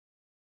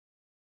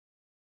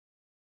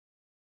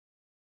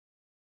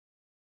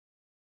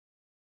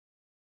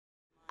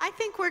I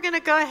think we're going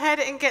to go ahead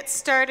and get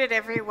started,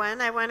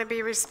 everyone. I want to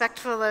be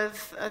respectful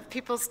of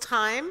people's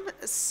time.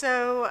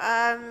 So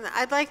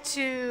I'd like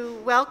to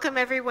welcome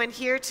everyone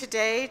here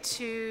today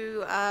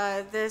to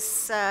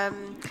this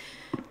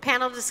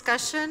panel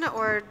discussion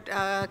or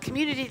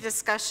community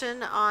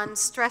discussion on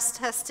stress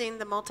testing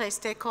the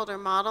multi-stakeholder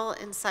model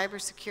in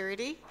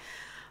cybersecurity.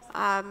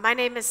 My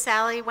name is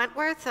Sally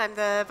Wentworth. I'm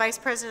the Vice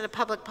President of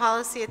Public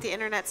Policy at the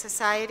Internet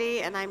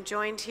Society, and I'm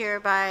joined here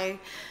by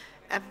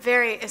a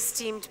very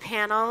esteemed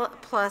panel,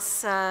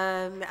 plus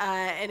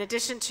in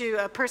addition to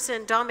a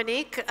person,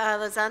 Dominique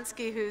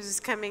Lazansky, who's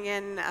coming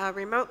in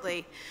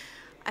remotely.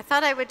 I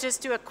thought I would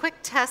just do a quick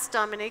test,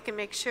 Dominique, and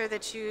make sure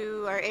that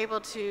you are able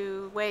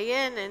to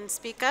weigh in and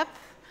speak up,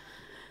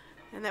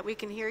 and that we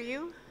can hear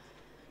you.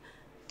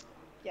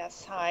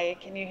 Yes, hi,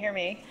 can you hear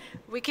me?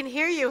 We can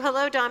hear you.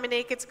 Hello,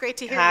 Dominique, it's great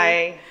to hear you.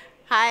 Hi.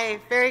 Hi,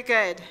 very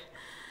good.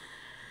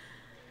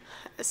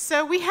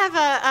 So we have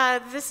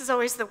this is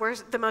always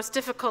the most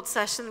difficult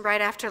session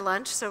right after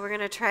lunch, so we're going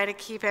to try to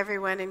keep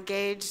everyone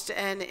engaged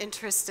and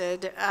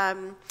interested.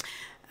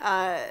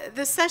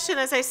 This session,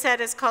 as I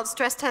said, is called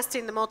Stress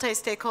Testing the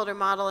Multi-Stakeholder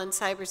Model in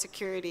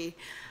Cybersecurity.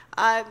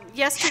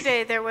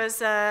 Yesterday there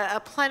was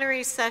a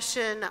plenary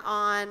session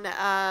on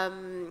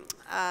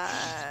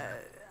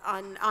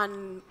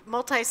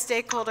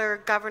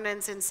multi-stakeholder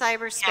governance in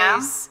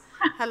cyberspace.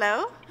 Yeah.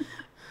 Hello?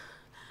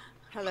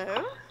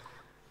 Hello?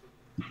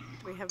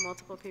 We have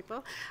multiple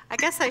people. I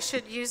guess I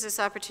should use this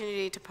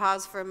opportunity to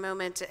pause for a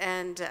moment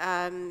and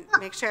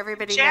make sure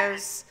everybody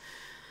knows.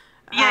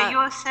 Yeah, you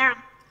are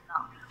Sarah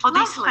for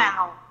this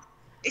panel.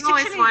 It's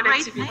always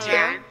wanted to be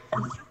chaired.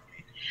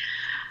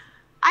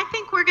 I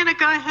think we're going to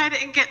go ahead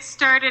and get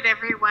started,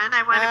 everyone.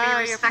 I want to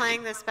be respectful. You're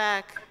playing this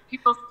back.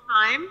 People's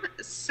time.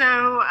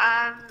 So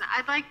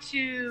I'd like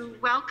to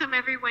welcome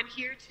everyone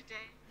here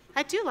today.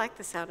 I do like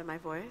the sound of my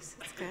voice.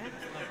 It's good.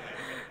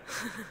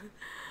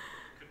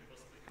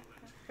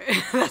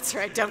 That's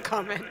right, don't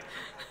comment.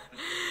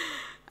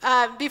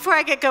 Before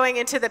I get going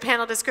into the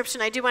panel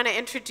description, I do want to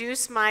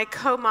introduce my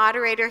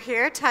co-moderator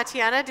here.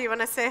 Tatiana, do you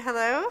want to say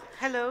hello?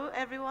 Hello,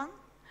 everyone.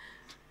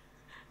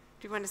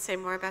 Do you want to say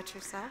more about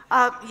yourself?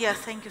 Yes,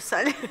 thank you,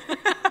 Sally.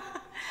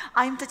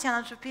 I'm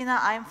Tatiana Tropina.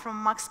 I'm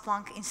from Max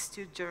Planck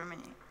Institute,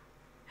 Germany.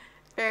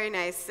 Very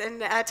nice. And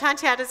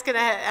Tatiana is going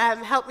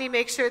to help me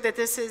make sure that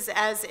this is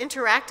as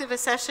interactive a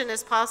session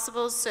as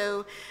possible.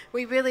 So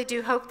we really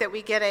do hope that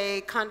we get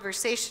a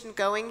conversation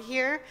going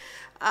here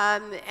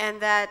and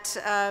that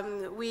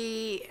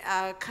we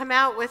come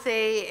out with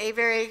a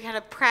very kind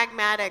of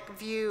pragmatic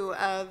view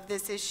of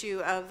this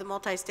issue of the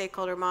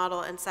multi-stakeholder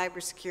model and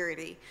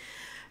cybersecurity.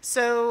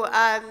 So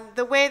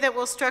the way that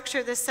we'll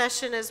structure this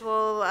session is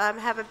we'll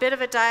have a bit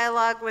of a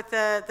dialogue with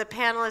the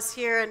panelists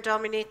here and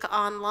Dominique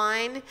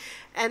online,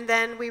 and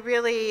then we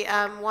really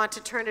want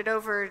to turn it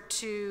over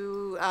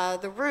to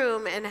the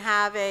room and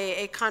have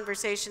a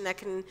conversation that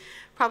can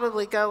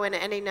probably go in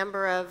any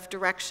number of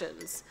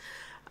directions.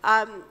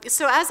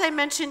 So as I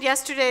mentioned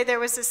yesterday,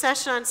 there was a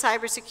session on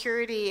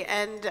cybersecurity,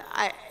 and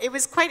it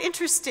was quite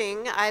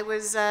interesting. I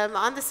was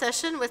on the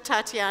session with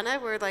Tatiana.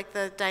 We're like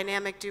the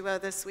dynamic duo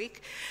this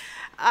week.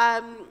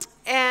 There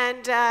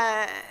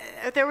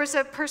was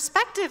a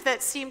perspective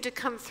that seemed to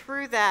come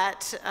through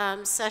that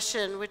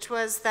session, which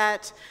was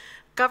that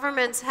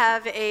governments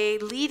have a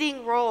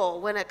leading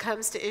role when it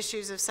comes to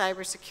issues of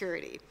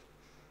cybersecurity.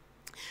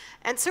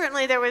 And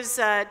certainly there was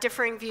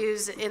differing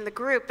views in the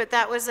group, but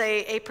that was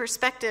a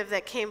perspective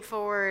that came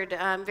forward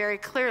very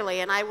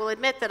clearly. And I will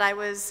admit that I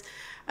was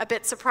a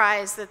bit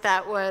surprised that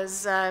that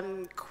was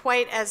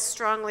quite as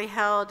strongly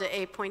held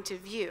a point of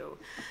view.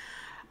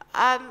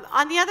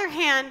 On the other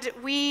hand,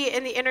 we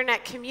in the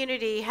internet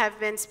community have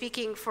been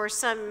speaking for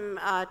some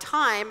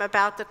time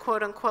about the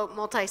quote-unquote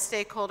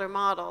multi-stakeholder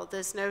model,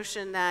 this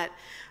notion that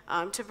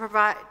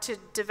to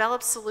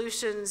develop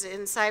solutions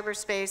in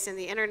cyberspace, in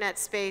the internet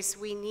space,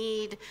 we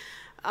need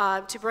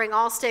to bring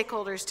all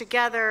stakeholders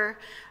together,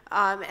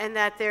 and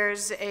that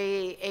there's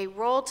a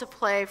role to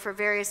play for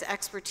various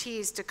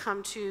expertise to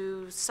come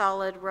to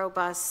solid,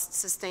 robust,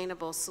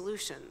 sustainable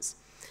solutions.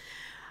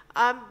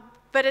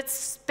 But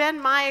it's been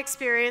my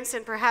experience,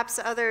 and perhaps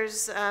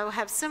others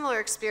have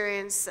similar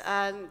experience,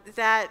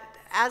 that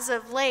as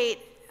of late,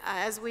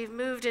 as we've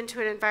moved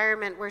into an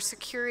environment where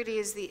security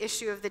is the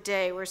issue of the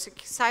day, where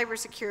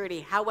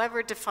cybersecurity,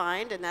 however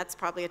defined, and that's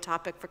probably a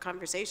topic for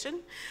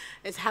conversation,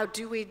 is how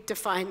do we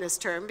define this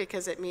term,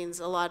 because it means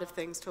a lot of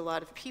things to a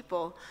lot of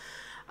people.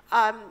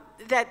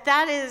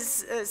 That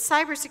is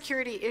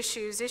cybersecurity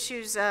issues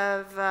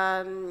of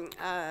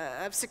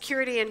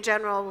security in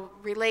general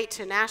relate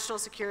to national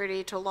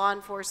security, to law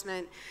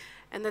enforcement,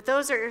 and that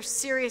those are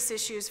serious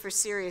issues for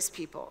serious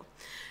people.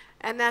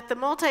 And that the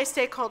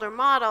multi-stakeholder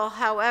model,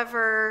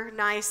 however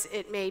nice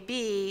it may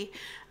be,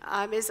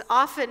 is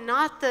often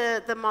not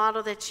the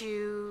model that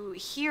you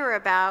hear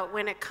about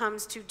when it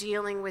comes to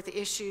dealing with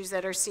issues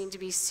that are seen to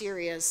be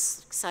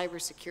serious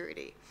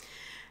cybersecurity.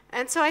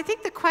 And so I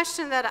think the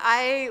question that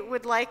I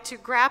would like to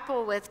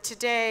grapple with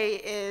today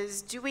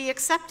is, do we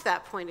accept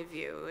that point of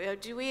view?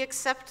 Do we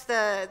accept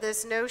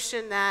this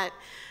notion that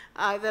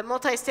the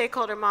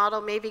multi-stakeholder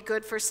model may be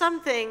good for some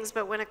things,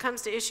 but when it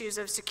comes to issues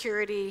of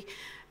security,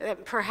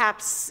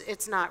 perhaps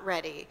it's not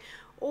ready?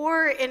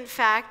 Or, in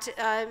fact,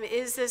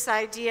 is this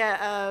idea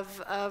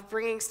of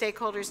bringing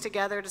stakeholders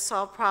together to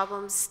solve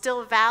problems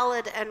still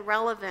valid and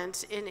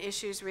relevant in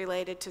issues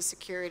related to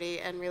security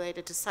and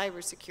related to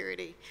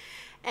cybersecurity?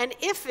 And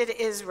if it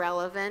is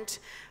relevant,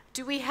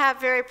 do we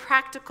have very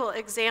practical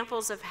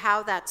examples of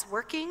how that's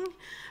working?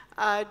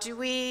 Can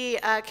we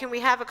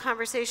have a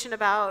conversation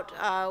about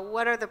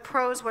what are the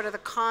pros, what are the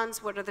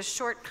cons, what are the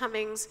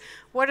shortcomings,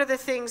 what are the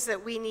things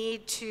that we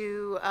need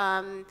to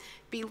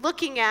be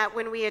looking at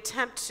when we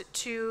attempt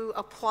to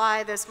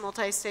apply this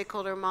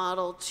multi-stakeholder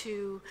model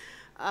to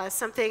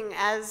something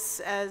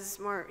as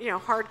more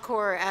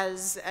hardcore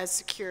as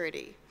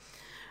security?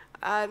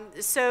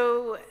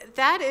 So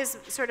that is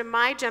sort of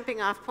my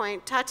jumping off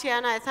point.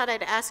 Tatiana, I thought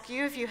I'd ask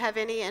you if you have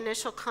any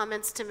initial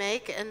comments to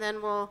make, and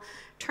then we'll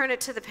turn it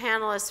to the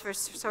panelists for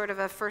sort of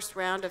a first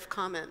round of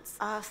comments.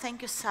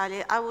 Thank you,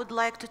 Sally. I would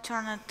like to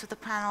turn it to the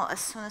panel as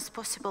soon as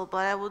possible,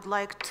 but I would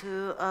like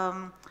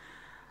to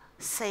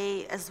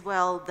say as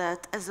well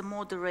that as a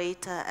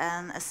moderator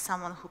and as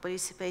someone who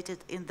participated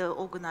in the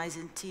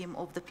organizing team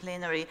of the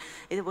plenary,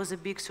 it was a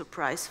big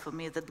surprise for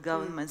me that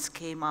governments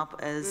came up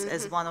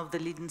as one of the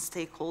leading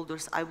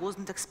stakeholders. I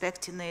wasn't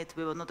expecting it.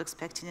 We were not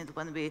expecting it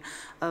when we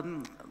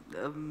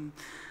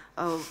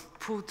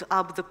put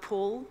up the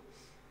poll,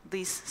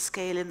 this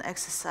scaling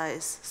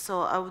exercise.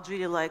 So I would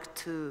really like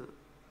to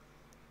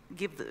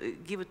give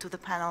it to the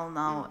panel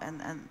now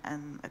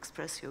and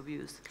express your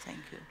views. Thank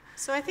you.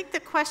 So I think the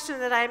question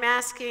that I'm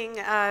asking,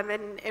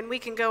 and we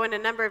can go in a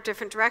number of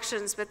different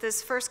directions, but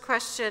this first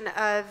question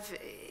of,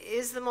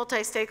 is the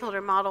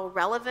multi-stakeholder model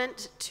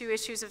relevant to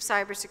issues of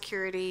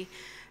cybersecurity?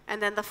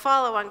 And then the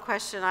follow-on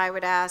question I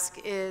would ask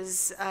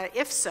is,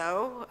 if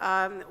so,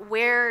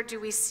 where do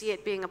we see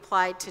it being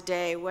applied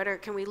today?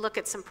 Can we look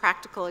at some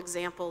practical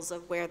examples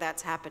of where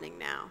that's happening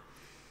now?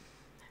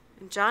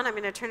 And John, I'm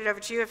going to turn it over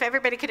to you. If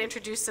everybody could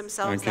introduce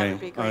themselves, that would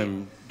be great.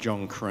 I'm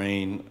John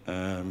Crane,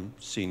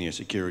 Senior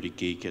Security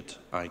Geek at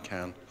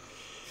ICANN.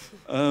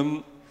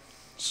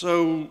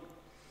 So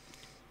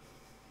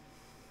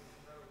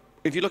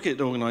if you look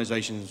at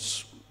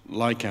organizations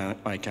like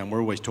ICANN,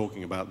 we're always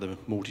talking about the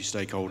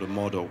multi-stakeholder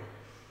model.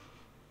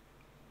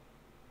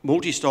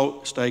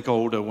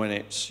 Multi-stakeholder, when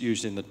it's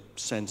used in the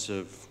sense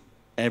of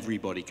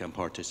everybody can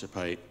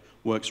participate,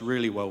 works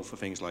really well for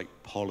things like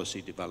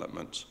policy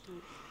development.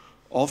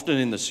 Often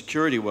in the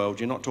security world,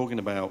 you're not talking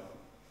about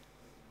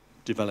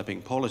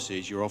developing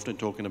policies, you're often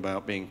talking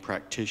about being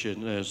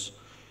practitioners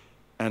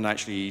and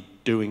actually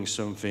doing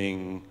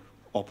something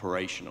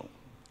operational.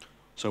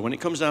 So when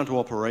it comes down to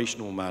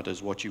operational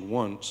matters, what you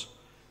want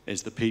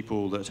is the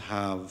people that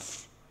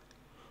have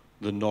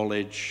the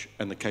knowledge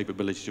and the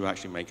capability to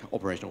actually make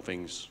operational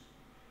things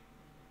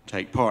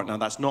take part. Now,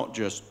 that's not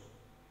just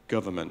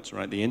governments,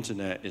 right? The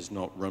internet is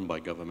not run by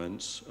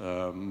governments.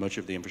 Much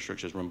of the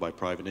infrastructure is run by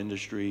private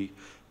industry.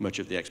 Much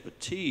of the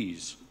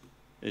expertise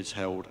is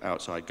held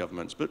outside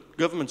governments. But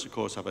governments, of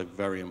course, have a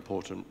very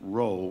important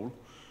role.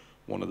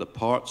 One of the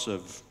parts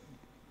of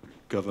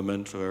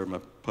government from a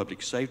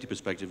public safety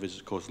perspective is,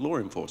 of course, law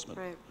enforcement.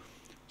 Right.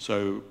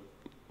 So,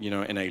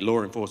 in a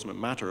law enforcement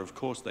matter, of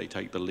course, they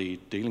take the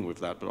lead dealing with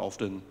that, but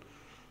often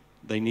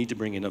they need to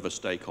bring in other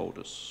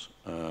stakeholders.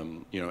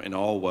 In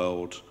our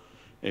world,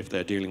 if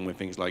they're dealing with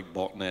things like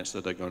botnets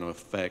that are going to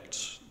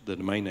affect the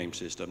domain name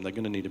system, they're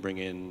going to need to bring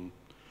in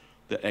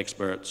the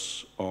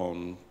experts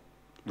on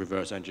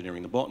reverse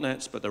engineering the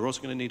botnets, but they're also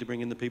going to need to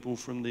bring in the people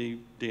from the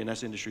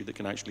DNS industry that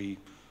can actually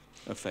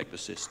affect the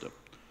system.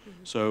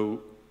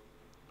 So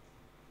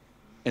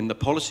in the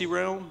policy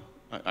realm,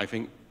 I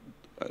think,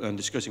 and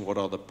discussing what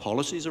are the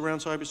policies around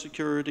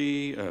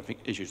cybersecurity, I think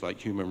issues like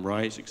human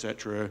rights, et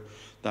cetera,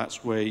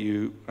 that's where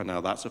and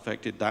now that's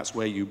affected, that's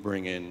where you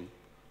bring in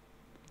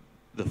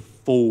the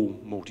full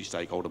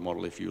multi-stakeholder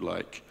model, if you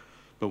like.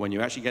 But when you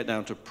actually get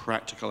down to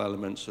practical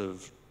elements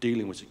of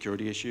dealing with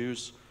security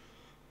issues,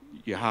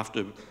 you have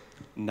to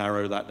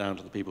narrow that down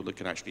to the people that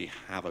can actually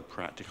have a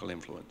practical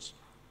influence.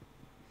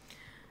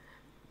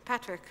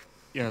 Patrick.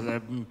 Yeah,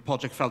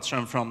 Patrick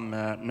Feldström from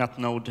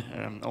NetNode,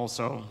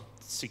 also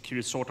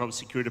sort of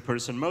security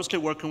person, mostly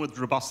working with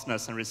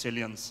robustness and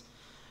resilience.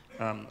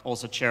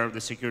 Also chair of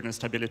the Security and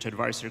Stability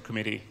Advisory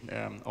Committee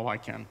of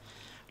ICANN.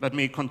 Let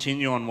me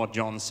continue on what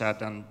John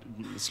said and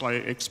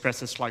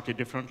express it slightly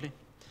differently.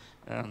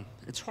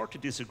 It's hard to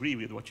disagree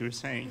with what you're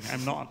saying.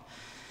 I'm not.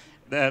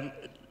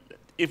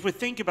 If we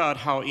think about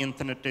how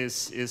internet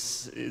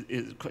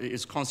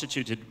is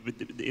constituted,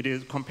 it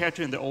is compared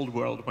to in the old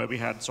world where we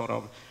had sort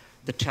of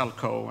the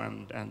telco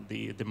and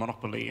the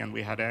monopoly, and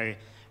we had a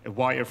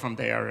wire from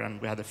there,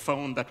 and we had a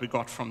phone that we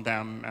got from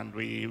them, and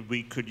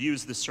we could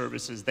use the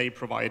services they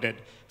provided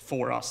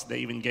for us. They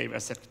even gave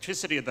us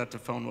electricity that the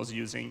phone was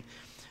using.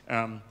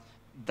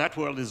 That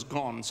world is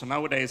gone. So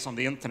nowadays on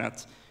the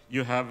internet,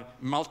 you have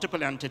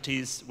multiple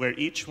entities where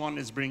each one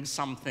is bringing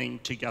something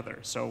together.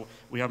 So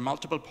we have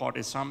multiple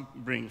parties, some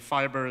bring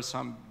fiber,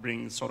 some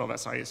bring sort of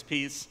as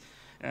ISPs,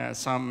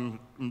 some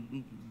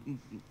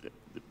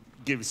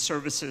give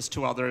services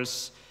to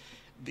others.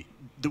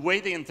 The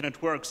way the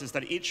internet works is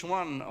that each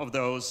one of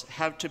those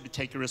have to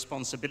take a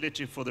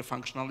responsibility for the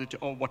functionality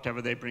of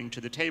whatever they bring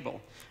to the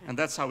table. And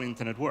that's how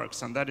internet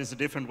works. And that is a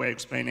different way of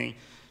explaining,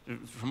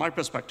 from my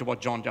perspective, what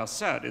John just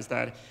said, is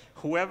that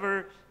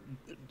whoever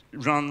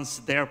runs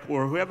their,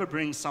 or whoever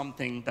brings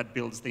something that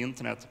builds the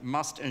internet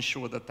must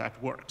ensure that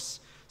that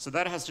works. So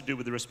that has to do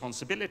with the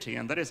responsibility,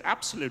 and that is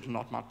absolutely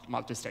not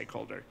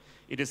multi-stakeholder.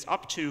 It is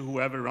up to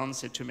whoever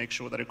runs it to make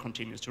sure that it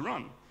continues to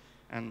run.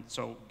 And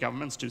so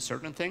governments do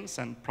certain things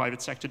and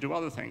private sector do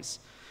other things.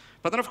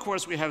 But then of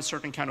course we have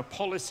certain kind of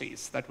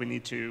policies that we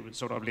need to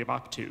sort of live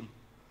up to.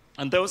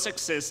 And those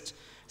exist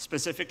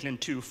specifically in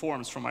two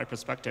forms from my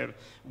perspective.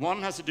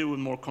 One has to do with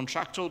more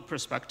contractual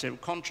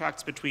perspective,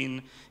 contracts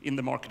between in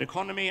the market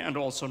economy and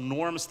also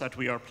norms that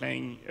we are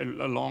playing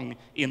along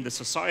in the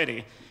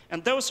society.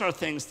 And those are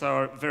things that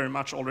are very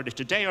much already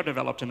today are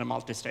developed in a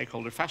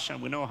multi-stakeholder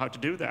fashion. We know how to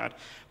do that.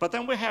 But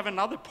then we have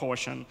another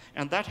portion,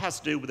 and that has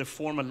to do with the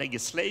formal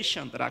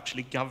legislation that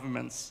actually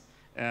governments,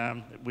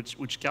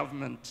 which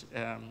government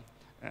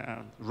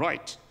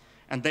write.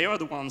 And they are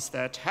the ones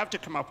that have to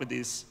come up with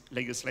this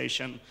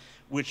legislation,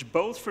 which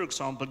both, for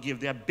example, give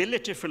the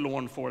ability for law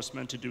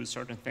enforcement to do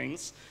certain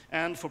things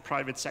and for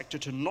private sector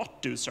to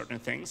not do certain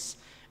things.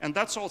 And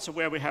that's also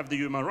where we have the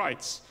human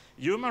rights.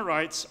 Human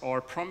rights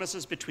are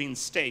promises between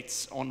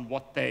states on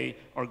what they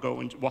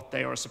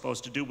are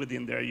supposed to do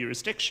within their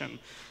jurisdiction.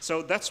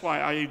 So that's why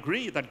I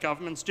agree that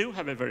governments do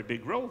have a very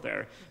big role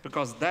there,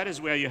 because that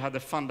is where you have the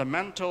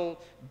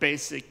fundamental,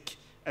 basic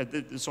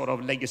the sort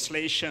of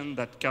legislation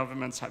that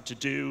governments have to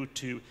do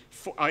to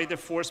either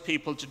force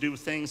people to do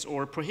things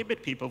or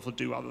prohibit people from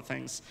do other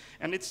things.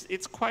 And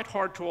it's quite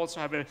hard to also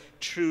have a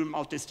true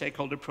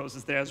multi-stakeholder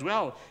process there as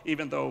well,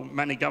 even though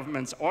many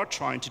governments are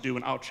trying to do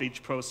an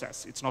outreach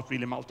process. It's not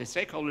really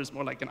multi-stakeholder, it's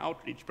more like an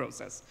outreach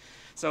process.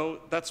 So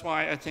that's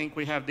why I think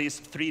we have these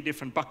three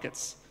different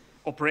buckets.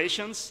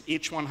 Operations,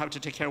 each one have to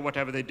take care of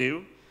whatever they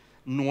do.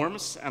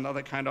 Norms and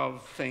other kind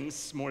of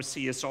things, more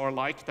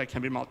CSR-like, that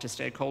can be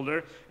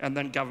multi-stakeholder, and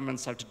then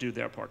governments have to do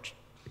their part.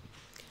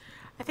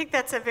 I think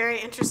that's a very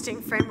interesting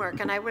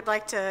framework, and I would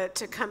like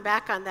to come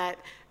back on that.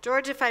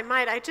 George, if I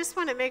might, I just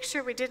want to make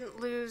sure we didn't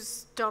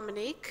lose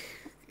Dominique.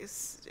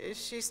 Is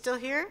she still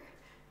here?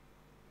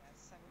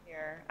 Yes, I'm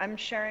here. I'm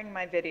sharing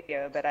my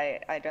video, but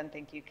I don't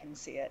think you can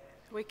see it.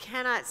 We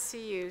cannot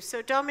see you.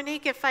 So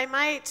Dominique, if I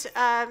might,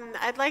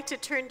 I'd like to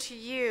turn to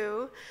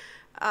you.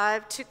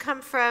 To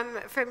come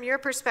from your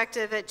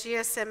perspective at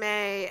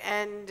GSMA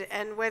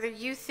and whether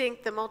you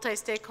think the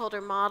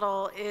multi-stakeholder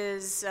model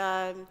is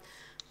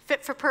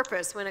fit for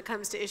purpose when it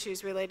comes to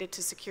issues related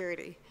to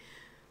security.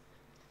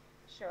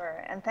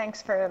 Sure, and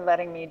thanks for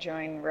letting me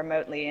join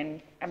remotely,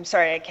 and I'm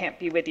sorry I can't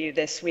be with you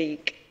this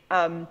week.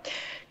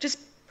 Just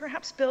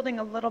perhaps building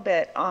a little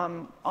bit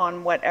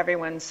on what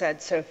everyone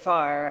said so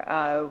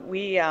far,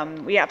 we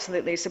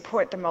absolutely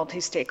support the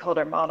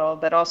multi-stakeholder model,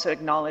 but also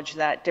acknowledge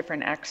that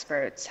different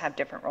experts have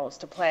different roles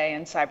to play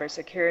in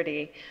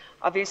cybersecurity.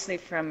 Obviously,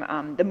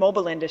 from the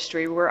mobile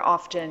industry, we're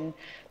often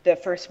the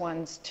first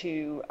ones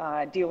to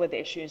deal with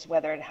issues,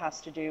 whether it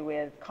has to do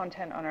with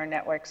content on our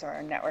networks or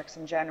our networks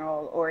in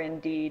general, or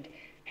indeed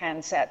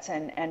handsets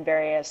and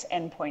various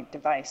endpoint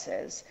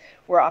devices.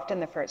 We're often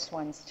the first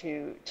ones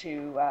to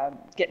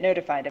get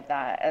notified of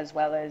that, as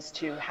well as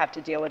to have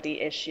to deal with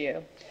the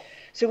issue.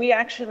 So we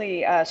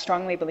actually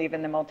strongly believe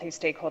in the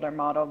multi-stakeholder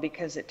model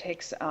because it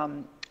takes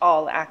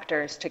all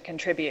actors to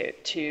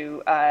contribute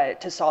to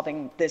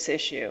solving this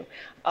issue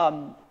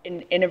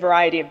in a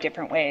variety of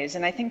different ways.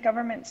 And I think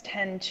governments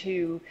tend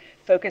to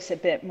focus a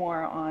bit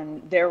more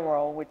on their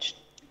role, which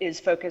is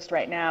focused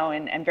right now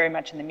and very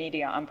much in the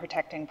media on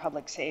protecting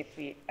public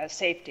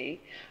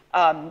safety.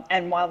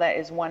 And while that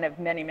is one of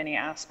many, many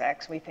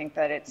aspects, we think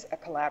that it's a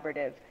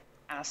collaborative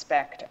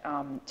aspect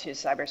to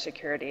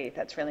cybersecurity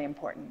that's really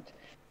important.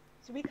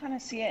 So we kind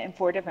of see it in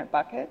four different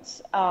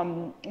buckets.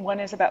 One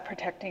is about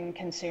protecting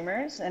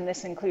consumers, and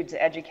this includes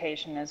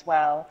education as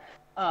well,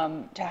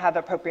 to have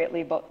appropriate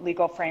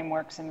legal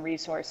frameworks and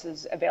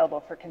resources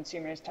available for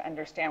consumers to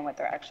understand what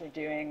they're actually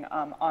doing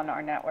on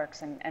our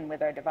networks and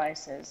with our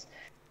devices.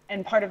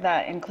 And part of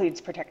that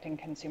includes protecting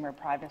consumer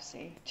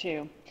privacy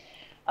too.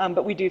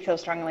 But we do feel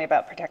strongly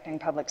about protecting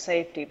public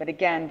safety. But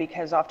again,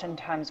 because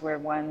oftentimes we're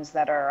ones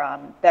that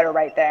are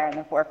right there in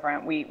the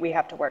forefront, we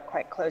have to work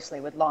quite closely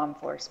with law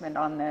enforcement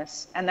on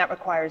this. And that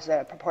requires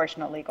a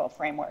proportional legal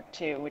framework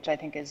too, which I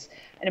think is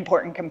an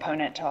important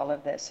component to all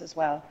of this as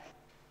well.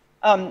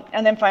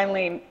 And then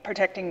finally,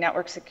 protecting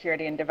network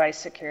security and device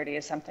security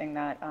is something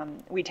that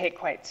we take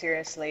quite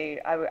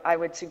seriously. I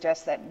would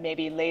suggest that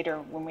maybe later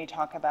when we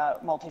talk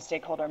about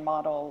multi-stakeholder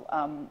model,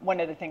 one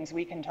of the things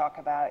we can talk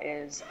about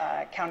is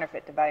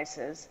counterfeit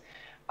devices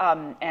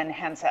and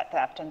handset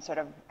theft, and sort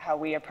of how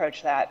we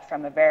approach that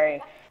from a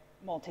very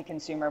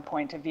multi-consumer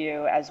point of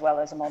view as well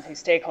as a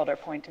multi-stakeholder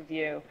point of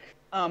view.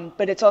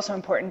 But it's also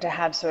important to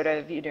have sort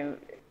of,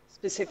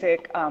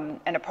 specific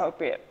and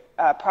appropriate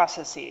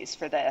processes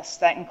for this.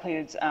 That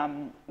includes, a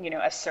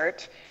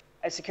CERT,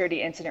 a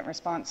security incident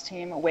response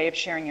team, a way of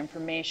sharing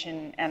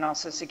information, and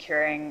also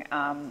securing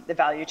the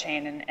value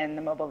chain and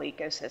the mobile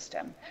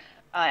ecosystem.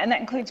 And that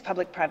includes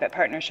public-private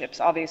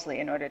partnerships, obviously,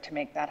 in order to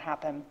make that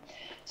happen.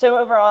 So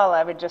overall,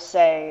 I would just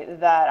say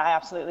that I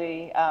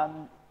absolutely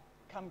come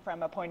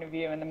from a point of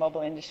view, and the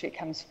mobile industry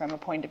comes from a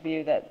point of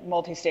view that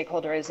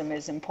multi-stakeholderism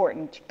is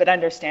important, but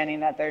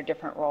understanding that there are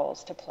different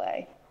roles to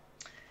play.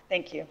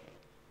 Thank you.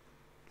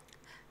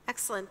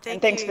 Excellent, thank you.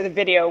 And thanks for the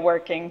video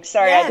working.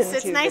 Sorry, yes, I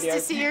didn't see the video. Yes, it's nice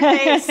to see your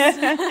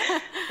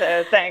face.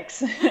 So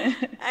thanks.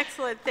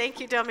 Excellent, thank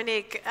you,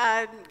 Dominique.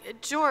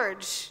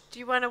 George, do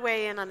you want to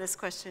weigh in on this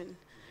question?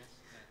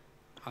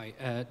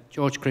 Hi,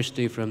 George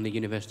Christie from the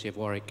University of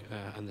Warwick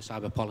and the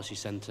Cyber Policy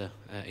Centre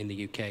in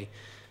the UK.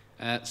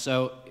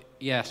 So,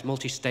 yes,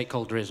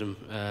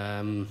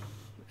 multi-stakeholderism,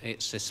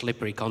 it's a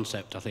slippery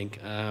concept, I think.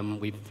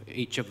 We've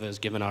each of us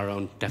given our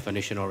own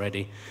definition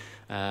already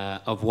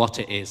of what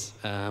it is.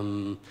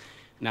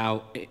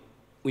 Now,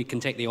 we can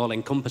take the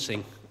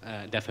all-encompassing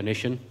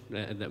definition.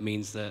 That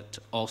means that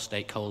all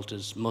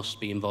stakeholders must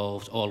be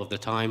involved all of the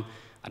time.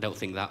 I don't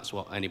think that's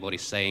what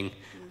anybody's saying.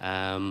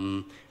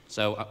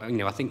 So,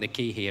 I think the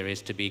key here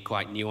is to be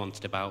quite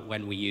nuanced about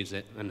when we use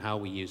it and how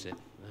we use it.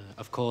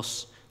 Of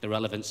course, the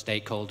relevant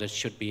stakeholders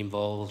should be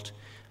involved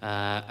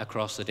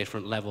across the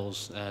different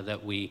levels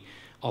that we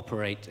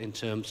operate in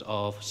terms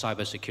of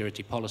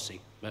cybersecurity policy.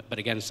 But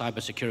again,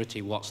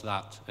 cybersecurity, what's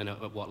that, and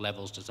at what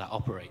levels does that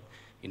operate?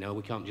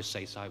 We can't just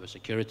say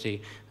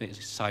cybersecurity. It's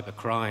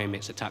cybercrime,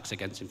 it's attacks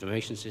against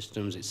information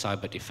systems, it's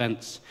cyber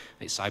defense,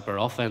 it's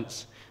cyber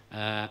offense.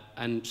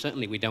 And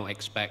certainly we don't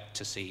expect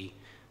to see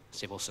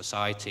civil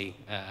society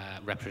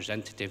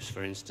representatives,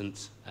 for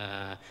instance,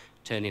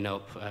 turning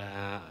up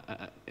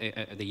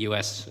at the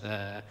US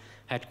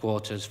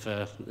headquarters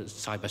for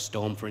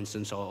Cyberstorm, for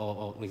instance,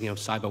 or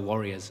cyber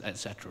warriors,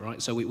 etc.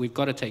 Right? So we've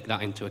got to take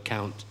that into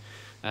account.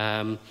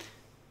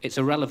 It's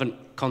a relevant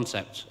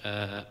concept,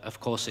 of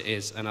course it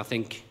is, and I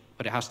think,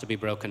 but it has to be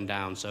broken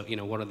down. So,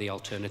 what are the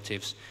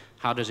alternatives?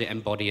 How does it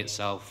embody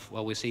itself?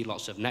 Well, we see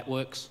lots of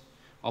networks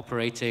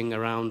operating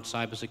around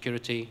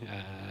cybersecurity.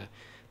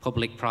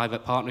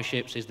 Public-private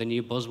partnerships is the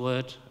new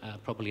buzzword,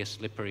 probably as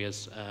slippery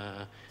as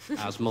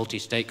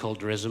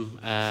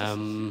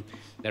multi-stakeholderism.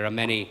 There are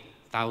many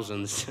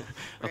thousands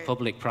of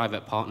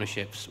public-private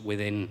partnerships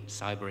within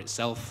cyber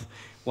itself.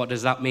 What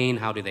does that mean?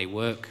 How do they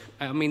work?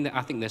 I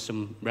think there's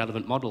some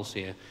relevant models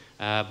here,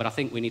 but I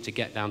think we need to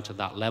get down to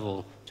that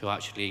level to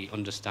actually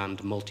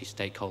understand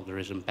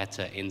multi-stakeholderism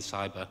better in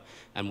cyber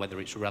and whether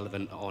it's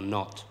relevant or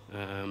not.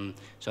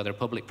 So there are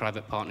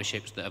public-private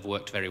partnerships that have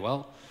worked very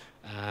well.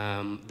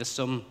 There's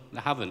some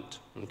that haven't,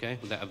 okay,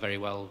 that are very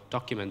well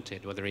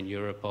documented, whether in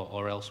Europe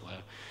or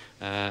elsewhere.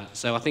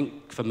 So I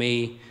think for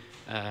me,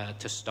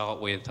 to start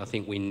with, I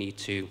think we need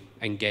to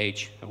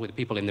engage with the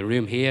people in the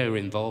room here who are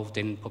involved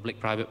in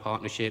public-private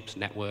partnerships,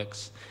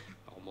 networks,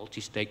 or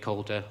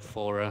multi-stakeholder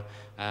fora,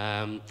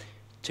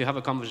 to have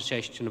a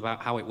conversation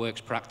about how it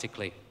works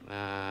practically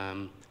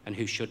and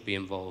who should be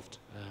involved.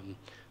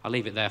 I'll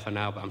leave it there for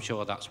now, but I'm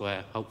sure that's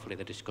where hopefully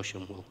the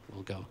discussion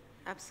will go.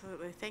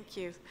 Absolutely, thank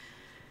you.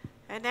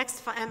 And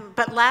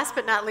but last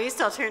but not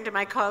least, I'll turn to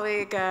my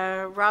colleague,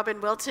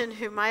 Robin Wilton,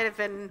 who might have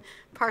been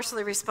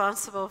partially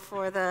responsible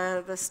for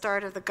the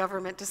start of the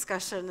government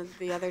discussion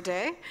the other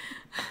day.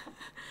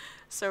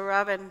 So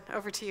Robin,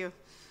 over to you.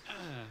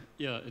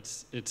 Yeah,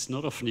 it's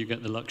not often you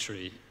get the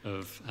luxury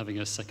of having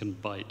a second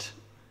bite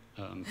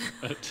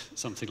at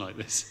something like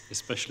this,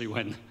 especially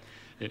when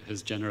it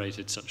has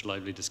generated such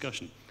lively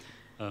discussion.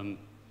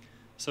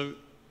 So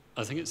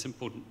I think it's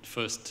important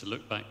first to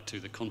look back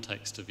to the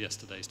context of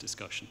yesterday's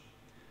discussion.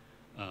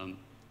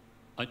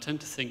 I tend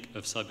to think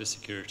of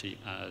cybersecurity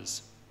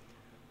as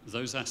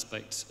those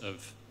aspects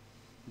of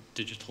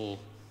the digital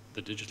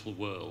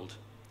world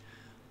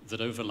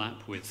that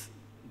overlap with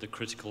the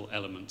critical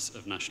elements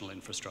of national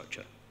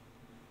infrastructure.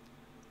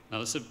 Now,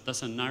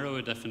 that's a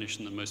narrower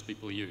definition than most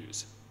people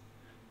use,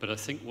 but I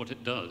think what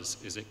it does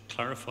is it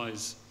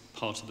clarifies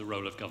part of the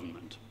role of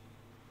government.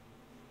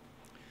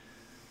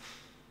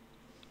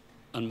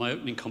 And my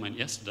opening comment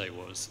yesterday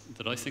was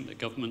that I think that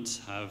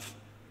governments have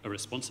a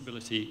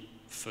responsibility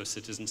for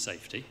citizen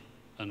safety,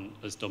 and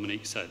as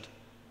Dominique said,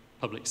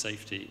 public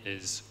safety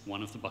is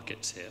one of the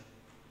buckets here.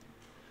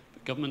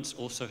 But governments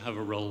also have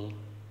a role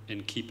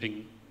in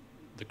keeping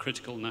the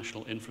critical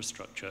national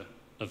infrastructure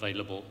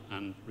available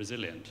and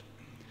resilient.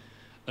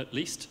 At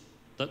least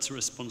that's a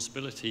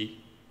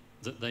responsibility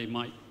that they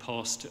might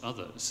pass to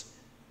others.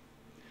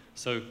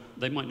 So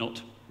they might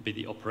not be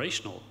the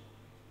operational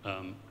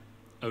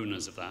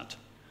owners of that,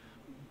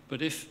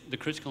 but if the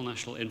critical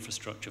national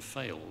infrastructure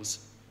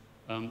fails,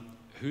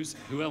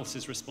 who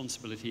else's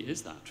responsibility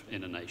is that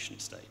in a nation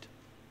state?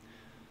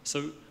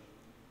 So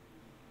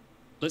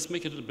let's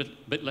make it a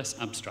bit less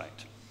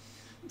abstract.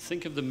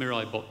 Think of the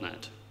Mirai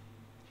botnet.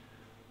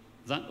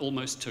 That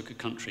almost took a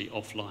country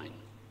offline.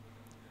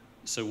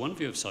 So one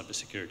view of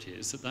cybersecurity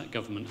is that that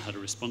government had a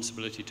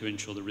responsibility to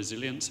ensure the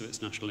resilience of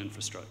its national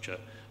infrastructure,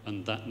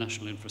 and that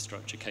national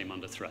infrastructure came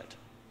under threat.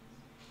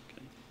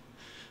 Okay.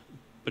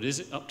 But is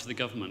it up to the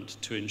government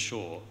to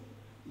ensure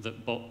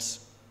that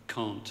bots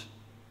can't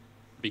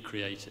be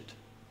created?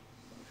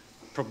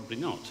 Probably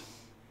not.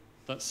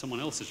 That's someone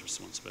else's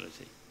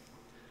responsibility.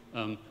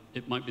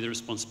 It might be the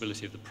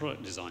responsibility of the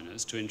product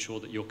designers to ensure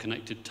that your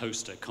connected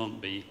toaster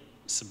can't be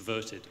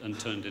subverted and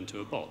turned into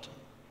a bot.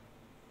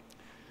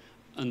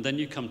 And then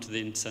you come to the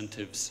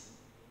incentives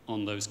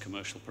on those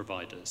commercial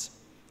providers.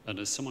 And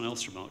as someone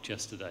else remarked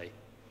yesterday,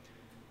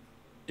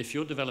 if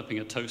you're developing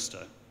a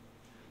toaster,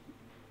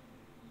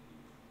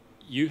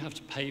 you have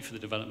to pay for the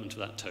development of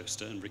that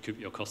toaster and recoup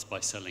your costs by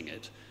selling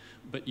it,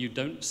 but you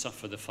don't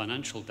suffer the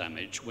financial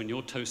damage when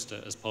your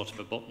toaster, as part of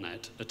a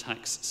botnet,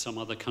 attacks some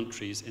other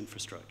country's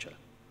infrastructure.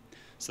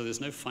 So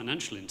there's no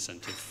financial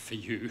incentive for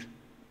you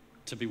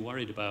to be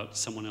worried about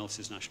someone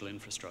else's national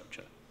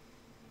infrastructure.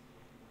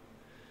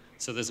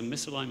 So there's a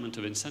misalignment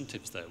of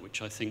incentives there,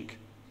 which I think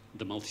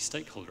the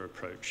multi-stakeholder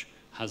approach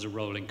has a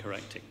role in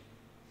correcting.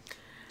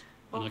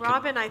 Well,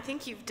 Robin, I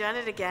think you've done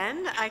it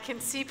again. I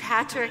can see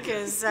Patrick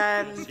is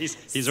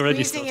he's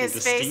already squeezing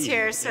his face steam.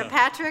 here. So, yeah.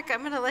 Patrick, I'm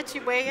going to let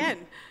you weigh in.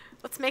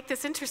 Let's make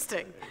this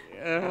interesting.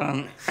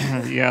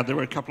 Yeah, there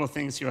were a couple of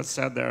things you had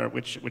said there,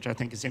 which I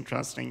think is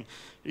interesting.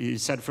 You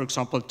said, for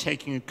example,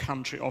 taking a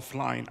country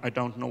offline. I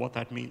don't know what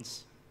that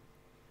means.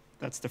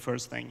 That's the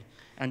first thing.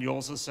 And you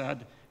also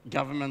said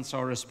governments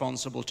are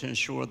responsible to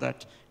ensure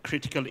that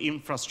critical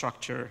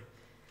infrastructure,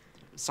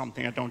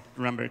 something I don't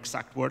remember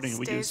exact wording we're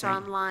using. Stays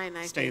online, I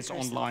think. Stays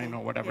online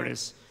or whatever it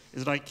is.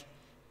 It's like,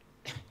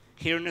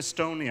 here in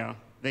Estonia,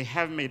 they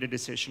have made a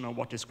decision on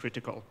what is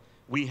critical.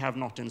 We have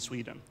not in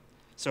Sweden.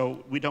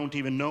 So we don't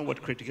even know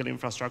what critical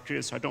infrastructure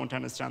is, so I don't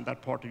understand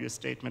that part of your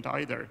statement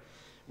either.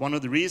 One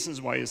of the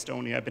reasons why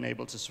Estonia have been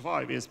able to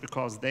survive is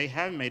because they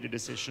have made a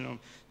decision,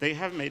 they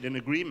have made an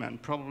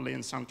agreement, probably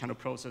in some kind of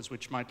process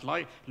which might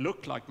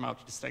look like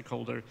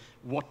multi-stakeholder,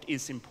 what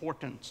is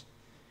important.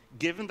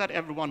 Given that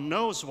everyone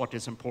knows what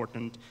is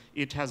important,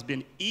 it has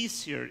been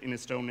easier in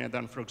Estonia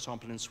than, for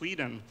example, in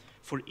Sweden,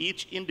 for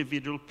each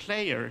individual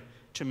player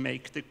to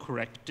make the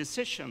correct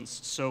decisions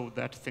so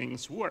that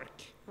things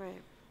work.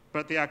 Right.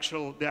 But the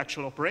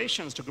actual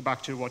operations, to go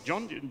back to what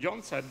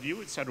John said,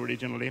 you said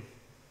originally,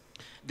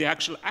 the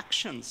actual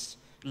actions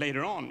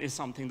later on is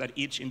something that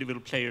each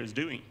individual player is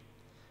doing.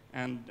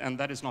 And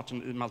that is not a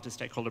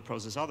multi-stakeholder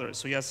process either.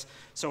 So yes,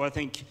 so I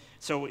think,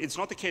 so it's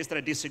not the case that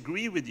I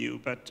disagree with you,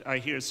 but I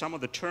hear some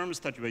of the terms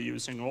that you are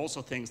using are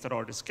also things that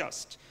are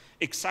discussed.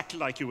 Exactly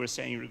like you were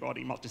saying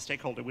regarding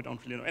multi-stakeholder, we don't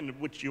really know, and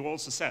which you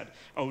also said,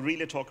 are we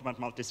really talking about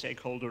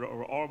multi-stakeholder,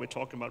 or are we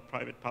talking about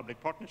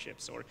private-public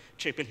partnerships, or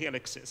triple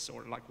helixes,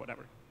 or like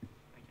whatever?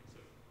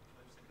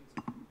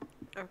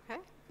 Okay.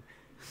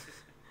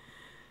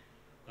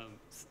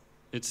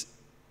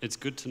 It's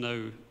good to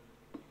know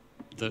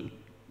that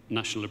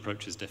national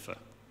approaches differ.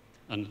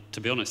 And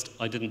to be honest,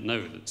 I didn't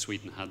know that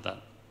Sweden had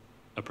that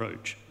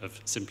approach of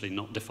simply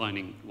not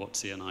defining what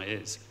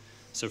CNI is.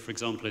 So for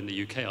example, in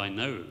the UK, I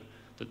know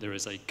that there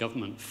is a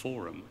government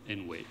forum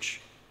in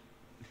which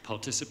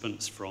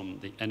participants from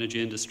the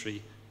energy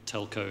industry,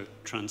 telco,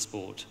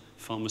 transport,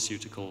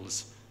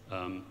 pharmaceuticals,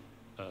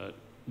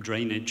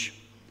 drainage,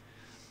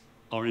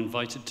 are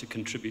invited to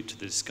contribute to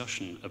the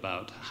discussion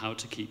about how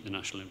to keep the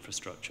national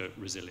infrastructure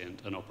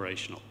resilient and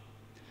operational.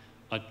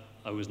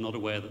 I was not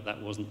aware that that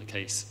wasn't the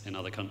case in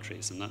other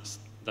countries, and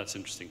that's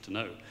interesting to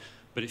know.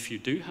 But if you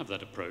do have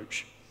that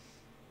approach,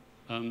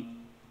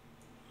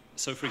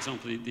 so for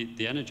example,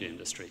 the energy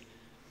industry,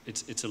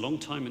 it's a long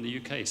time in the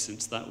UK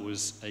since that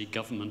was a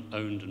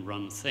government-owned and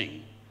run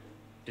thing.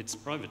 It's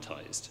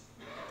privatized.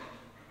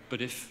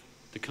 But if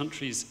the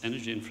country's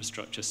energy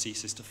infrastructure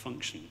ceases to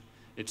function,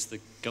 it's the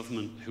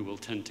government who will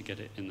tend to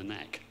get it in the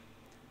neck.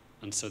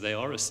 And so they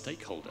are a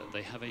stakeholder.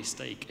 They have a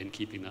stake in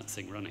keeping that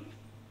thing running.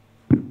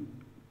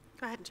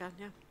 Go ahead, John,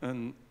 yeah.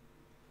 And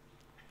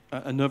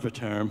another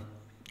term,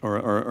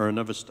 or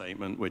another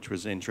statement which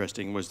was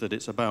interesting, was that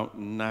it's about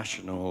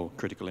national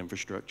critical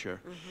infrastructure.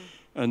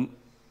 Mm-hmm. And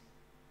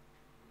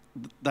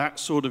that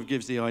sort of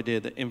gives the idea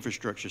that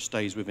infrastructure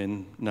stays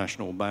within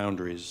national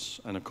boundaries.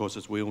 And of course,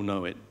 as we all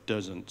know, it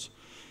doesn't.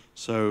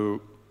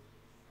 So,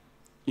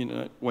 you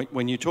know,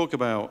 when you talk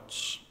about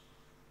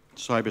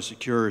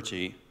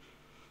cybersecurity,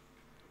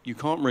 you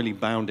can't really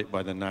bound it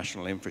by the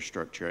national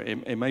infrastructure.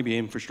 It may be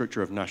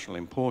infrastructure of national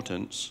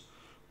importance,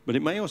 but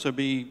it may also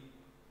be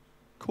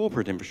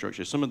corporate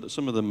infrastructure. Some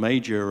of the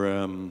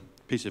major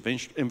pieces of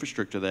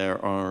infrastructure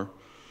there are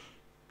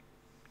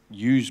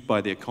used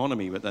by the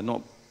economy, but they're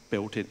not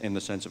built in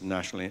the sense of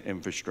national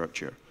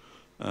infrastructure.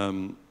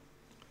 And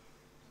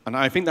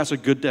I think that's a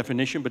good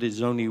definition, but it's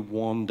only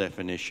one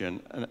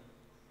definition.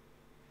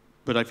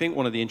 But I think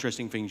one of the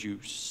interesting things you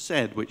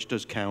said, which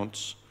does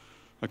count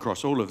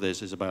across all of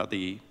this, is about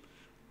the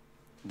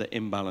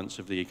imbalance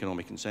of the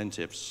economic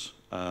incentives.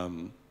 I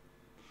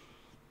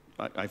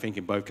think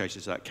in both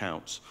cases that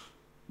counts.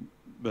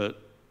 But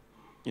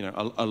you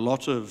know, a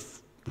lot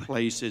of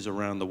places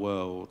around the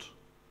world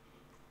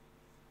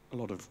a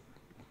lot of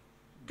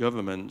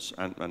governments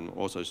and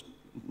also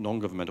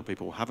non-governmental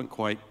people haven't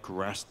quite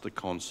grasped the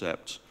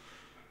concept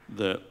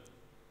that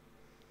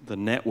the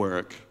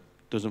network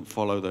doesn't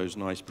follow those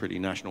nice, pretty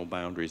national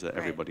boundaries that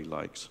everybody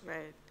likes.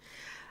 Right.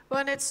 Well,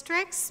 and it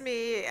strikes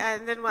me,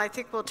 and then I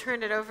think we'll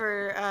turn it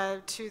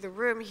over to the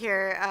room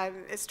here.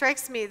 It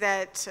strikes me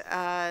that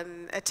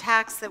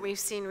attacks that we've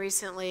seen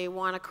recently,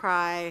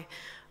 WannaCry,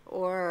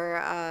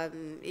 or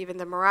even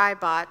the Mirai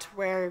bot,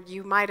 where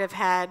you might have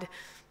had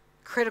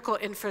critical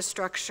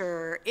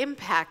infrastructure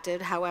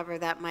impacted, however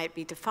that might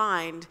be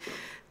defined,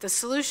 the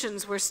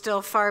solutions were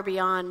still far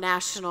beyond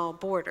national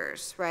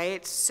borders,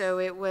 right? So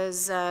it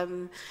was,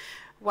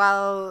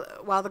 while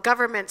the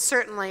government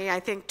certainly, I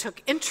think,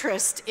 took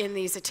interest in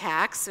these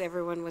attacks,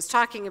 everyone was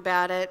talking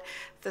about it,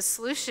 the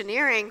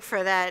solutioneering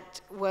for that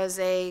was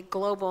a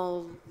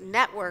global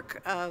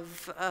network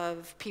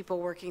of people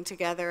working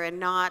together and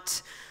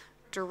not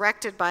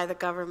directed by the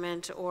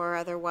government or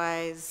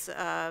otherwise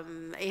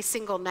a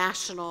single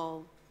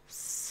national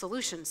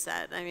solution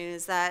set. I mean,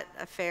 is that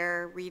a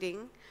fair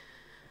reading?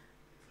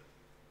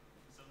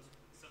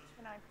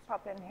 Can I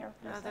pop in here?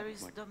 No, there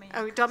is Dominique.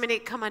 Oh,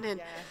 Dominique, come on in.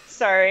 Yeah.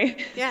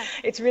 Sorry. Yeah.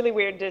 It's really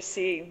weird to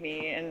see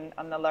me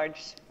on the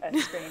large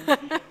screen.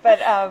 But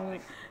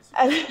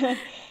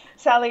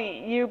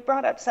Sally, you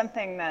brought up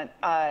something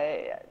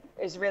that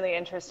is really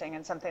interesting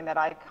and something that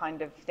I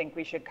kind of think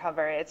we should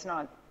cover. It's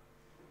not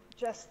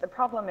just the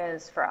problem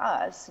is for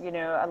us, you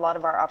know, a lot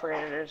of our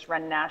operators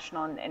run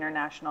national and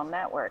international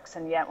networks,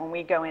 and yet when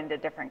we go into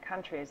different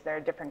countries, there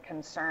are different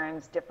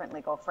concerns, different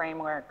legal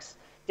frameworks,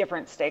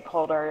 different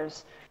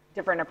stakeholders,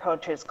 different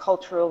approaches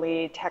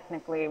culturally,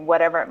 technically,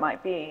 whatever it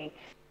might be,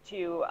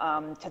 to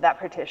that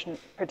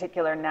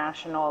particular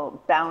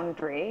national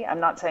boundary. I'm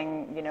not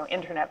saying, you know,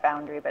 internet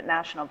boundary, but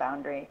national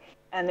boundary,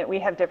 and that we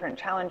have different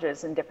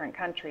challenges in different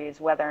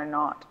countries, whether or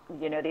not,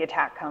 you know, the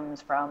attack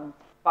comes from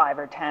 5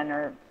 or 10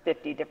 or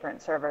 50 different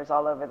servers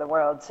all over the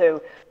world.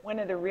 So one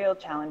of the real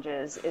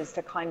challenges is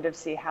to kind of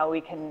see how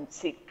we can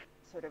seek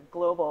sort of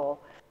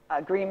global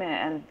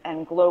agreement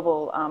and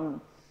global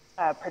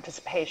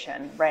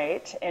participation,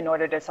 right, in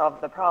order to solve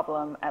the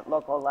problem at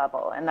local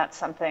level. And that's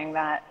something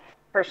that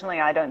personally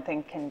I don't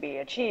think can be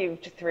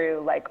achieved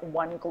through like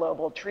one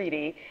global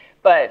treaty,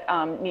 but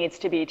needs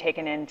to be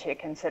taken into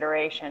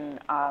consideration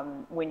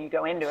when you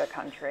go into a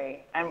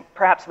country. And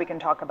perhaps we can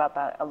talk about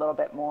that a little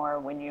bit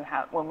more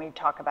when we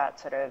talk about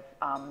sort of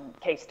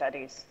case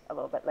studies a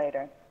little bit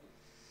later.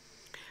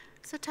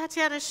 So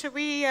Tatiana, should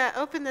we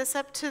open this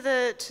up to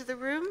the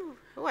room?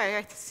 Oh,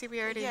 I see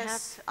we already have a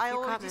few I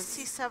already comments.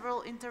 see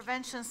several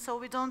interventions, so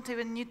we don't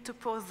even need to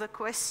pose the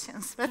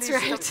questions. That's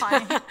Please,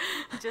 right.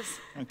 Just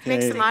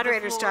makes the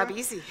moderator's job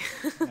easy.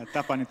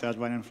 Tapani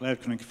Tasvainen from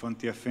Electronic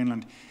Frontier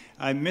Finland.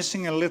 I'm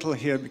missing a little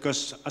here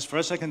because, as far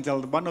as I can tell,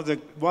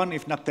 one,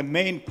 if not the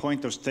main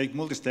point of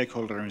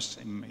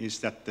multi-stakeholderism is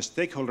that the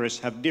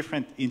stakeholders have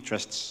different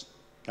interests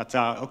that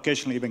are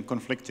occasionally even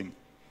conflicting.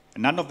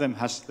 And none of them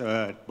has,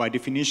 by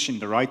definition,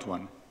 the right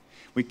one.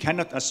 We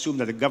cannot assume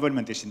that the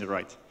government is in the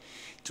right.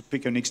 To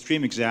pick an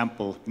extreme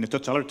example, in a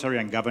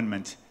totalitarian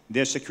government,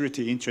 their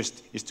security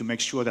interest is to make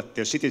sure that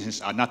their citizens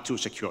are not too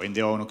secure in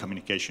their own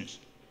communications.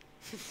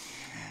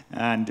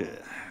 And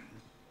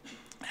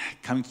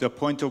coming to the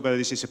point of whether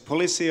this is a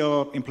policy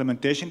or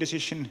implementation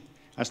decision,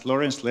 as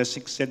Lawrence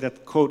Lessig said,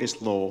 that code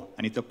is law,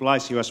 and it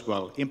applies here as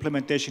well.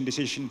 Implementation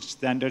decisions,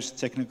 standards,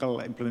 technical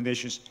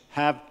implementations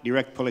have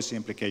direct policy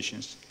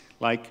implications,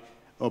 like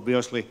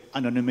obviously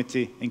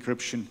anonymity,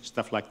 encryption,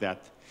 stuff like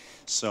that.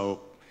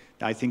 So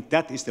I think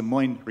that is the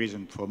main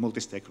reason for a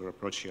multi-stakeholder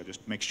approach here,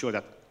 just make sure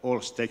that all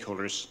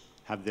stakeholders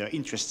have their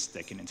interests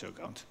taken into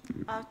account.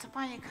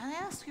 Tapani, can I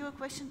ask you a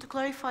question to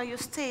clarify your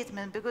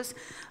statement? Because,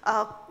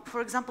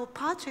 for example,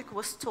 Patrick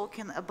was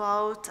talking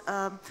about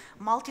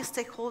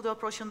multi-stakeholder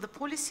approach on the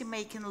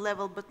policy-making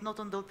level, but not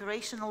on the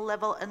operational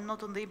level and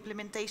not on the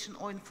implementation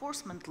or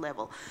enforcement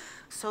level.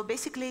 So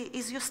basically,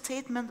 is your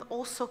statement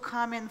also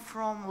coming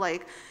from,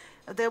 like,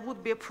 there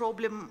would be a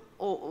problem,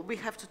 or we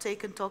have to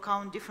take into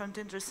account different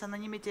interests,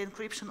 anonymity,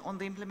 encryption on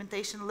the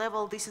implementation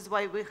level. This is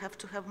why we have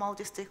to have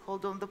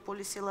multi-stakeholder on the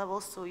policy level.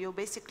 So you're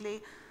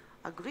basically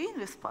agreeing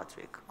with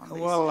Patrick on this?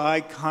 Well, I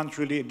can't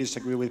really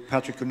disagree with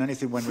Patrick on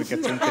anything when we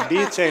get into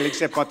detail,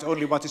 except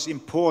only what is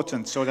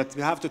important, so that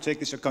we have to take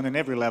this account on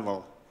every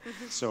level.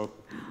 So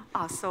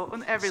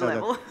on every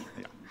level.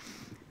 Yeah.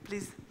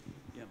 Please.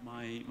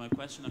 My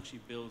question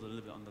actually builds a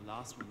little bit on the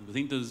last one. I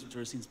think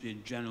there seems to be a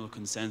general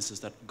consensus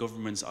that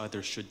governments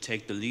either should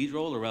take the lead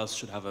role or else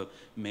should have a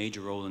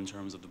major role in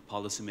terms of the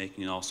policy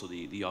making and also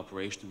the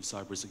operation of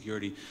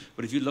cybersecurity.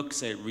 But if you look,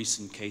 say, at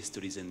recent case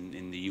studies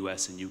in the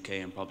US and UK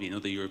and probably in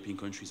other European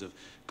countries of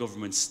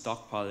governments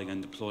stockpiling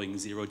and deploying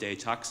zero-day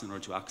attacks in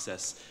order to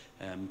access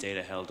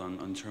data held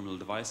on terminal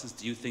devices,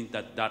 do you think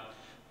that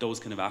those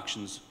kind of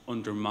actions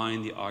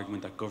undermine the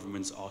argument that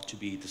governments ought to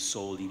be the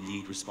solely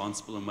lead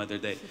responsible, and whether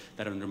that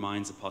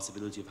undermines the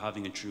possibility of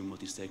having a true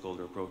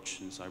multi-stakeholder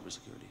approach in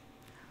cybersecurity?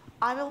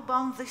 I will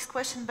bounce this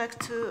question back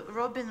to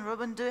Robin.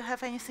 Robin, do you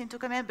have anything to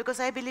comment? Because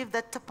I believe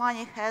that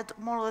Tapani had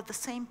more or less the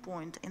same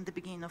point in the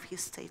beginning of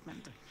his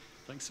statement.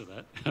 Thanks for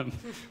that.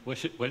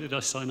 Where did I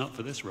sign up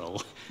for this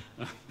role?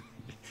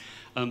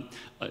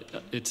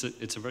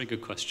 It's a very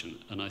good question,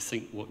 and I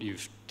think what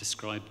you've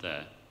described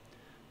there,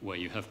 where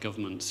you have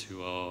governments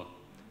who are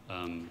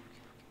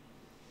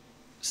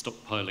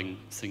stockpiling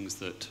things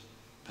that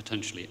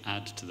potentially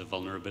add to the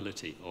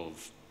vulnerability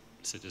of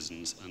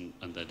citizens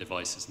and their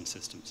devices and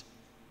systems.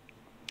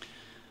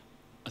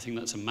 I think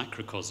that's a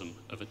macrocosm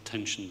of a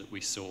tension that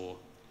we saw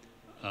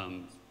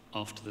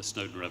after the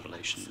Snowden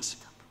revelations,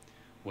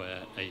 where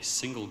a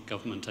single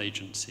government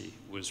agency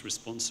was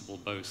responsible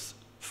both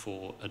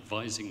for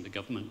advising the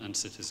government and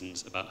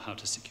citizens about how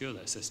to secure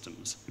their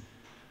systems,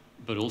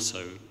 but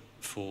also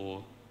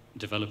for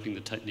developing the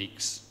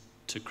techniques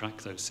to crack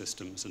those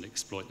systems and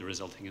exploit the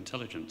resulting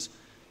intelligence.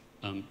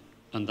 And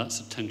that's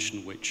a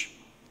tension which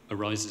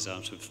arises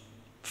out of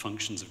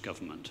functions of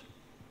government.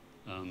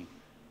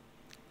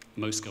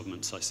 Most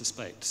governments, I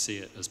suspect, see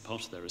it as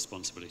part of their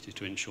responsibility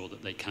to ensure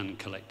that they can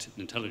collect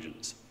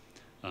intelligence.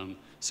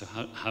 So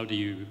how do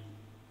you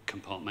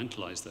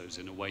compartmentalize those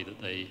in a way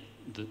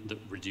that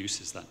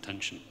reduces that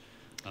tension?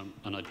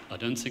 And I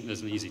don't think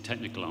there's an easy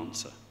technical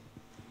answer.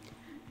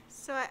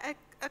 So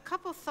a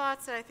couple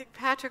thoughts that I think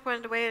Patrick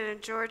wanted to weigh in,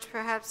 and George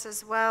perhaps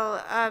as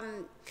well.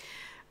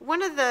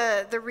 One of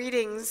the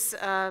readings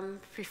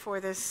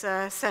before this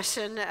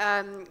session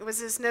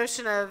was this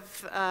notion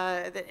of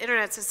the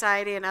Internet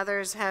Society and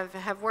others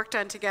have worked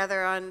on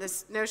together on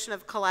this notion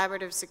of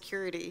collaborative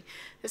security,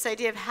 this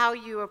idea of how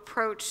you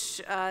approach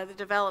the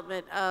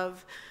development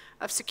of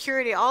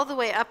security all the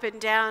way up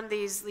and down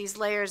these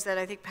layers that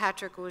I think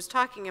Patrick was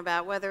talking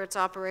about, whether it's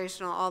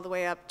operational all the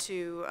way up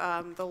to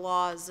the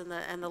laws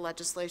and the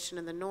legislation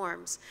and the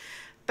norms.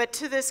 But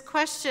to this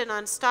question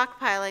on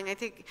stockpiling, I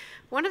think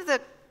one of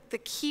the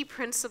key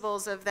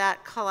principles of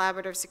that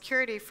collaborative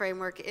security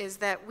framework is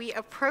that we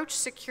approach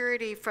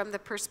security from the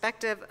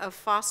perspective of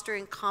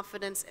fostering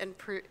confidence and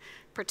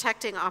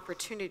protecting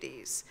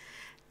opportunities.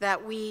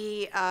 That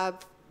we,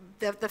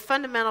 the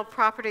fundamental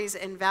properties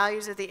and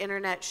values of the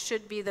internet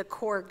should be the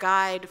core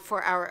guide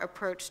for our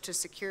approach to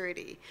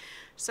security.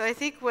 So I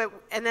think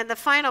and then the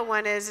final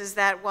one is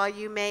that while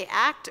you may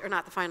act, or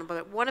not the final,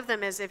 but one of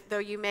them is though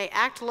you may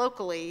act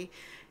locally,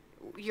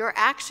 your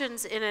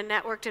actions in a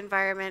networked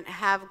environment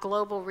have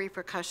global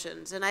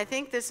repercussions. And I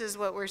think this is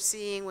what we're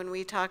seeing when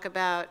we talk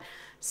about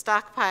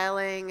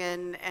stockpiling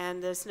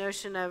and this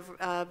notion of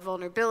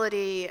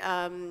vulnerability,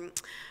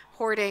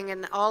 hoarding,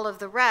 and all of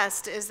the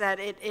rest, is that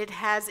it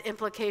has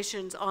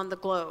implications on the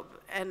globe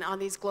and on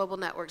these global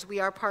networks. We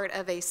are part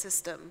of a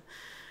system.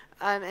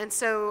 And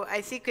so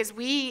I think as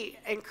we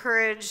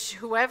encourage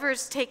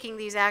whoever's taking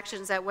these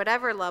actions at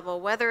whatever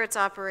level, whether it's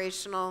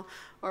operational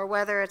or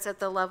whether it's at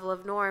the level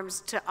of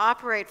norms, to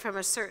operate from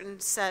a certain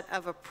set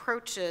of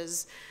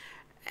approaches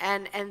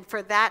and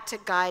for that to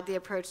guide the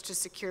approach to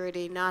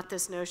security, not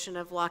this notion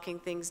of locking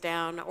things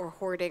down or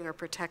hoarding or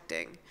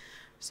protecting.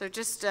 So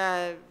just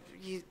a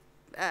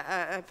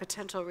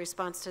potential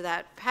response to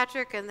that.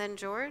 Patrick and then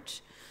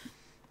George.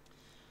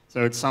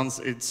 So it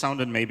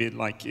sounded maybe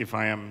like if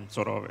I am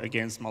sort of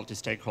against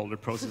multi-stakeholder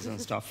process and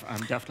stuff.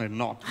 I'm definitely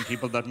not. And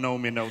people that know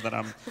me know that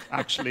I'm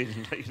actually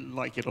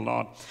like it a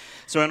lot.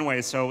 So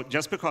anyway, so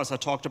just because I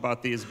talked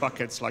about these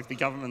buckets, like the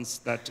governments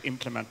that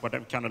implement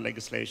whatever kind of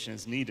legislation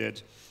is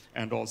needed,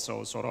 and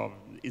also sort of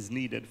is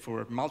needed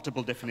for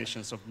multiple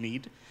definitions of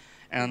need,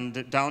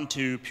 and down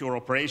to pure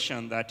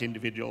operation that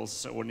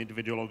individuals or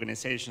individual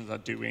organizations are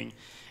doing,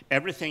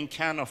 everything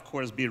can, of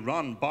course, be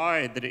run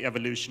by the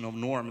evolution of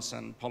norms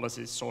and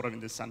policies sort of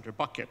in the center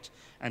bucket.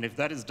 And if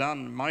that is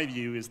done, my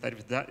view is that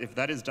if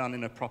that is done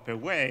in a proper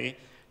way,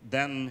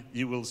 then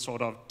you will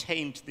sort of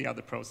taint the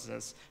other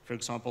processes. For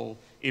example,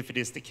 if it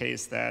is the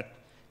case that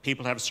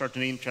people have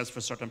certain interests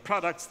for certain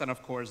products, then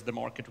of course the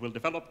market will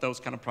develop those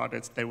kind of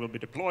products, they will be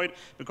deployed,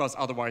 because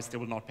otherwise they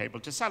will not be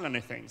able to sell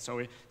anything. So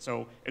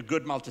a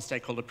good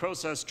multi-stakeholder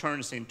process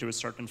turns into a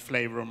certain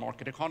flavor of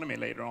market economy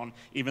later on,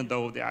 even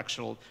though the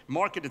actual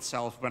market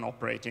itself, when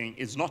operating,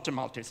 is not a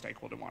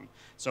multi-stakeholder one.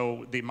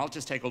 So the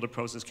multi-stakeholder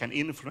process can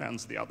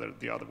influence the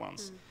other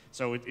ones.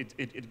 So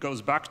it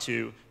goes back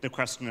to the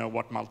question of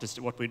what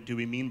do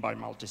we mean by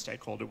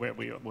multi-stakeholder, where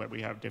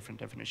we have different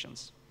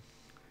definitions.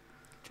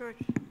 George.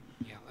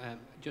 Yeah,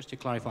 just to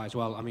clarify as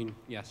well, I mean,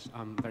 yes,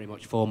 I'm very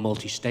much for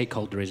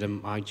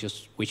multi-stakeholderism. I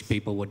just wish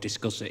people would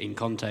discuss it in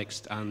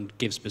context and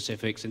give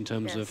specifics in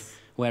terms of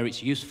where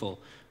it's useful,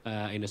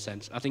 in a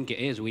sense. I think it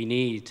is. We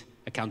need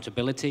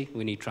accountability.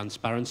 We need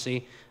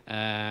transparency.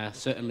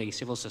 Certainly,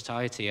 civil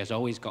society has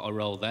always got a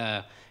role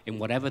there in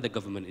whatever the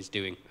government is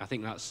doing. I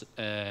think that's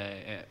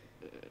a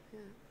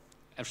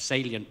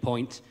salient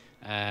point,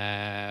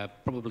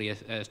 probably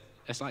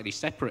a slightly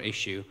separate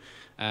issue.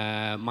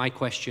 My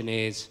question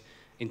is,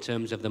 in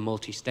terms of the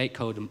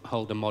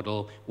multi-stakeholder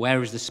model,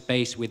 where is the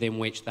space within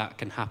which that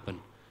can happen?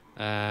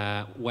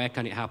 Where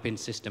can it happen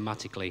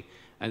systematically?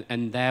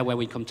 And there, when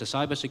we come to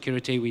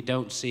cybersecurity,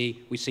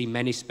 we see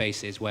many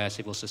spaces where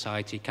civil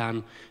society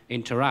can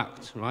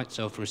interact, right?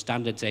 So from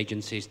standards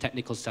agencies,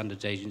 technical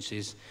standards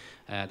agencies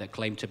that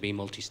claim to be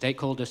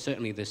multi-stakeholder,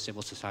 certainly there's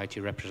civil society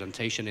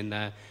representation in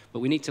there, but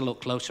we need to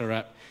look closer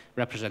at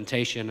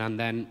representation and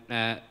then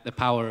the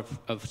power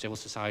of civil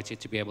society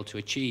to be able to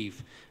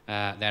achieve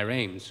their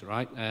aims,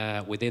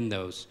 right, within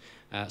those.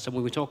 So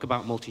when we talk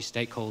about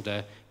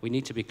multi-stakeholder, we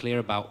need to be clear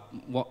about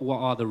what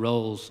are the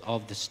roles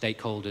of the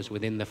stakeholders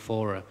within the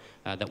fora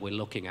that we're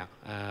looking at.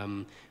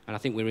 And I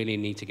think we really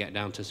need to get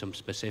down to some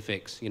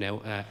specifics,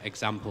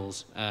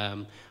 examples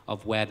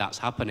of where that's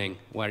happening,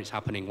 where it's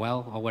happening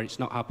well or where it's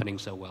not happening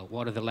so well.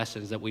 What are the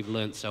lessons that we've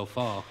learned so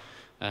far?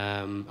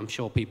 I'm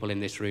sure people in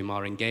this room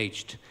are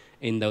engaged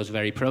in those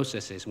very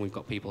processes. And we've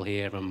got people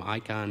here from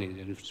ICANN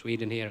in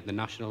Sweden here at the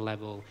national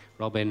level,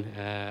 Robin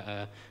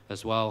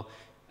as well.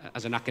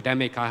 As an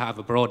academic, I have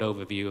a broad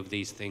overview of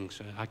these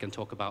things. I can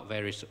talk about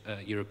various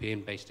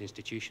European-based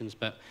institutions,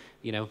 but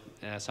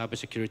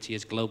cybersecurity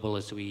is global,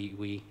 as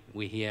we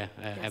hear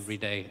yes. every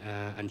day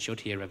and should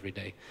hear every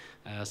day.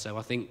 So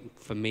I think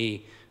for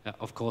me,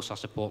 of course, I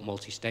support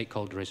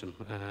multi-stakeholderism.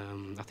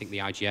 I think the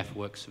IGF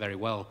works very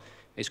well.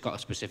 It's got a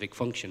specific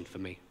function for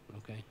me.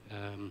 Okay,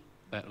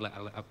 but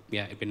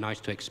yeah, it'd be nice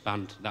to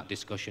expand that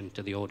discussion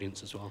to the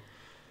audience as well.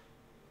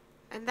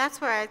 And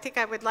that's where I think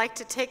I would like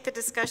to take the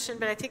discussion,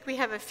 but I think we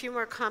have a few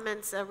more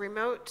comments, a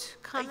remote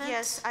comment.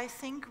 Yes, I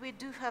think we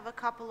do have a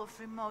couple of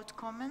remote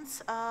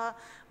comments.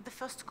 The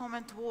first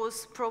comment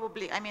was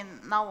probably,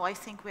 now I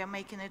think we are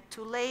making it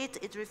too late.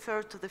 It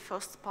referred to the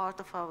first part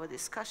of our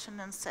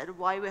discussion and said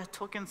why we are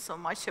talking so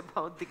much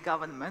about the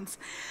governments.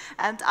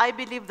 And I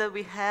believe that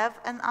we have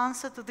an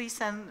answer to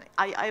this, and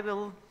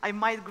I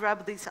might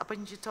grab this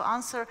opportunity to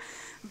answer,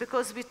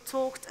 because we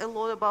talked a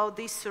lot about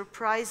this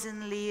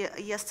surprisingly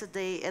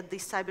yesterday at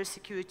the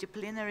cybersecurity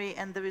plenary,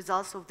 and the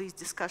results of these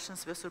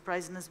discussions were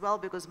surprising as well,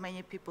 because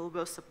many people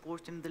were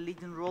supporting the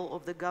leading role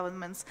of the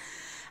governments.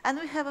 And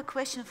we have a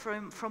question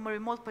from a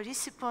remote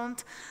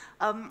participant.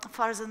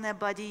 Farzan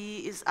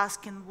Ebadi is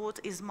asking, what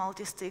is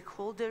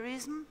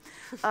multi-stakeholderism?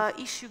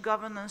 Issue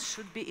governance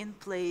should be in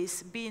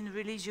place. Being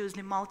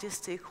religiously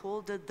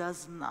multi-stakeholder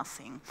does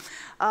nothing.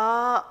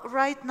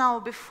 Right now,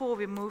 before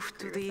we move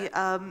to the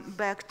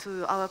back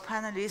to our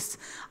panelists,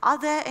 are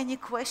there any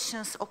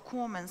questions or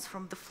comments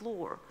from the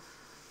floor?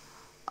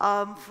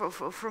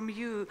 From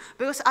you,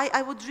 because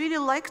I would really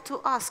like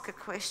to ask a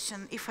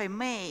question, if I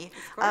may,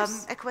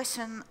 a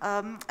question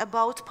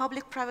about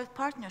public-private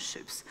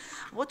partnerships.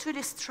 What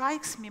really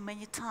strikes me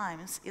many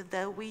times is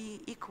that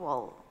we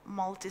equal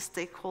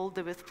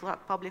multi-stakeholder with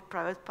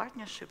public-private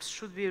partnerships.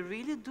 Should we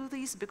really do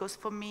this? Because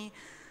for me,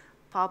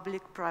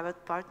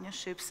 public-private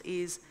partnerships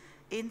is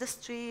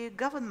industry,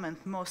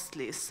 government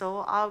mostly.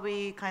 So are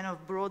we kind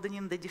of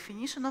broadening the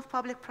definition of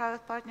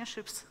public-private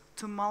partnerships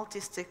to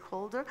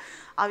multi-stakeholder?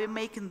 Are we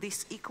making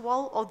this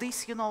equal, or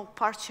this,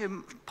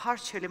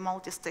 partially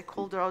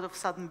multi-stakeholder out of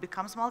sudden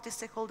becomes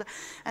multi-stakeholder?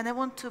 And I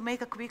want to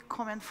make a quick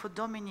comment for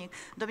Dominic.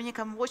 Dominic,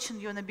 I'm watching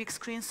you on a big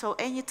screen, so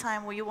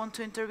anytime where you want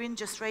to intervene,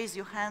 just raise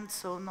your hand,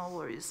 so no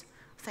worries.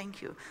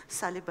 Thank you.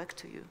 Sally, back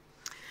to you.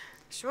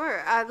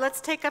 Sure. Let's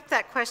take up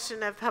that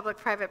question of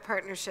public-private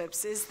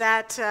partnerships. Is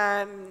that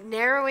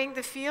narrowing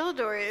the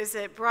field, or is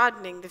it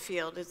broadening the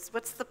field?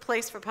 What's the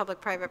place for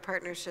public-private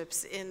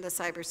partnerships in the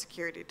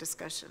cybersecurity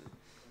discussion?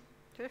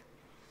 Sure.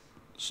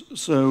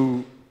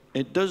 So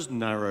it does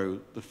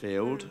narrow the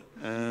field,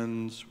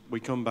 and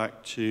we come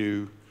back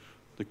to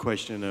the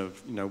question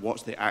of,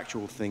 what's the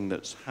actual thing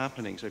that's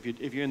happening? So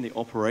if you're in the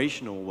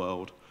operational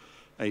world,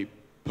 a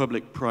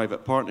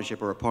public-private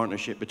partnership, or a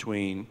partnership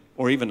between,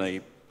 or even a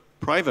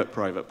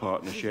private-private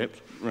partnership,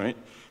 right?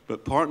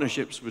 But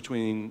partnerships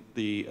between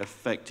the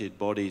affected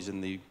bodies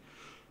and the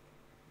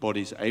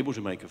bodies able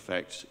to make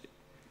effects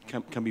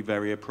can be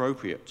very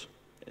appropriate.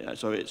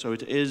 So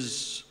it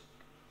is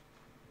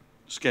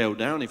scaled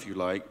down, if you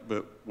like,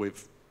 but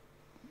with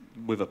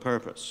a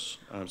purpose.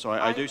 So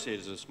I do see it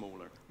as a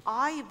smaller.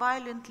 I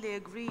violently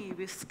agree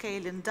with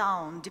scaling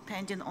down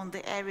depending on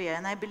the area,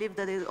 and I believe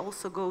that it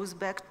also goes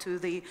back to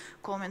the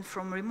comment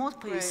from remote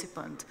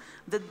participant,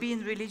 that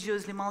being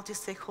religiously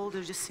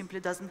multi-stakeholder just simply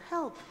doesn't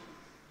help.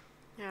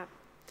 Yeah.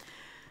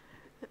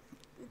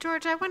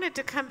 George, I wanted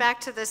to come back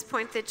to this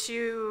point that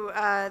you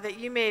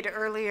made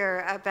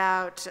earlier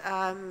about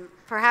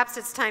perhaps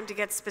it's time to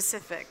get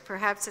specific,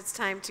 perhaps it's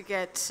time to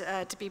get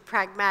to be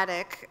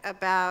pragmatic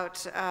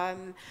about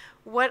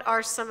what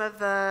are some of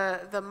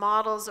the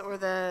models, or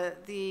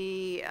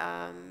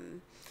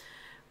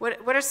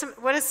what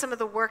is some of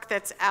the work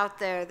that's out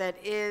there that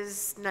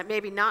is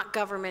maybe not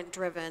government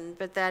driven,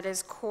 but that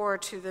is core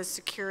to the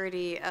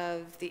security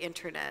of the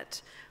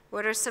internet?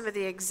 What are some of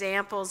the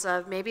examples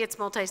of, maybe it's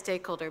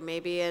multi-stakeholder,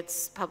 maybe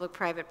it's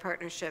public-private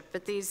partnership,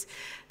 but there's,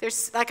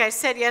 like I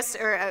said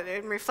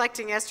in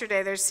reflecting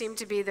yesterday, there seemed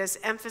to be this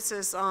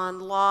emphasis on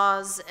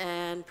laws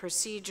and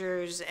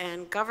procedures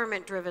and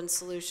government-driven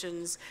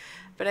solutions,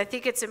 but I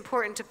think it's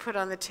important to put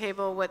on the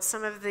table what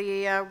some of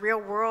the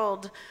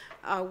real-world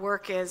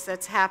work is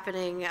that's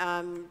happening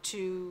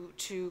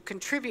to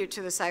contribute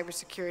to the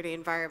cybersecurity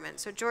environment.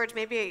 So George,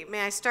 may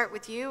I start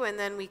with you, and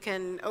then we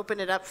can open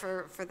it up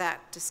for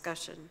that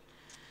discussion.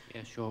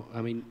 Yeah, sure.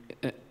 I mean,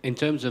 in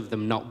terms of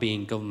them not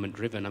being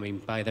government-driven, I mean,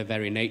 by their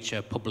very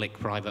nature,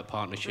 public-private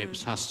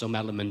partnerships has some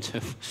element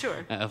of,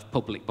 of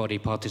public body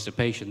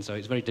participation. So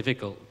it's very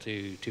difficult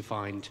to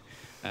find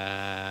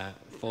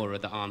fora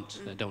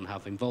that don't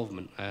have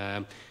involvement.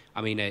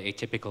 I mean, a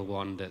typical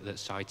one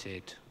that's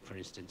cited, for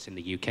instance, in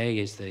the UK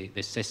is the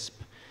CISP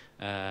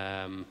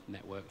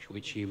network,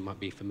 which you might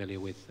be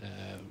familiar with,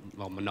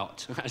 well,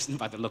 not,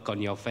 by the look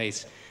on your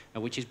face,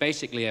 which is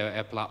basically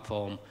a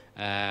platform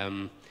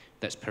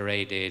that's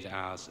paraded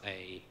as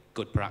a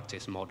good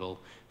practice model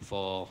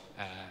for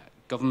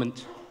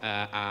government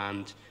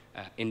and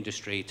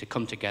industry to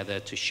come together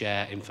to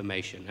share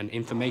information. And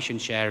information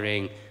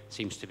sharing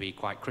seems to be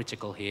quite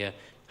critical here.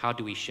 How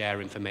do we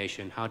share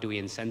information? How do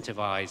we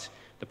incentivize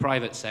the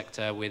private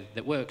sector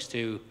that works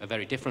to a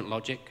very different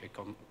logic,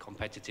 a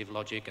competitive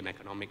logic, an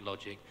economic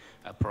logic,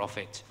 a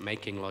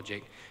profit-making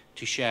logic,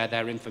 to share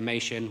their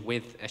information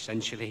with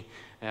essentially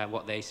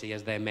what they see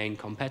as their main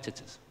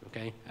competitors,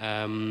 okay?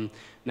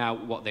 Now,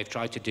 what they've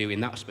tried to do in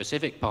that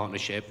specific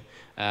partnership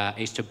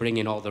is to bring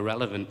in all the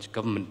relevant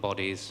government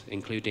bodies,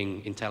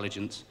 including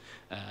intelligence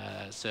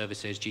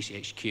services,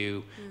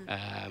 GCHQ,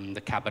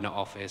 the Cabinet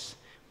Office,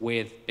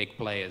 with big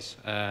players,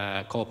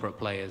 corporate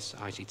players,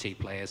 ICT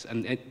players,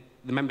 and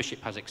the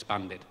membership has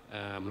expanded.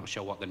 I'm not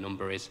sure what the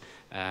number is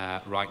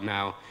right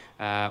now,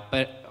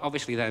 but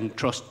obviously then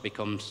trust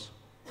becomes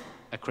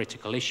a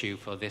critical issue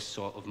for this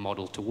sort of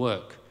model to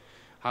work.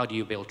 How do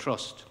you build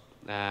trust?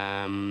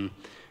 And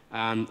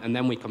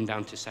then we come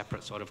down to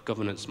separate sort of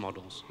governance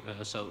models.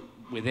 So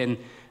within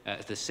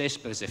the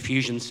CISP, there's a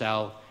fusion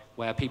cell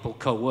where people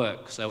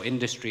co-work. So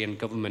industry and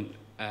government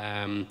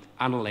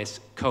analysts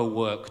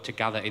co-work to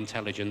gather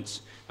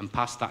intelligence and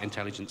pass that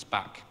intelligence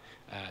back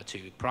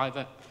to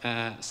private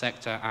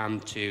sector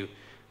and to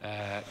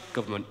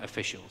government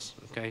officials,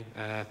 okay?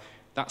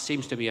 That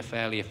seems to be a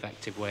fairly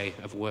effective way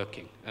of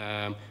working.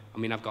 I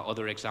mean, I've got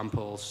other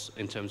examples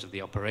in terms of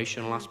the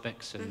operational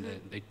aspects and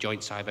the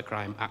Joint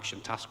Cybercrime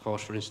Action Task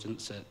Force, for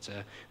instance, at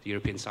the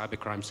European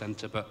Cybercrime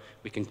Centre, but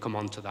we can come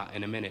on to that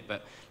in a minute.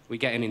 But we're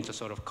getting into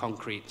sort of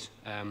concrete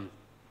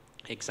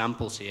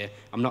examples here.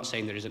 I'm not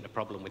saying there isn't a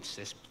problem with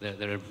CISP.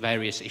 There are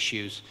various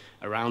issues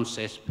around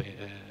CISP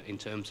in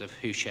terms of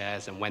who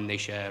shares and when they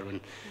share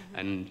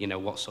and you know,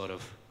 what sort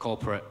of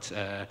corporate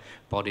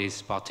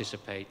bodies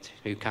participate,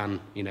 who can,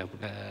 you know,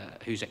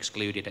 who's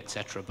excluded,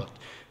 etc. But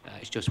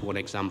it's just one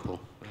example.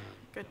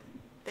 Good.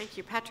 Thank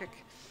you. Patrick.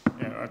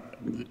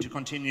 To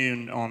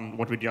continue on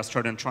what we just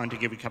heard and trying to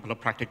give a couple of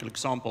practical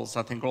examples,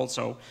 I think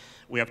also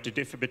we have to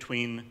differ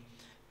between,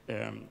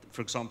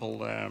 for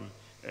example,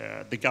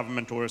 the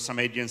government or some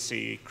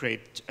agency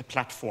create a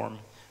platform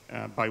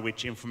by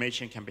which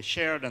information can be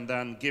shared, and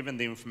then given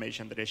the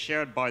information that is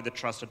shared by the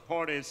trusted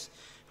parties,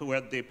 who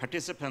are the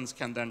participants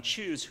can then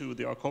choose who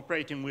they are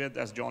cooperating with,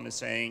 as John is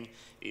saying,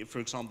 for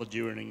example,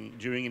 during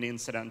an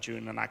incident,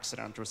 during an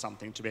accident or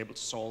something, to be able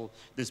to solve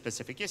this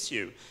specific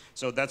issue.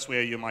 So that's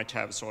where you might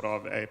have sort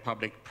of a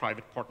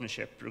public-private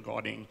partnership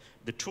regarding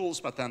the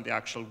tools, but then the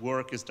actual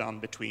work is done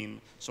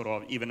between sort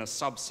of even a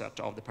subset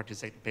of the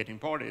participating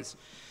parties.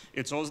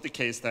 It's also the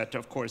case that,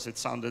 of course, it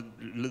sounded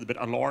a little bit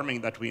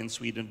alarming that we in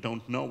Sweden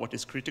don't know what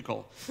is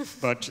critical,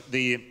 but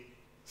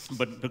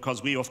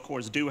because we, of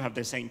course, do have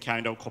the same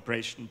kind of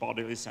cooperation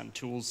bodies and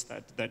tools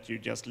that you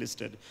just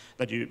listed,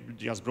 that you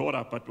just brought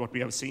up. But what we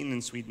have seen in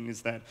Sweden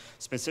is that,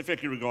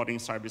 specifically regarding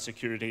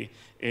cybersecurity,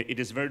 it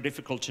is very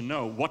difficult to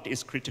know what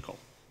is critical,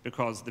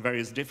 because the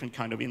various different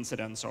kind of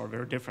incidents are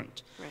very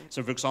different. Right.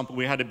 So, for example,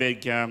 we had a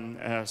big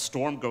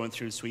storm going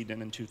through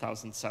Sweden in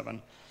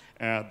 2007.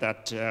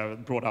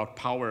 That brought out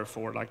power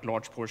for like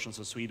large portions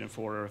of Sweden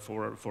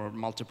for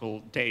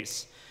multiple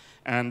days.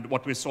 And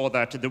what we saw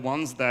that the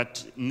ones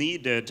that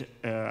needed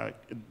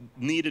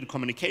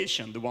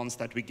communication, the ones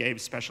that we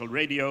gave special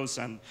radios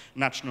and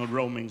national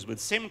roamings with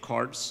SIM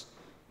cards,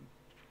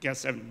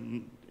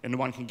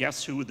 anyone can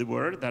guess who they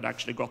were that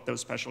actually got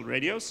those special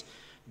radios?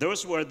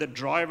 Those were the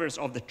drivers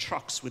of the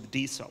trucks with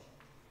diesel.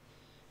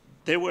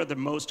 They were the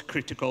most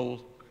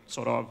critical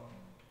sort of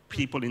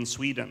people in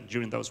Sweden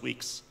during those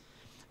weeks.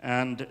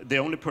 And the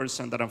only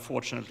person that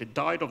unfortunately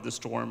died of the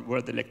storm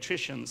were the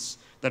electricians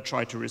that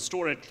tried to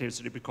restore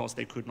electricity because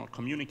they could not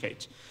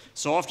communicate.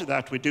 So after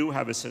that, we do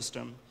have a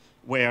system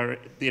where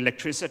the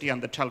electricity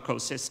and the telco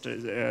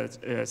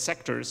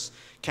sectors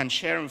can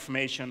share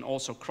information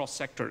also cross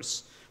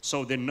sectors,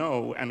 so they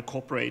know and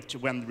cooperate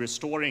when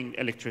restoring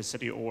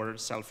electricity or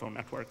cell phone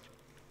network.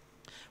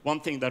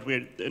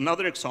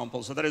 Another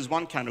example, so that is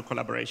one kind of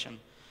collaboration.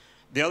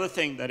 The other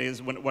thing that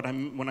is,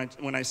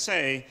 when I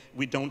say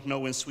we don't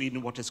know in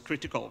Sweden what is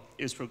critical,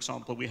 is, for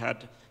example, we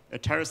had a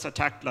terrorist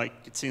attack, like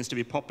it seems to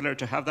be popular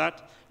to have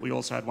that. We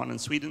also had one in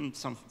Sweden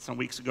some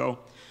weeks ago.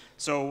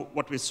 So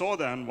what we saw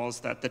then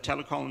was that the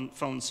telecom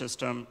phone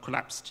system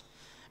collapsed.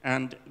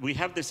 And we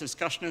have this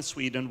discussion in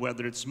Sweden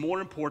whether it's more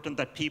important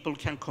that people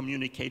can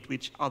communicate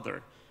with each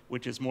other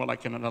which is more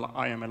like an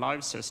I am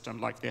alive system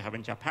like they have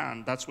in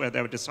Japan. That's where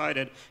they've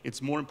decided it's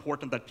more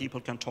important that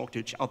people can talk to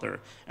each other.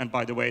 And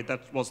by the way,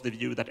 that was the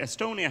view that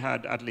Estonia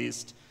had, at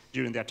least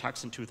during the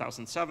attacks in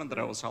 2007 that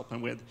I was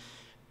helping with.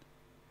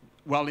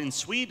 Well, in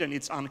Sweden,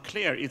 it's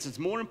unclear. It's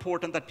more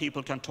important that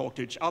people can talk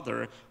to each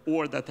other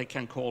or that they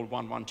can call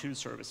 112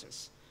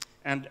 services.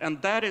 And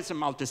that is a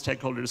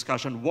multi-stakeholder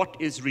discussion. What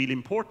is really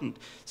important?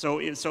 So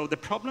the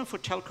problem for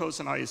telcos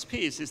and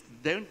ISPs is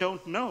they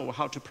don't know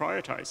how to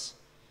prioritize.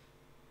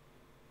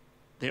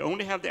 They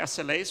only have the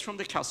SLAs from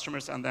the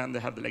customers, and then they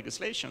have the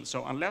legislation.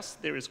 So unless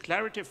there is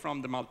clarity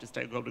from the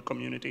multi-stakeholder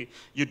community,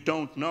 you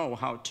don't know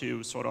how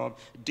to sort of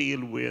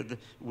deal with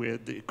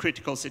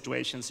critical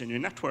situations in your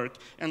network.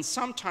 And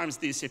sometimes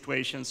these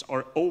situations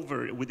are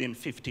over within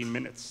 15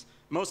 minutes.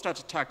 Most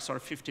attacks are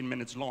 15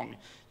 minutes long.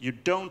 You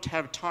don't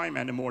have time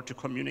anymore to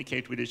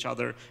communicate with each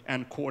other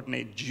and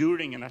coordinate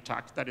during an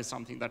attack. That is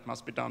something that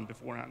must be done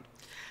beforehand.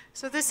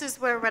 So this is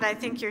where what I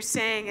think you're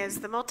saying is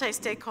the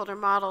multi-stakeholder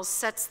model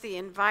sets the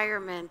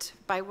environment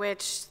by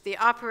which the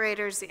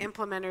operators, the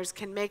implementers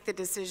can make the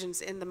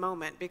decisions in the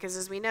moment. Because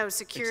as we know,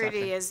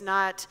 security is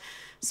not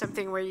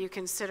something where you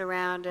can sit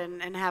around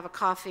and have a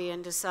coffee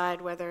and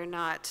decide whether or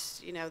not,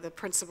 you know, the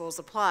principles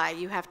apply.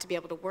 You have to be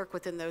able to work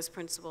within those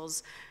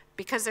principles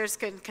because there's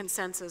good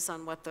consensus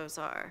on what those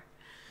are.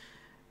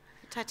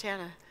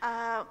 Tatiana.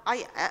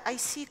 I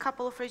see a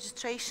couple of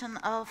registration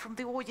from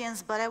the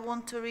audience, but I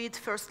want to read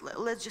first.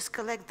 Let's just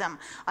collect them.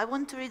 I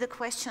want to read a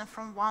question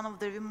from one of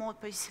the remote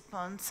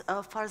participants.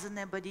 Farzan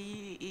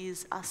Ebadi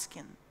is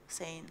asking,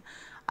 saying,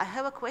 I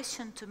have a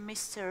question to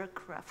Mr.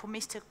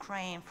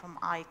 Crane from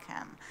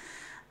ICANN.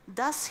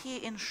 Does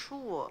he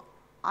ensure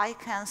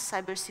ICANN's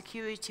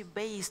cybersecurity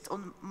based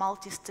on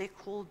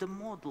multi-stakeholder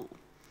model?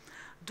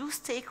 Do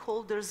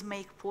stakeholders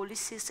make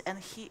policies and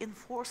he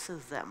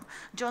enforces them?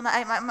 John,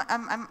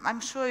 I'm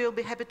sure you'll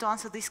be happy to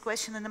answer this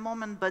question in a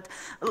moment, but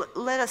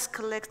let us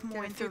collect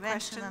more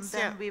intervention and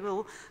then we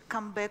will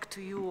come back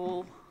to you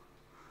all.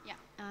 Yeah,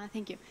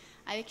 thank you.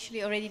 I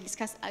actually already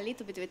discussed a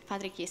little bit with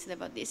Patrick yesterday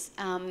about this.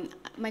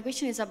 My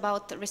question is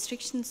about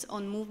restrictions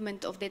on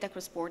movement of data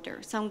cross-border.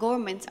 Some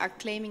governments are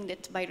claiming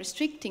that by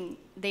restricting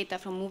data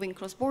from moving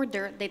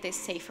cross-border, data is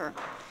safer.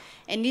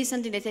 And this is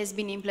something that has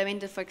been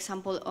implemented, for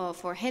example,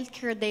 for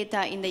healthcare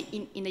data in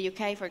the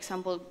UK. For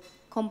example,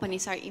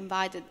 companies are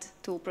invited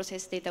to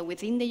process data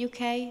within the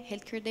UK,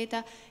 healthcare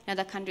data. In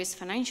other countries,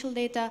 financial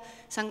data.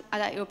 Some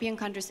other European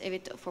countries have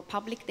it for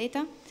public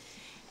data.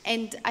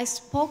 And I've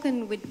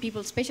spoken with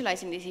people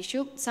specialized in this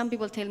issue. Some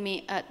people tell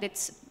me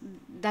that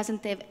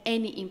doesn't have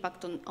any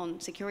impact on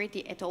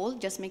security at all,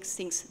 just makes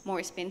things more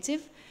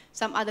expensive.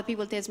 Some other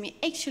people tell me,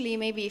 actually,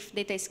 maybe if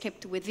data is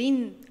kept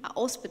within a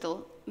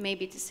hospital,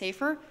 maybe it is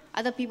safer.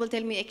 Other people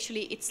tell me,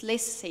 actually, it's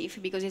less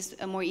safe because it's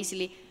more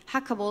easily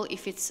hackable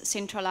if it's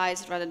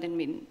centralized rather than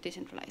being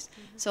decentralized.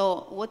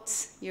 So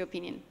what's your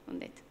opinion on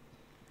that?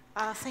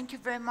 Thank you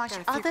very much.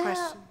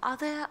 Are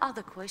there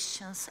other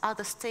questions,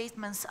 other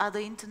statements, other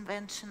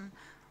intervention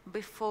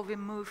before we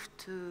move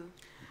to?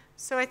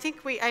 So I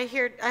think I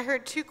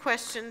heard two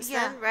questions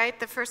then, right?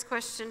 The first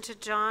question to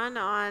John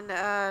on,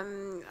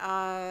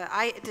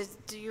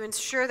 do you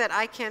ensure that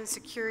ICANN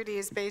security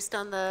is based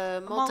on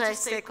the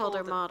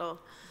multi-stakeholder model?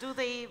 Do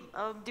they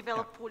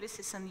develop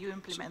policies and you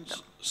implement them?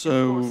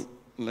 So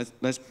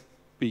let's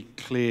be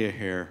clear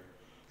here.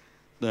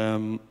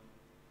 There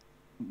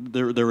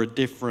are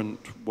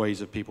different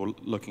ways of people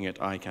looking at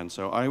ICANN.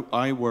 So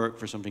I work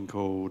for something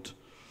called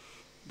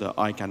the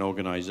ICANN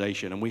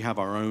organization, and we have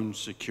our own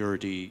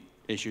security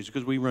issues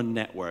because we run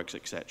networks,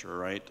 etc.,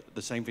 right?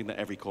 The same thing that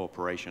every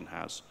corporation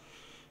has.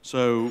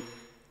 So,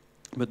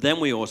 but then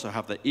we also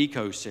have the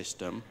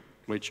ecosystem,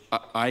 which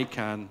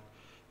ICANN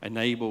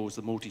enables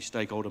the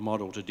multi-stakeholder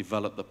model to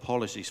develop the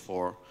policies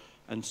for,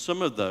 and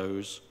some of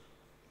those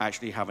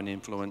actually have an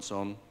influence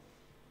on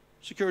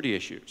security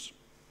issues.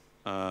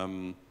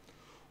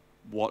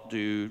 What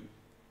do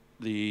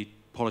the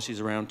policies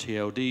around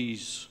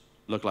TLDs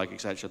look like,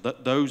 etc.?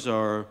 Those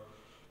are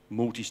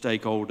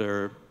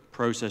multi-stakeholder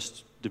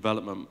process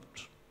development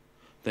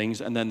things,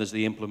 and then there's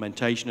the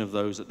implementation of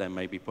those that then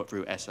may be put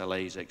through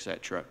SLAs,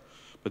 etc.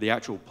 But the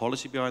actual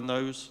policy behind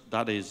those,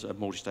 that is a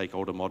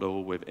multi-stakeholder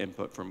model with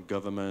input from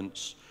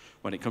governments.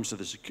 When it comes to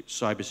the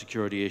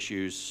cybersecurity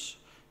issues,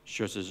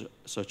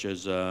 such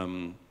as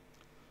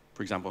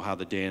for example, how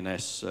the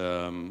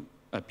DNS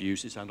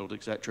abuse is handled,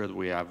 etc.,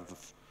 we have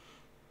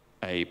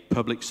a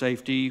public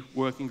safety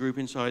working group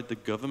inside the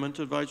government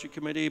advisory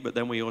committee, but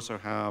then we also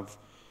have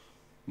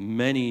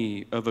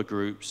many other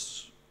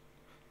groups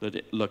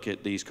that look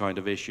at these kind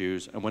of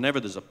issues. And whenever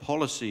there's a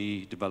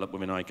policy developed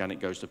within ICANN, it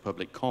goes to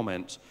public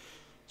comment.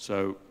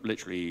 So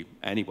literally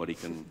anybody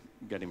can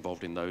get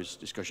involved in those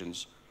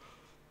discussions.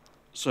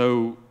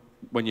 So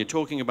when you're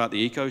talking about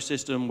the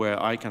ecosystem where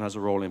ICANN has a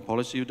role in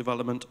policy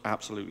development,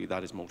 absolutely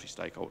that is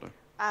multi-stakeholder.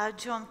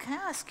 John, can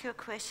I ask you a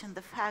question?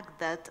 The fact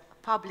that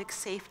public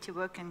safety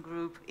working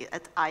group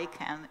at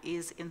ICANN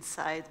is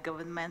inside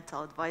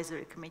governmental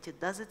advisory committee,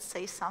 does it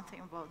say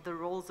something about the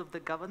roles of the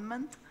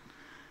government?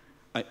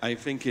 I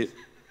think it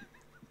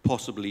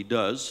possibly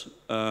does.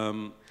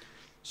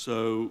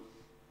 So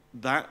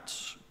that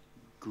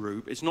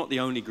group, it's not the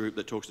only group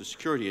that talks to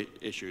security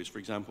issues. For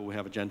example, we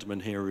have a gentleman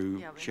here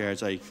who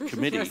chairs a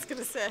committee. I was going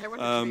to say, I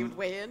wonder if he would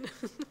weigh in.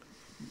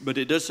 But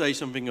it does say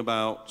something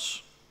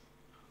about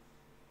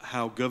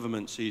how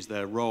government sees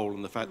their role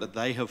and the fact that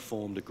they have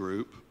formed a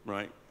group,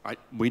 right?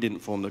 We didn't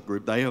form the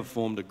group. They have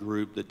formed a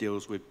group that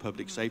deals with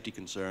public safety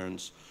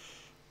concerns,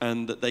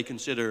 and that they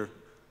consider,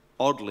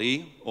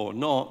 oddly or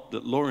not,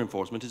 that law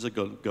enforcement is a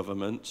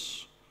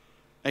government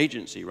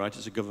agency, right?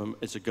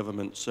 It's a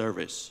government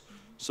service.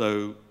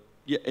 So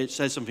yeah, it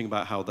says something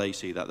about how they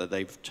see that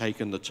they've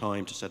taken the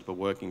time to set up a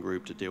working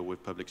group to deal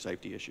with public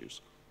safety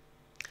issues.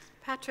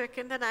 Patrick,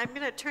 and then I'm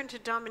going to turn to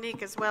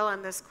Dominique as well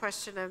on this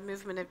question of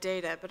movement of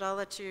data, but I'll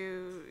let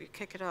you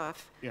kick it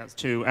off. Yes,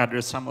 to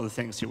address some of the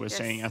things you were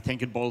saying, I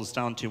think it boils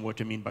down to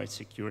what you mean by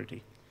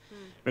security.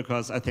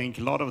 Because I think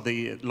a lot of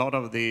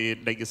the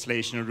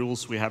legislation and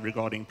rules we have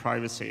regarding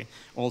privacy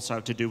also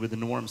have to do with the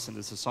norms in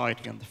the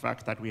society and the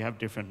fact that we have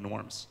different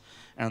norms.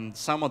 And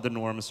some of the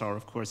norms are,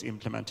 of course,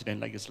 implemented in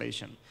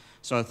legislation.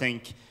 So I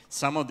think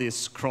some of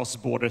these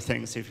cross-border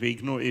things, if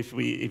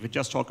we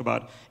just talk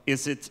about,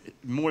 is it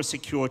more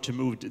secure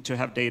to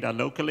have data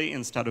locally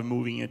instead of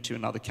moving it to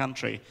another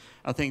country?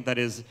 I think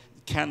that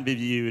can be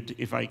viewed,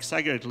 if I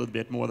exaggerate a little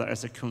bit more,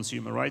 as a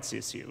consumer rights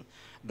issue.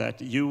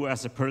 That you,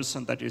 as a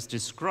person that is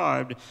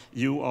described,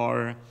 you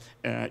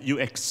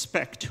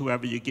expect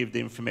whoever you give the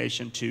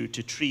information to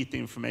treat the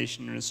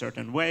information in a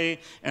certain way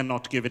and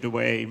not give it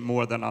away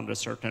more than under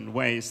certain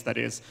ways. That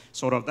is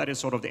sort of the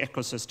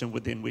ecosystem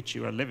within which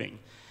you are living.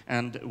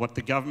 And what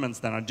the governments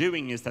then are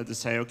doing is that they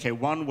say, okay,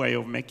 one way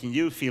of making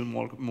you feel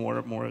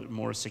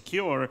more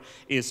secure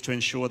is to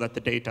ensure that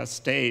the data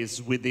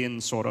stays within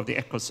sort of the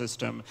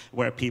ecosystem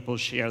where people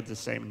share the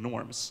same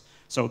norms.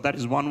 So that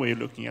is one way of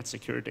looking at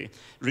security.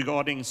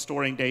 Regarding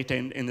storing data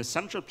in the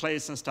central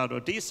place instead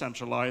of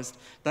decentralized,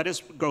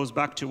 goes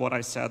back to what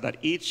I said, that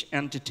each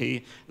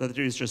entity that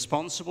is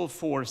responsible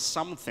for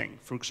something,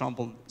 for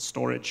example,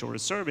 storage or a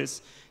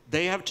service,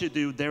 they have to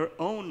do their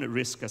own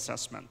risk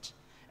assessment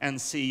and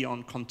see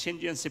on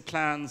contingency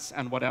plans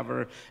and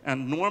whatever.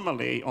 And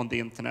normally on the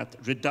internet,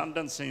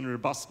 redundancy and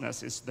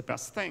robustness is the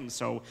best thing.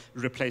 So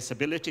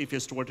replaceability, if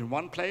you store it in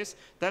one place,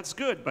 that's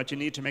good, but you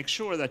need to make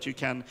sure that you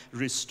can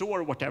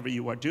restore whatever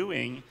you are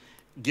doing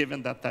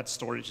given that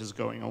storage is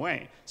going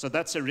away. So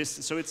that's a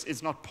risk. So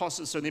it's not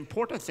possible. So the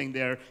important thing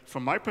there,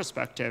 from my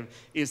perspective,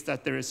 is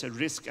that there is a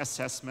risk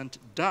assessment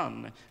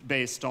done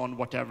based on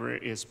whatever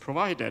is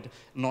provided,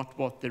 not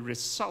what the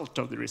result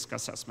of the risk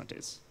assessment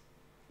is.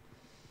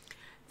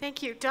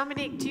 Thank you.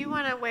 Dominique, do you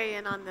want to weigh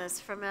in on this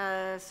from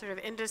a sort of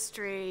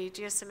industry,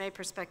 GSMA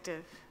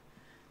perspective?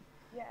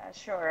 Yeah,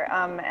 sure.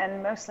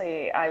 And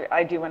mostly,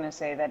 I do want to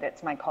say that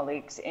it's my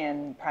colleagues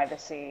in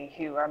privacy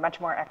who are much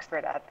more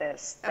expert at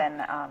this than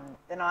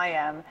I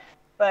am.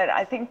 But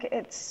I think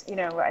it's,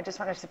 I just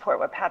want to support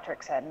what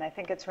Patrick said, and I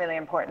think it's really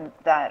important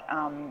that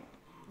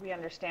we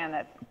understand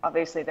that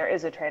obviously there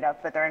is a trade-off,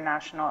 but there are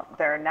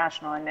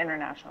national and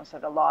international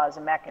sort of laws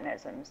and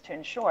mechanisms to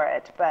ensure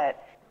it.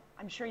 But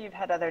I'm sure you've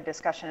had other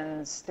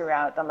discussions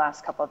throughout the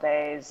last couple of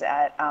days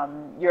at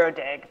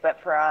EuroDIG, but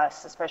for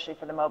us, especially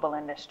for the mobile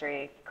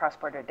industry,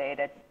 cross-border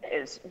data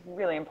is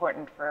really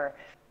important for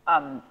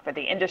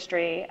the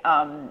industry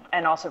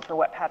and also for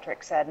what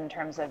Patrick said in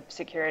terms of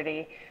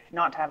security,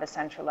 not to have a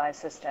centralized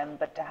system,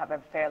 but to have a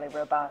fairly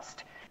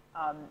robust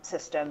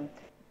system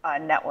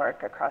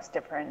network across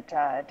different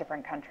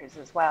countries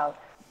as well.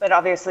 But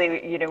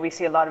obviously, we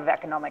see a lot of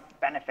economic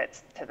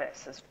benefits to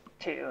this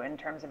too, in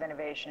terms of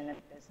innovation and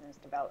business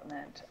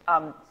development.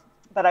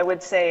 But I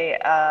would say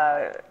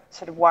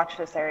sort of watch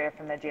this area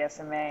from the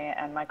GSMA,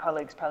 and my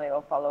colleagues probably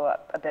will follow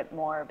up a bit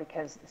more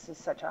because this is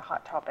such a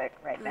hot topic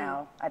right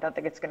now. I don't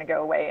think it's going to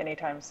go away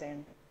anytime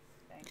soon.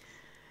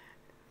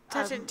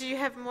 Tasha, do you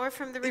have more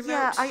from the remote?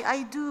 Yeah,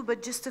 I do,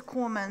 but just a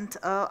comment.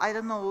 I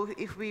don't know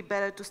if we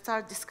better to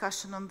start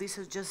discussion on this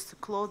or just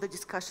close the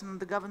discussion on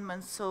the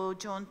government. So,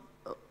 John,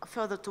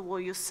 further to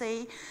what you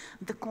say,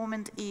 the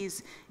comment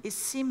is, it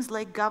seems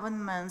like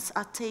governments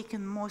are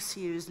taken more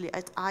seriously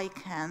at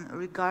ICANN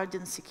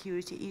regarding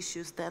security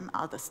issues than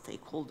other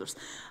stakeholders.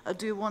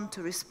 Do you want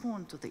to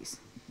respond to this?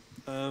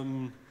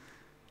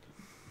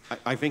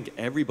 I think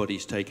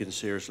everybody's taken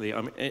seriously.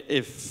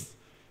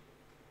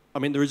 I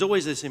mean, there is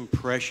always this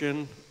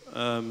impression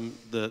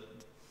that,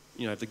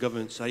 if the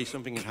government says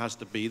something, it has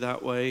to be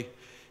that way.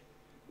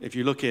 If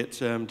you look at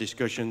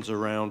discussions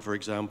around, for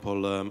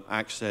example,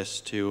 access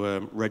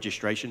to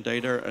registration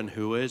data and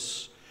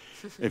WHOIS,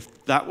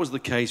 if that was the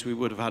case, we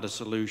would have had a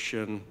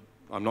solution.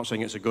 I'm not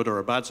saying it's a good or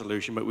a bad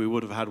solution, but we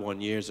would have had one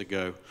years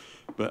ago.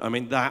 But I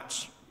mean,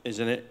 that is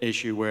an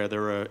issue where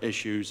there are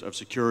issues of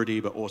security,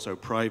 but also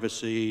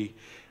privacy.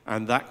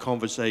 And that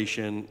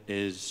conversation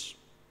is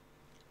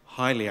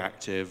highly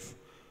active.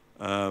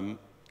 And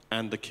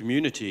the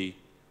community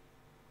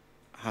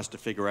has to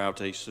figure out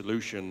a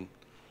solution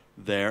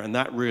there, and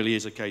that really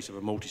is a case of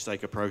a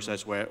multi-stakeholder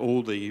process where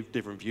all the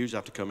different views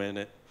have to come in.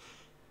 At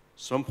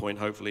some point,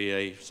 hopefully,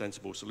 a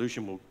sensible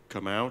solution will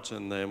come out,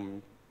 and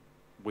then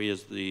we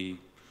as the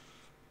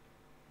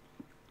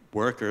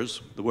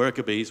workers, the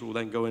worker bees, will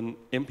then go and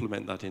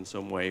implement that in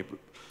some way.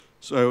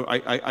 So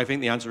I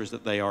think the answer is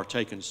that they are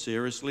taken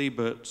seriously,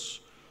 but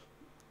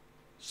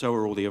so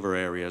are all the other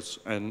areas.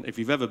 And if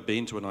you've ever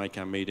been to an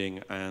ICANN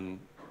meeting and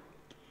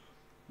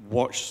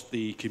watched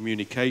the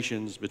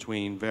communications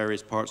between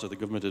various parts of the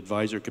Government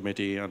Advisory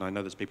Committee, and I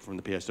know there's people from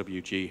the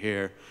PSWG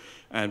here,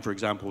 and for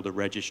example, the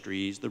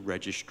registries, the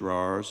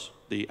registrars,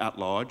 the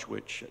at-large,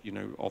 which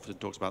often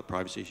talks about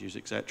privacy issues,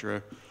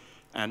 etc.,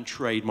 and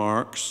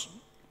trademarks,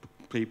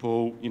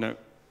 people,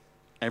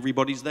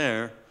 everybody's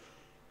there,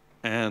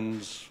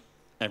 and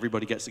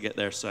everybody gets to get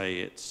their say.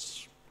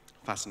 It's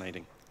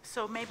fascinating.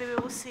 So maybe we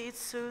will see it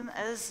soon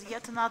as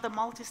yet another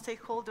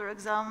multi-stakeholder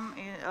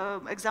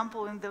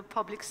example in the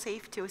public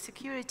safety or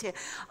security.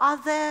 Are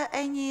there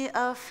any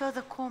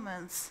further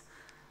comments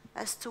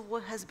as to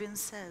what has been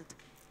said?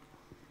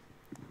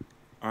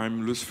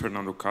 I'm Luis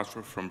Fernando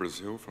Castro from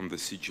Brazil, from the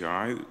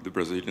CGI, the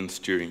Brazilian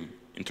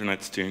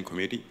Internet Steering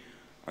Committee.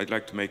 I'd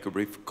like to make a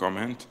brief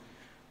comment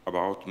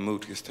about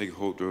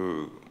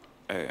multi-stakeholder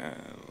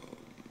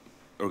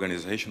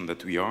organization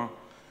that we are.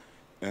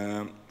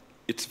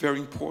 It's very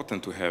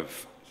important to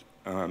have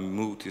a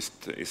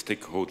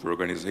multi-stakeholder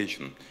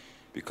organization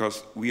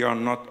because we are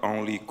not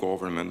only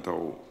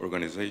governmental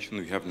organization,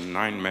 we have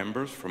 9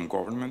 members from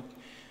government,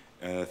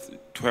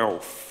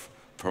 12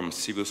 from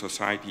civil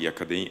society,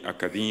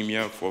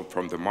 academia,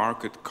 from the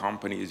market,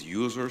 companies,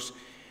 users,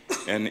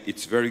 and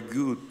it's very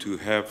good to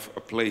have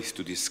a place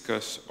to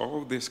discuss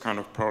all these kind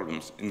of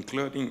problems,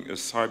 including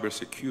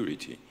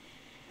cybersecurity,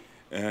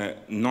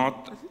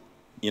 not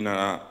in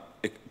a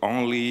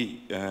only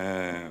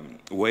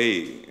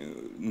way,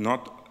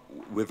 not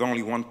with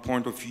only one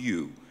point of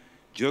view.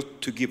 Just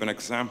to give an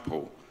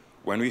example,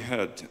 when we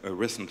had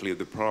recently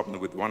the problem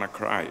with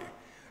WannaCry,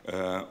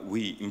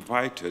 we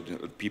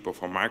invited people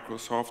from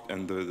Microsoft,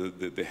 and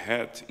the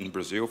head in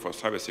Brazil for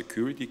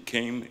cybersecurity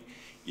came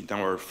in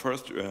our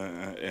first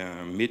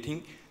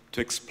meeting to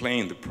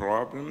explain the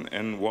problem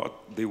and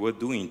what they were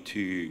doing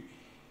to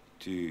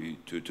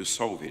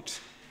solve it.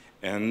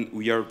 And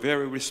we are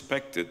very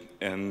respected,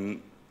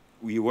 and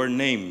we were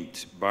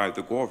named by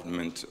the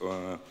government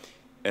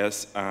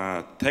as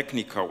a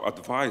technical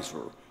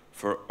advisor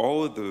for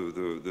all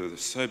the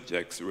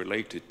subjects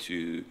related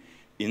to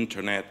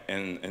internet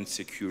and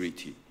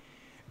security.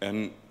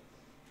 And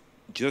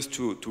just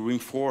to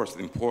reinforce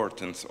the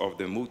importance of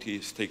the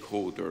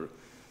multi-stakeholder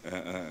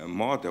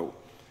model,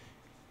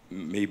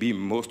 maybe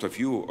most of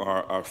you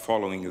are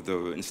following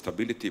the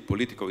instability,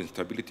 political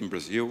instability in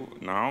Brazil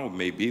now.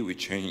 Maybe we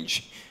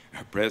change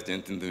a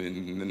president in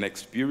the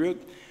next period.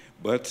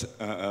 But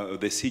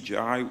the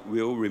CGI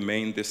will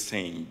remain the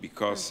same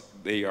because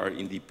they are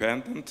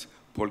independent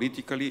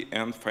politically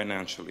and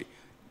financially.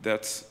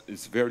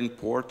 It's very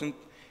important,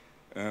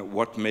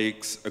 what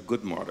makes a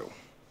good model.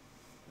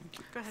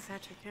 Go ahead,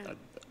 Patrick. Yeah.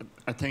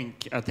 I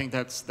think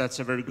that's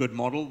a very good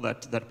model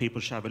that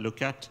people should have a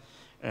look at,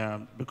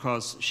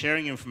 because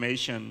sharing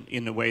information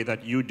in a way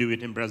that you do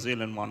it in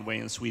Brazil in one way,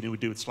 in Sweden we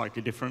do it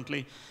slightly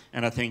differently,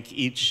 and I think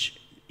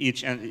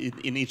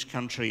in each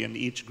country and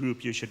each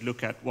group you should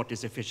look at what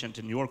is efficient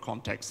in your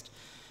context.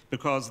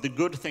 Because the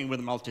good thing with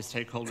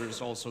multi-stakeholder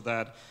is also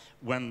that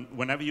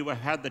whenever you have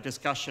had the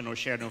discussion or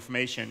shared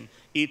information,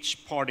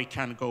 each party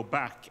can go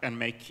back and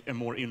make a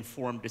more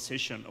informed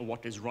decision of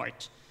what is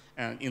right,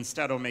 and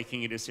instead of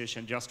making a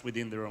decision just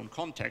within their own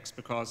context.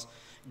 Because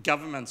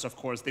governments, of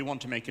course, they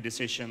want to make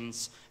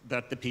decisions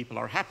that the people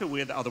are happy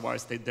with,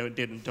 otherwise they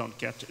don't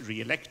get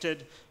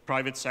re-elected.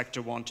 Private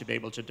sector want to be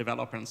able to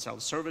develop and sell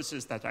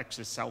services that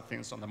actually sell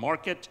things on the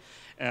market,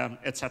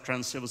 etc.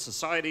 And civil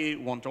society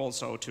want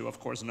also to, of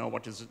course, know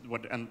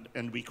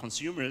and we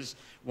consumers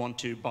want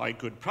to buy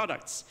good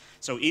products.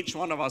 So each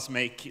one of us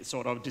make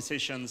sort of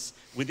decisions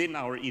within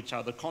each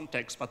other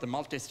context, but the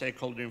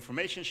multi-stakeholder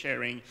information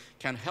sharing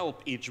can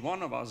help each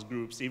one of us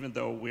groups, even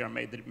though we are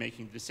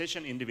making the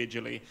decision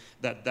individually,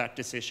 that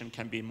decision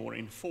can be more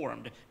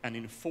informed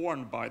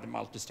by the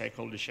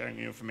multi-stakeholder sharing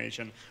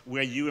information,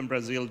 where you in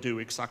Brazil do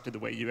exactly the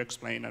way you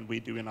explain, and we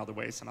do in other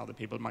ways, and other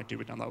people might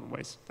do it in other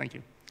ways. Thank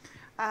you.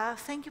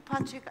 Thank you,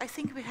 Patrick. I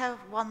think we have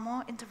one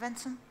more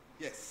intervention.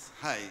 Yes.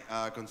 Hi,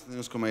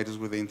 Konstantinos Komaitis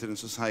with the Internet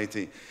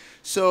Society.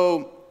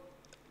 So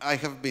I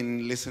have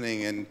been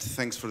listening, and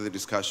thanks for the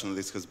discussion.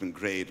 This has been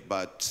great,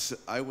 but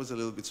I was a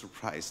little bit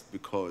surprised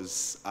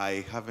because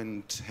I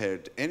haven't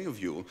heard any of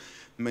you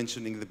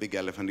mentioning the big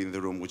elephant in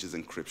the room, which is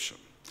encryption.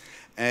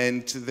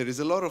 And there is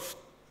a lot of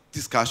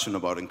discussion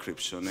about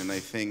encryption, and I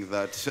think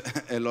that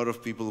a lot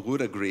of people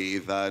would agree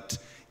that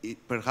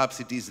perhaps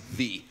it is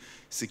the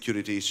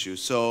security issue.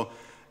 So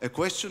a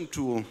question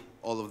to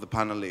all of the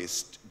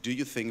panelists: do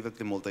you think that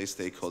the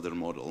multi-stakeholder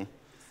model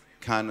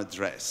can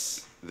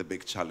address the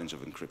big challenge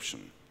of encryption?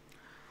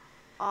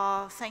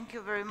 Thank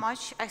you very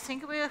much. I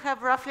think we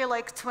have roughly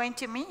like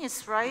 20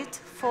 minutes, right,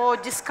 for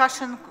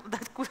discussion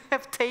that could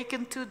have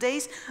taken 2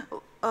 days.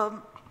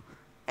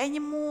 Any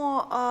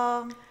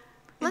more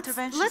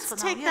interventions let's for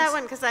now. take that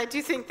one, because I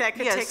do think that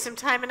could Yes. take some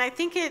time. And I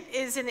think it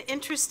is an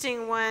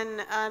interesting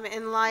one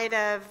in light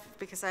of,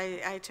 because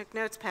I took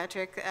notes,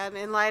 Patrick,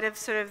 in light of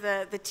sort of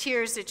the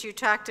tiers that you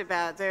talked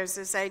about. There's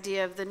this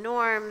idea of the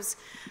norms,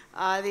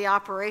 the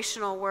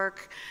operational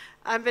work.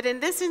 But in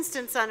this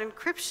instance on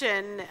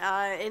encryption,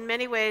 in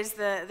many ways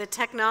the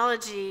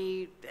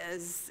technology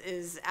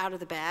is out of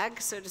the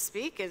bag, so to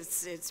speak.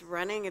 It's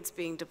running, it's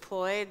being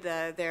deployed.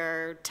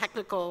 There are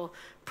technical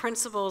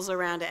principles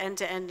around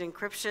end-to-end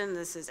encryption.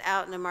 This is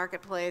out in the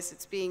marketplace,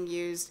 it's being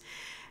used.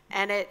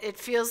 And it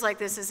feels like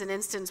this is an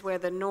instance where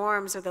the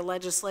norms or the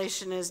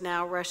legislation is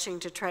now rushing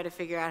to try to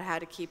figure out how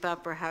to keep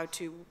up or how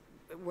to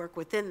work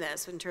within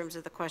this in terms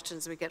of the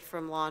questions we get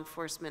from law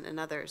enforcement and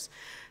others.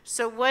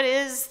 So what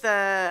is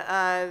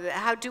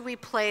how do we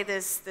play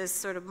this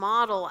sort of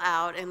model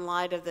out in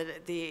light of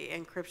the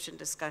encryption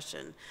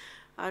discussion?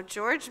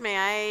 George,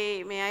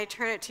 may I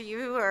turn it to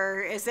you,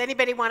 or does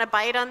anybody want to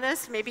bite on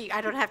this? Maybe I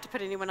don't have to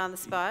put anyone on the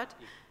spot.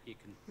 You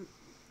can.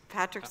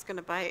 Patrick's going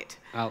to bite.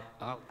 I'll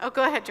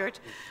go ahead, George.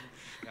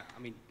 I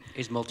mean,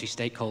 is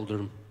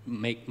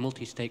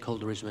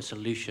multi-stakeholderism a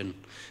solution,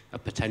 a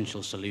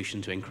potential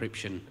solution to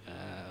encryption?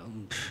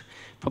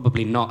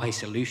 Probably not a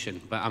solution,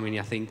 but I mean,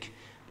 I think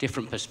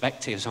different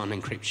perspectives on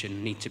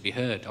encryption need to be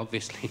heard,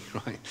 obviously,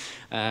 right?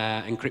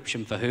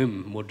 Encryption for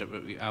whom,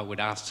 I would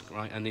ask,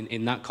 right? And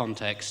in that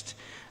context,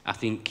 I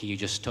think you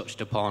just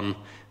touched upon,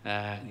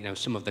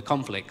 some of the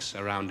conflicts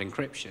around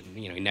encryption.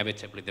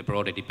 Inevitably, the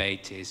broader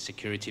debate is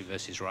security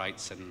versus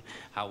rights and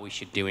how we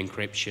should do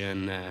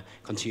encryption,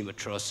 consumer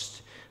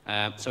trust.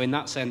 So in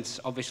that sense,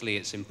 obviously,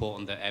 it's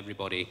important that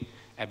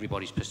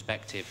everybody's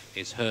perspective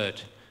is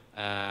heard.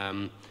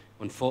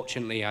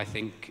 Unfortunately, I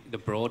think the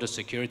broader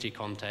security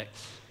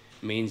context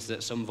means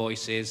that some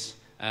voices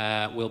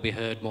will be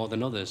heard more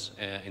than others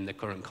in the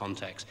current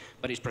context.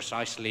 But it's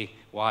precisely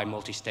why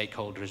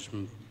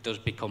multi-stakeholderism does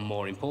become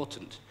more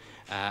important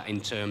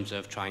in terms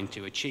of trying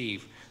to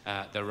achieve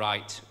the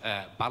right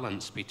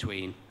balance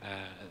between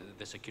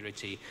the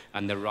security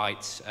and the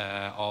rights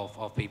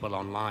of people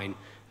online.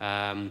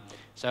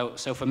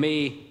 So for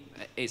me,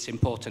 it's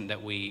important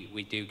that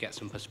we do get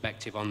some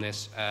perspective on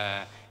this.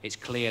 It's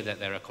clear that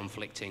there are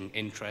conflicting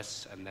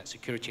interests and that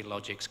security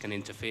logics can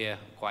interfere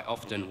quite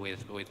often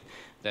with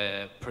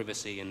the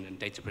privacy and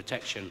data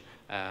protection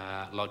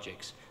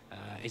logics.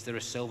 Is there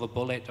a silver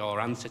bullet or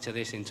answer to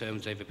this in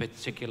terms of a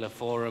particular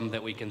forum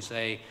that we can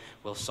say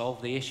will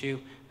solve the issue?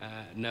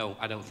 No,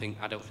 I don't think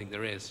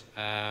there is.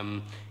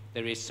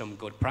 There is some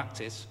good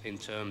practice in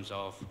terms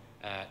of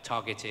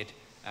targeted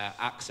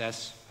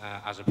access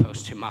as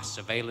opposed to mass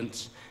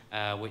surveillance,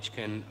 which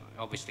can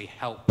obviously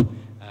help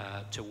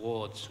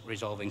towards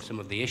resolving some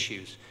of the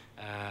issues,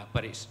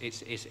 but it's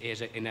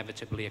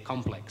inevitably a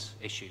complex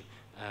issue.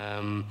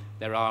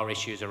 There are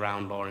issues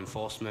around law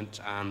enforcement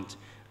and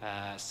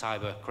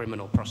cyber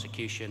criminal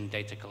prosecution,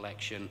 data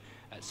collection,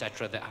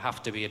 etc., that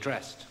have to be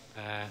addressed.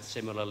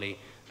 Similarly,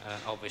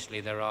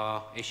 obviously, there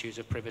are issues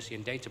of privacy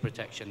and data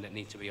protection that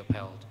need to be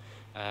upheld.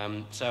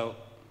 So,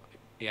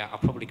 yeah,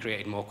 I've probably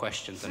created more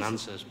questions than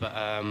answers, but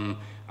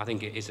I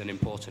think it is an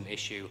important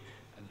issue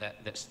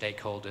that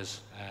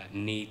stakeholders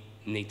need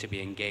to be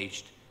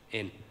engaged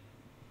in.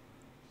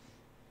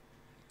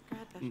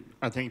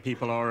 I think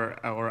people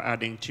are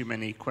adding too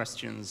many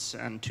questions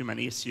and too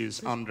many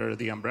issues under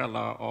the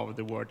umbrella of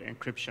the word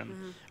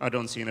encryption. I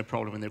don't see any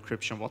problem with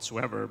encryption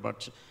whatsoever,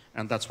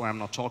 and that's why I'm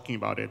not talking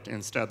about it.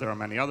 Instead, there are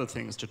many other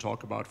things to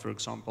talk about. For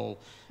example,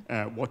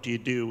 what do you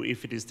do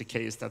if it is the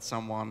case that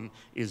someone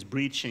is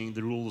breaching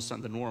the rules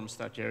and the norms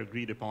that are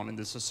agreed upon in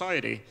the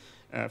society?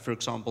 For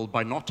example,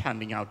 by not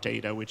handing out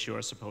data which you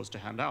are supposed to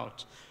hand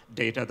out,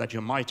 data that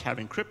you might have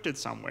encrypted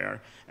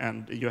somewhere,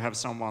 and you have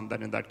someone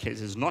that in that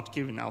case is not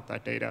giving out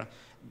that data.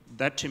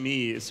 That to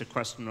me is a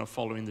question of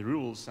following the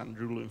rules and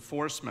rule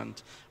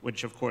enforcement,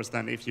 which of course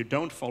then if you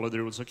don't follow the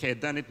rules, okay,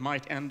 then it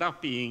might end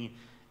up being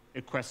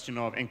a question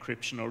of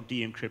encryption or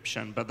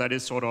de-encryption, but that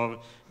is sort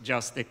of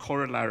just a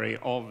corollary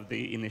of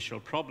the initial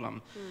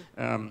problem.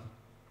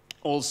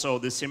 Also,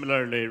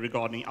 similarly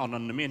regarding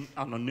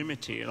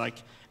anonymity,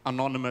 like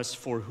anonymous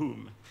for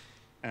whom,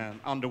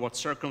 under what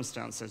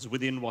circumstances,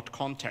 within what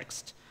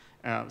context.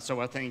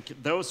 So I think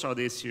those are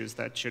the issues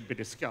that should be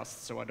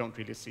discussed, so I don't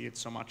really see it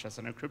so much as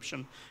an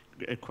encryption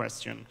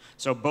question.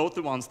 So both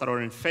the ones that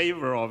are in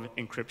favor of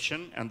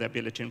encryption and the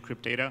ability to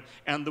encrypt data,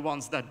 and the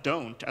ones that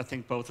don't, I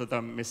think both of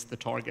them miss the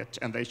target,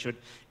 and they should,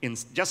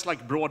 just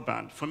like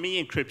broadband. For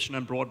me, encryption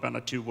and broadband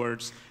are two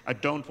words I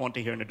don't want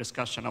to hear in a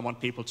discussion. I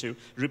want people to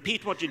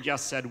repeat what you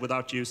just said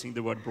without using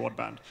the word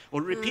broadband,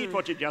 or repeat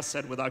what you just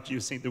said without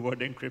using the word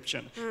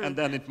encryption, and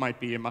then it might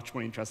be a much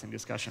more interesting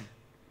discussion.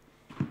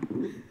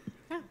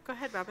 Yeah, go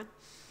ahead, Robin.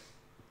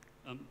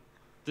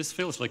 This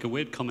feels like a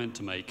weird comment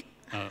to make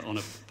on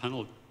a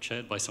panel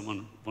chaired by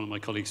one of my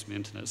colleagues from the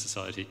Internet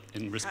Society,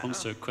 in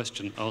response to a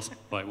question asked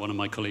by one of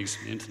my colleagues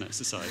from the Internet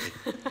Society.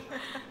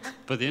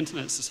 But the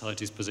Internet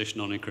Society's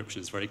position on encryption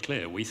is very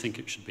clear. We think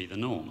it should be the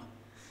norm.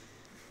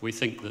 We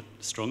think that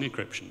strong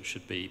encryption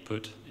should be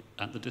put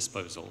at the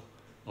disposal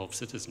of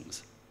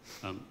citizens.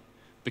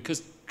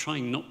 because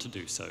trying not to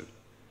do so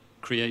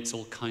creates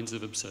all kinds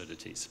of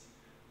absurdities.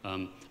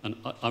 And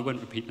I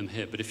won't repeat them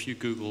here, but if you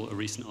Google a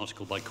recent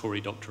article by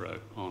Cory Doctorow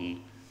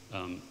on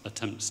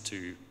attempts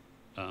to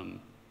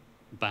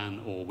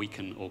ban or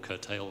weaken or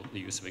curtail the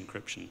use of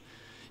encryption,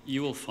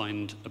 you will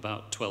find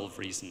about 12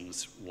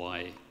 reasons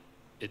why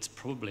it's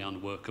probably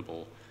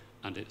unworkable,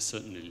 and it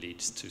certainly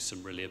leads to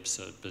some really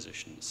absurd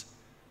positions.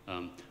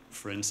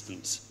 For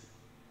instance,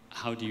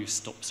 how do you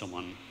stop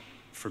someone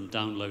from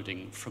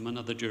downloading from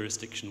another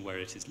jurisdiction where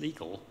it is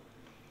legal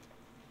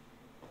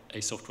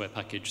a software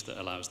package that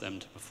allows them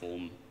to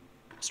perform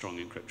strong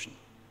encryption?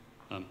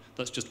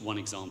 That's just one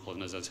example,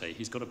 and as I say,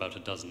 he's got about a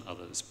dozen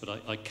others,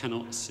 but I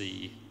cannot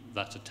see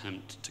that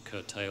attempt to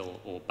curtail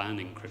or ban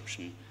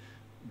encryption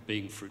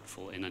being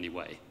fruitful in any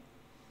way.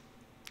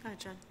 Hi,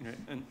 John. Okay,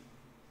 and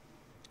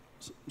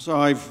so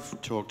I've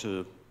talked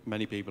to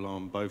many people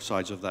on both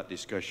sides of that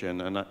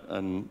discussion,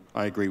 and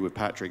I agree with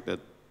Patrick that,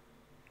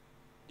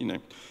 you know,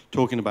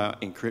 talking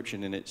about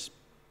encryption and it's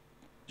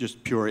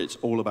just pure, it's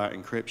all about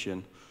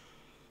encryption,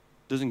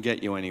 doesn't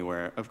get you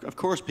anywhere. Of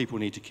course, people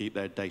need to keep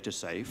their data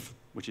safe,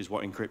 which is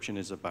what encryption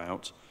is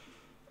about.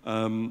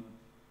 And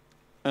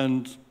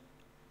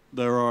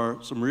there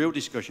are some real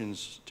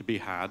discussions to be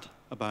had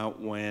about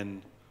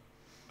when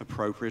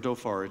appropriate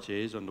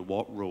authorities under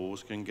what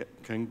rules can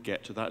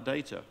get to that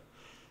data.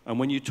 And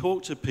when you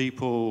talk to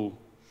people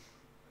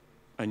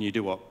and you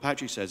do what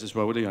Patrick says as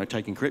well, you know,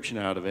 take encryption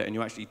out of it, and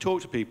you actually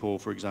talk to people,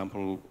 for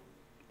example,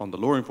 on the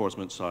law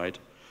enforcement side,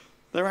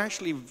 they're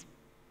actually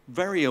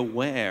very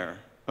aware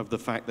of the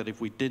fact that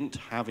if we didn't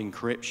have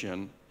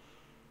encryption,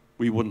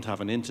 we wouldn't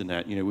have an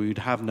internet, you know, we would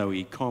have no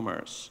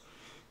e-commerce.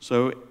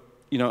 So,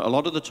 you know, a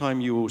lot of the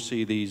time you will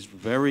see these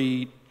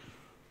very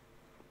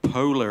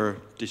polar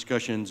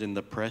discussions in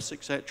the press,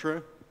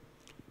 etc.,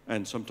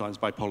 and sometimes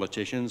by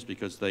politicians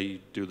because they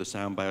do the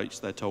sound bites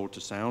they're told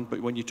to sound. But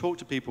when you talk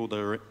to people that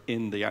are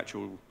in the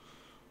actual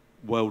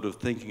world of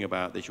thinking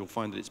about this, you'll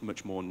find that it's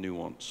much more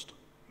nuanced.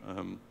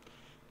 You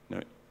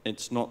know,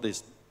 it's not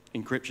this,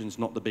 encryption's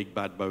not the big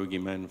bad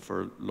bogeyman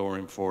for law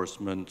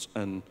enforcement,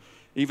 and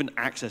even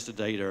access to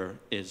data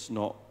is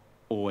not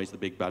always the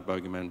big bad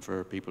bogeyman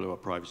for people who are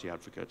privacy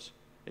advocates.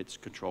 It's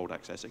controlled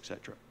access,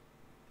 etc.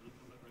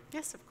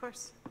 Yes, of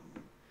course.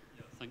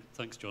 Yeah,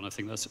 thanks, John. I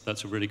think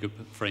that's a really good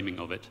framing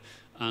of it.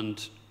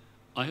 And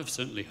I have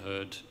certainly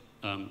heard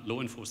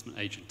law enforcement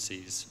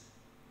agencies,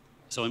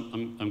 so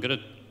I'm going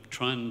to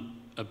try and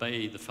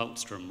obey the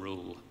Feldstrom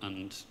rule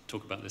and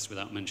talk about this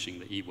without mentioning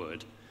the E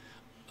word.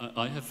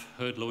 I have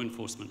heard law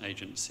enforcement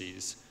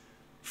agencies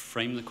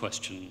frame the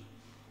question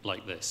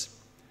like this: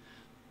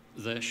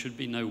 there should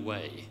be no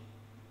way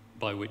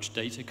by which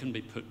data can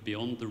be put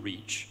beyond the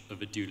reach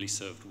of a duly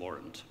served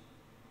warrant.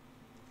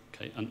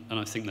 Okay, and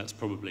I think that's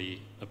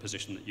probably a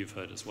position that you've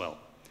heard as well.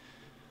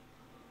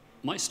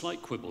 My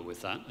slight quibble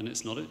with that, and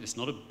it's not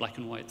a black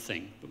and white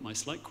thing, but my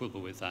slight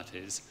quibble with that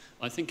is,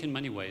 I think in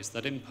many ways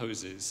that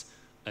imposes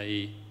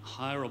a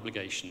higher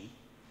obligation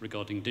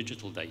regarding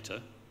digital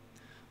data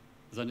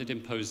than it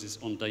imposes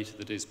on data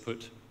that is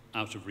put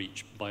out of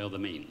reach by other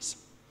means.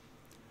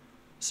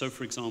 So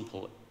for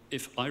example,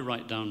 if I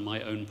write down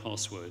my own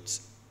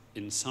passwords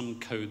in some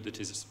code that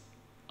is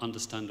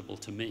understandable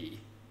to me,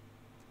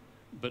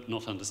 but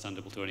not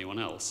understandable to anyone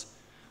else,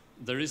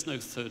 there is no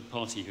third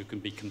party who can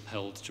be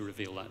compelled to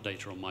reveal that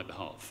data on my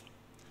behalf.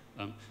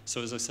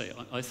 So as I say,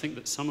 I think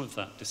that some of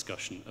that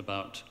discussion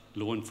about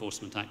law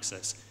enforcement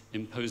access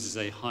imposes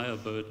a higher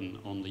burden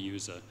on the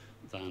user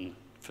than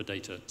for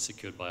data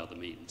secured by other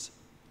means.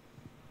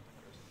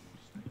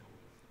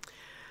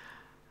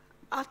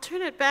 I'll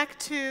turn it back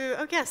to,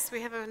 oh yes,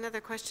 we have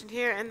another question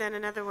here and then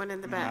another one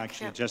in the back.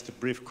 Actually, yep. Just a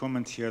brief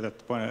comment here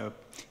that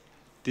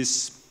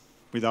this,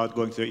 without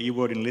going to the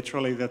E-word in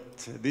literally, that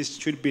this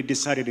should be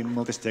decided in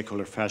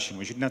multi-stakeholder fashion.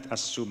 We should not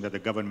assume that the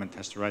government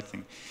has the right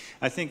thing.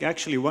 I think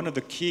actually one of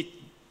the key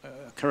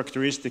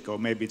characteristic, or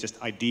maybe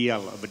just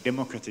ideal, of a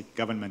democratic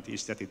government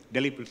is that it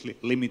deliberately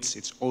limits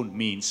its own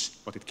means,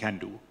 what it can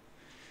do.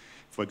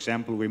 For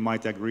example, we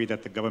might agree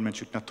that the government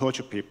should not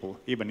torture people,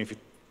 even if it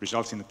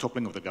results in the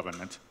toppling of the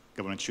government.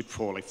 Government should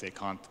fall if they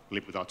can't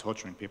live without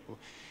torturing people.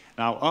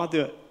 Now, are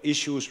there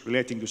issues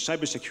relating to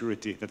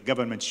cybersecurity that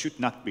governments should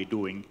not be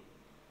doing,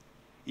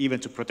 even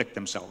to protect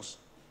themselves?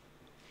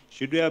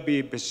 Should there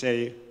be,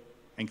 say,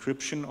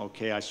 encryption?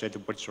 Okay, I said the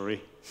word,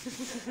 sorry.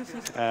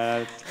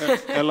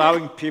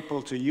 Allowing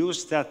people to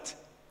use that,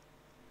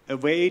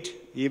 evade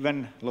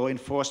even law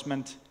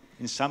enforcement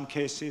in some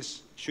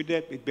cases? Should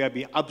there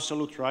be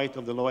absolute right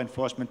of the law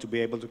enforcement to be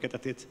able to get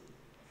at it?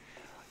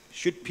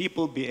 Should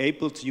people be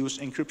able to use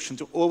encryption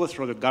to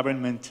overthrow the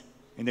government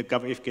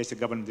if case the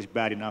government is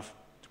bad enough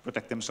to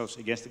protect themselves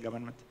against the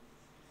government?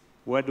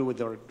 Where do we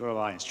draw the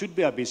lines? Should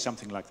there be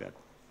something like that?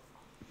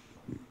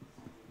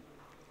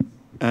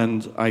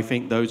 And I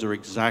think those are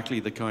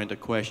exactly the kind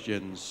of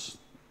questions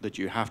that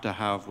you have to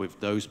have with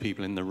those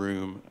people in the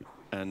room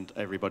and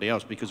everybody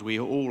else, because we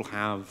all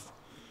have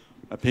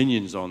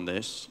opinions on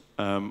this.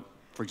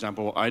 For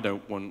example, I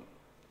don't want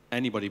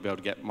anybody to be able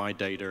to get my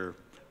data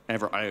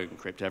ever. I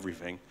encrypt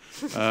everything.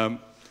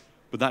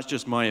 But that's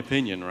just my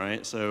opinion,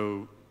 right?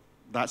 So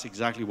that's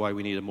exactly why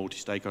we need a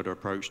multi-stakeholder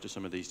approach to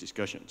some of these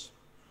discussions.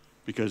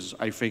 Because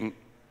I think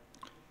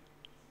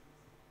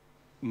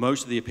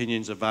most of the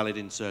opinions are valid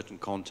in certain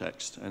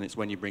contexts, and it's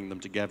when you bring them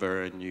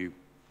together and you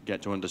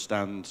get to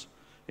understand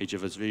each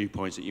other's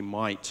viewpoints that you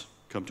might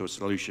come to a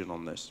solution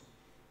on this.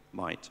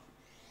 Might.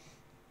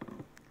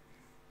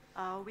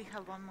 We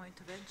have one more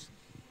intervention.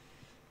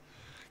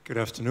 Good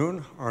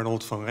afternoon,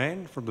 Arnold van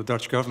Rijn from the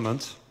Dutch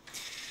government.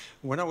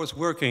 When I was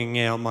working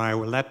on my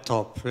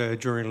laptop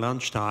during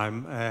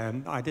lunchtime,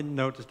 I didn't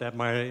notice that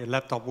my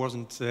laptop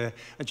wasn't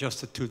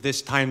adjusted to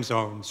this time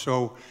zone.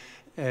 So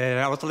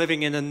I was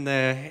living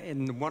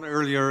in one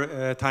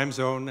earlier time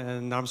zone,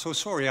 and I'm so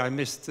sorry I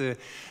missed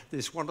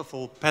this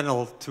wonderful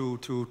panel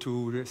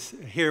to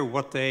hear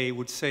what they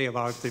would say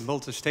about the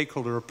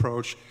multi-stakeholder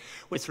approach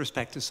with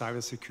respect to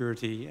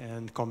cybersecurity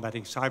and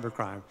combating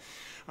cybercrime.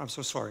 I'm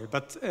so sorry,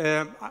 but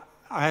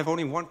I have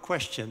only one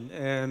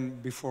question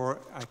before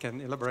I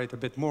can elaborate a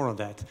bit more on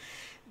that.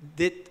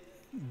 Did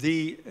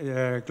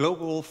the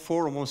Global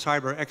Forum on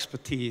Cyber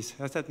Expertise,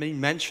 has that been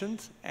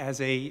mentioned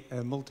as a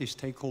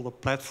multi-stakeholder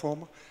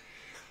platform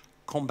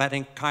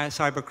combating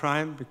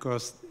cybercrime?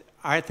 Because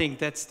I think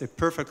that's the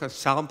perfect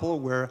example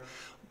where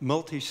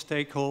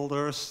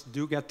multi-stakeholders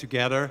do get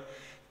together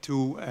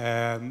to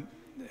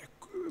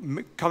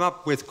come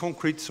up with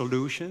concrete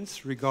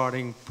solutions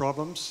regarding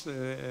problems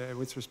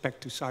with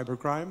respect to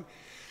cybercrime.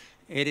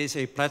 It is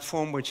a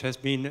platform which has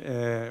been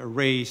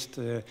raised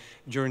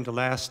during the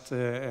last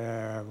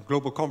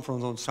Global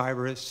Conference on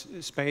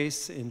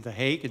Cyberspace in The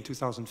Hague in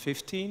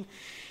 2015.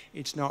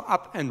 It's now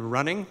up and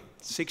running,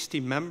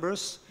 60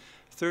 members,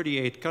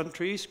 38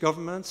 countries,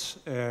 governments,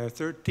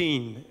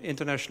 13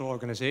 international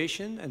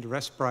organizations, and the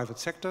rest private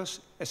sectors,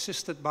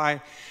 assisted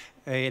by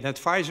an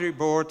advisory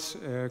board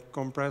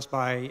comprised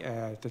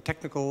by the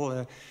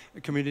technical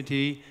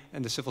community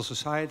and the civil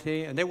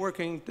society, and they're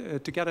working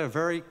together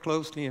very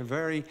closely and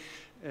very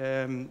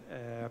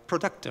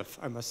productive,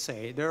 I must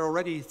say. There are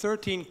already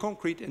 13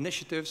 concrete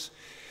initiatives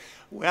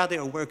where they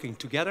are working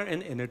together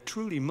in a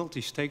truly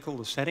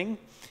multi-stakeholder setting.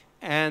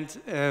 And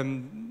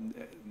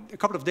a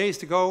couple of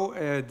days ago,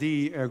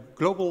 the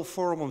Global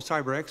Forum on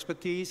Cyber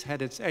Expertise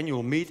had its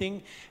annual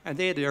meeting, and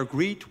they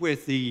agreed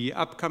with the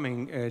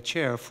upcoming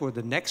chair for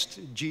the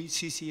next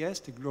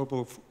GCCS, the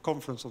Global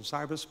Conference on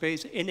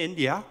Cyberspace in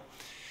India,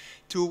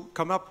 to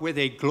come up with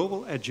a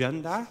global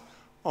agenda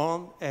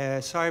on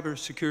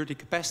cybersecurity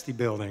capacity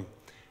building.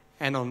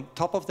 And on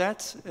top of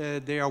that,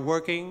 they are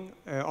working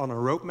on a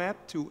roadmap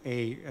to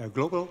a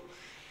global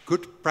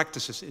good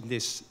practices in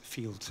this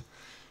field.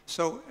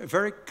 So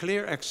very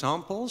clear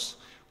examples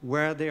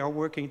where they are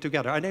working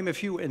together. I name a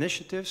few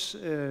initiatives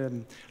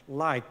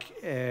like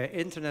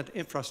internet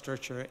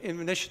infrastructure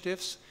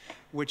initiatives,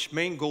 which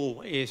main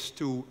goal is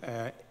to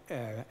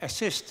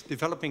assist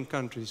developing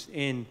countries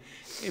in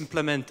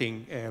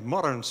implementing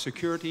modern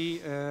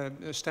security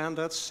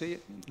standards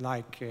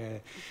like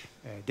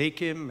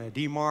DKIM,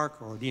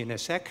 DMARC, or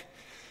DNSSEC.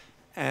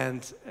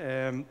 And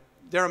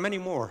there are many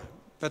more.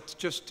 But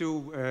just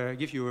to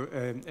give you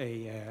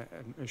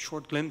a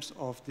short glimpse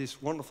of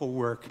this wonderful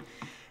work,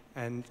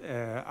 and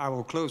I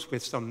will close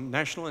with some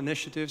national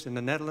initiatives in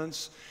the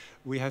Netherlands.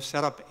 We have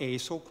set up a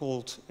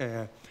so-called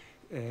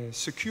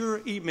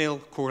secure email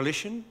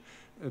coalition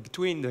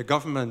between the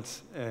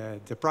government,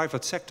 the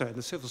private sector, and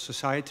the civil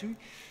society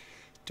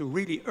to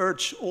really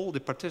urge all the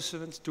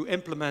participants to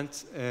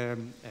implement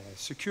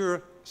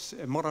secure,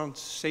 modern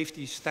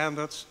safety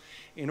standards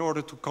in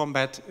order to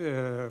combat,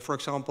 for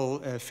example,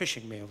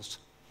 phishing mails.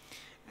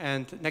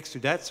 And next to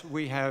that,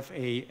 we have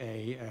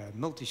a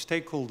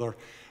multi-stakeholder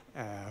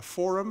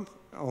forum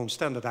on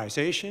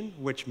standardization,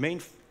 which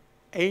main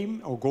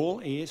aim or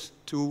goal is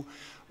to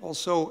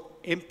also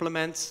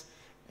implement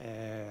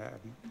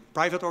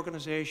private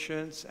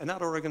organizations and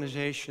other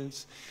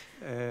organizations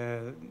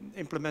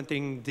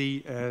implementing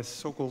the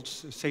so-called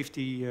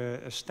safety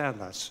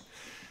standards.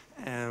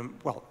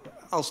 Well,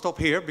 I'll stop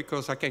here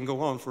because I can go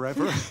on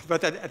forever,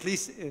 but at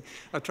least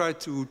I try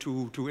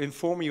to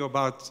inform you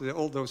about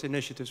all those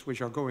initiatives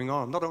which are going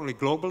on, not only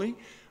globally,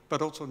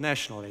 but also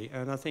nationally.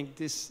 And I think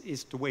this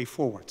is the way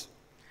forward.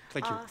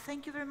 Thank you.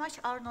 Thank you very much,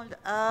 Arnold.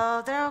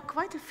 There are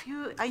quite a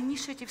few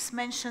initiatives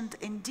mentioned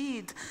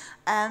indeed,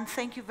 and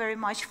thank you very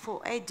much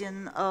for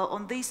adding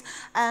on this.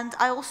 And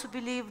I also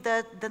believe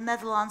that the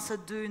Netherlands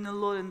are doing a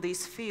lot in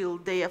this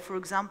field. They are, for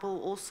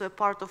example, also a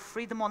part of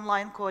Freedom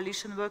Online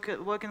Coalition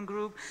working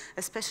group,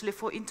 especially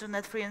for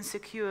internet free and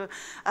secure.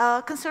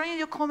 Concerning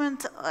your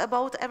comment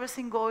about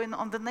everything going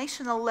on the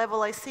national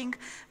level, I think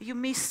you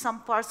missed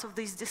some parts of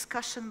this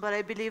discussion, but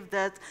I believe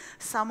that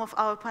some of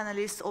our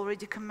panelists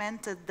already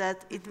commented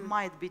that it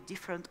might be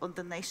different on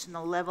the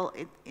national level.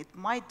 It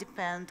might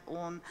depend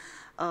on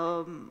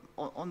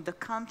the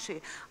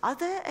country. Are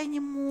there any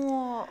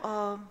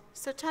more?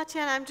 So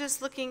Tatiana, I'm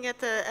just looking at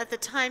the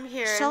time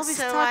here. Shall we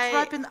start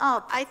wrapping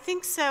up? I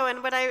think so.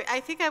 And what I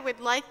think I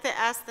would like to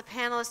ask the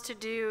panelists to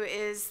do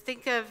is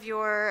think of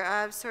your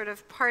sort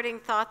of parting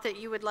thought that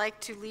you would like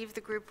to leave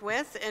the group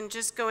with, and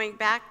just going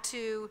back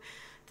to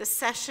the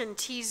session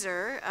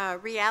teaser,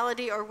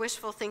 Reality or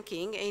Wishful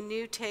Thinking, a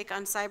new take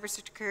on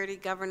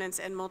cybersecurity governance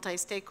and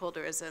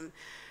multi-stakeholderism.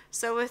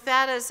 So with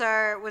that as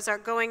was our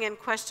going-in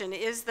question,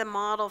 is the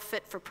model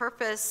fit for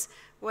purpose?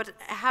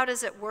 How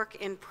does it work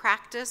in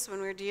practice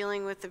when we're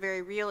dealing with the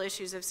very real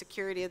issues of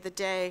security of the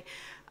day?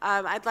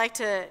 I'd like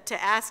to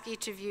ask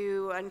each of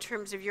you, in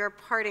terms of your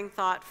parting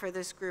thought for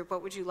this group,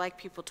 what would you like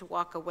people to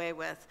walk away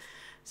with?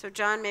 So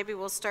John, maybe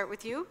we'll start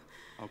with you.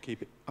 I'll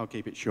keep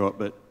it short,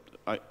 but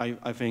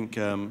I think,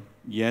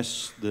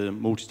 yes, the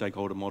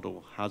multi-stakeholder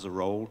model has a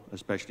role,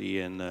 especially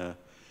in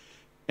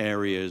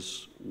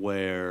areas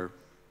where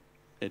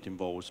it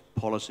involves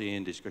policy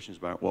and discussions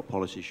about what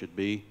policy should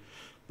be.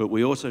 But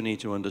we also need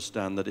to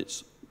understand that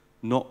it's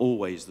not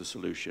always the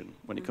solution.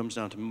 When it comes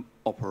down to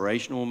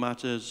operational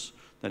matters,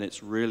 then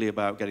it's really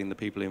about getting the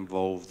people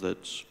involved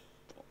that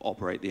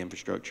operate the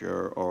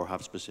infrastructure or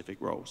have specific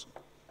roles.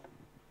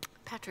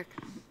 Patrick.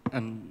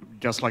 And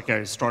just like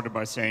I started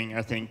by saying,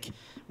 I think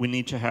we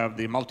need to have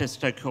the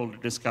multi-stakeholder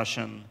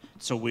discussion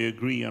so we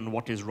agree on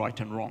what is right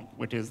and wrong,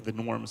 what is the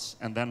norms,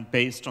 and then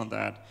based on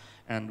that,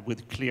 and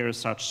with clear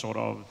such sort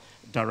of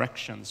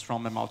directions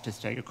from a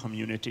multi-stakeholder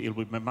community, it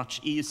would be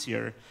much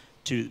easier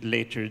to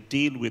later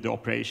deal with the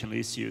operational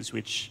issues,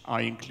 which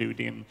I include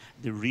in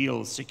the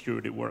real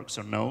security work.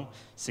 So no,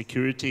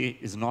 security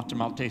is not a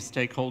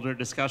multi-stakeholder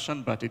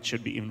discussion, but it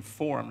should be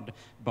informed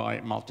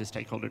by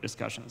multi-stakeholder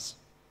discussions.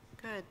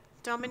 Good.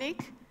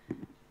 Dominique?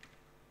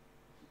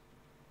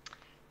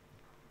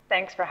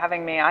 Thanks for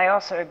having me. I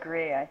also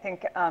agree. I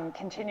think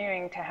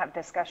continuing to have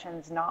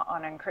discussions not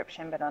on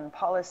encryption, but on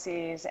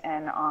policies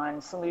and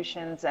on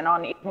solutions and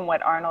on even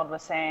what Arnold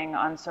was saying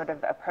on sort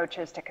of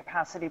approaches to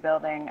capacity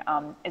building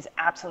is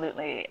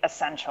absolutely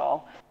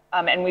essential.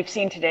 And we've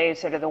seen today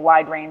sort of the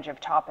wide range of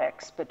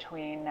topics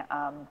between,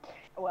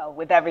 well,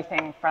 with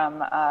everything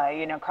from,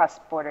 you know,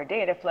 cross-border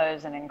data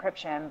flows and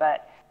encryption,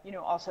 but you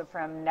know, also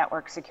from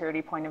network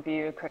security point of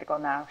view, critical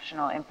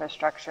national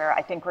infrastructure,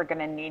 I think we're going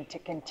to need to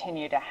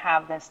continue to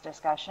have this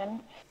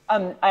discussion.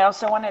 I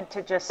also wanted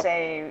to just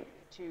say,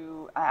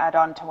 to add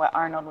on to what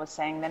Arnold was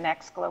saying, the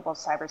next Global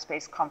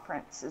Cyberspace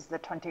Conference is the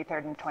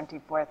 23rd and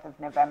 24th of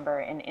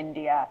November in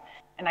India,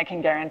 and I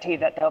can guarantee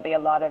that there'll be a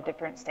lot of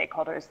different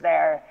stakeholders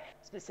there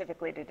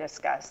specifically to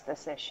discuss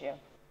this issue.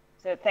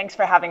 So thanks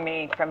for having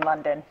me from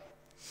London.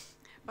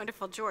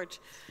 Wonderful.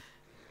 George?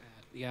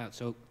 Yeah,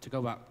 so to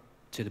go back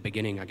to the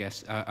beginning, I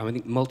guess. I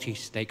think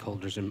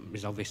multi-stakeholderism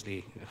is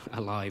obviously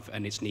alive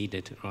and it's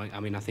needed, right? I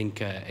mean, I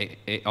think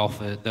it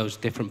offers those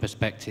different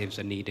perspectives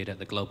are needed at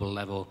the global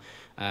level.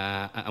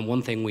 And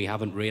one thing we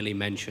haven't really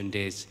mentioned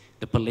is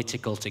the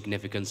political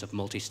significance of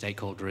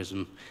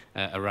multi-stakeholderism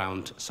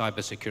around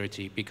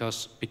cybersecurity,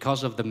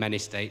 because of the many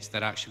states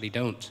that actually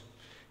don't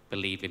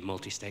believe in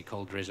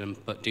multi-stakeholderism,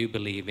 but do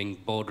believe in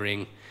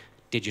bordering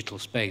digital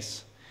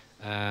space.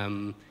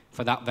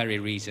 For that very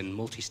reason,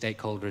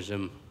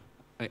 multi-stakeholderism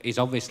is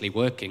obviously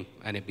working,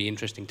 and it'd be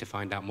interesting to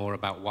find out more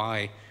about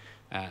why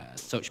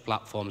such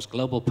platforms,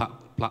 global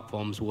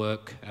platforms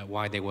work,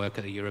 why they work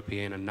at the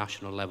European and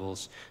national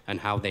levels, and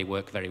how they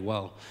work very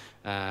well.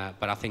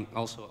 But I think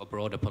also at a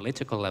broader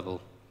political level,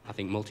 I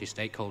think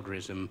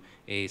multi-stakeholderism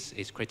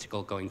is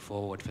critical going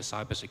forward for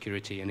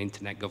cybersecurity and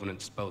internet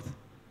governance both.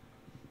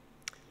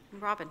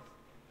 Robin.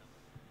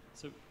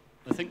 So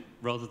I think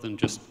rather than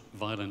just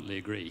violently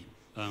agree,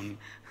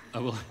 I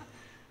will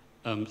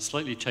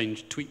slightly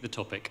tweak the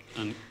topic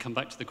and come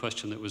back to the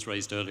question that was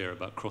raised earlier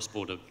about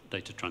cross-border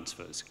data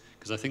transfers,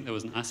 because I think there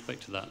was an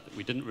aspect to that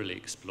we didn't really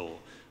explore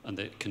and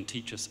that can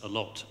teach us a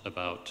lot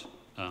about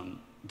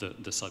the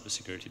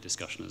cybersecurity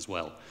discussion as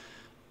well,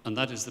 and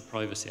that is the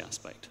privacy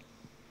aspect.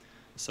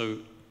 So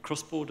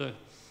cross-border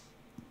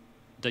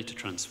data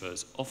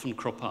transfers often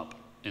crop up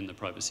in the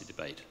privacy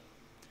debate.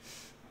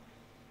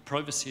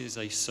 Privacy is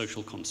a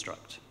social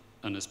construct,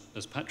 and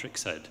as Patrick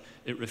said,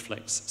 it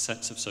reflects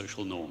sets of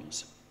social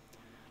norms.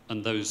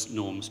 And those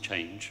norms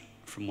change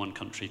from one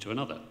country to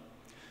another.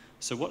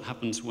 So what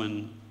happens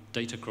when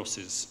data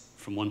crosses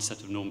from one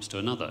set of norms to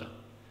another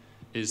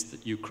is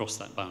that you cross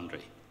that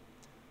boundary.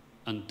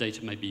 And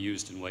data may be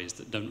used in ways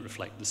that don't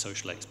reflect the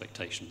social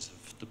expectations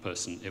of the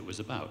person it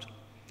was about.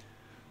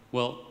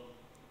 Well,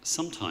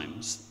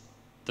 sometimes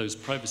those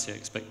privacy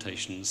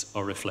expectations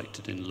are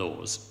reflected in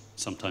laws.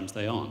 Sometimes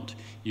they aren't.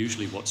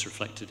 Usually what's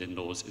reflected in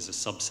laws is a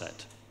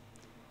subset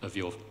of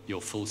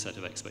your full set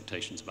of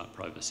expectations about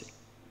privacy.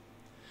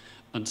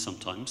 And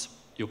sometimes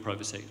your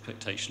privacy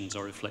expectations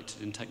are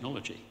reflected in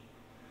technology.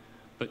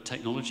 But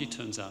technology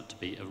turns out to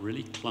be a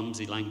really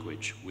clumsy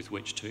language with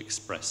which to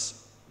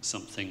express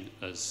something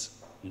as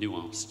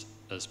nuanced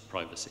as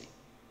privacy.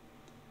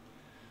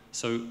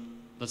 So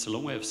that's a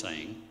long way of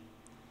saying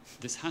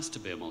this has to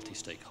be a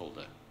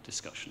multi-stakeholder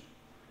discussion,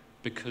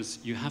 because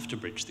you have to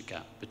bridge the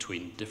gap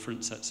between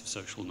different sets of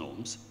social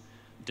norms,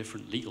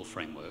 different legal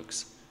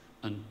frameworks,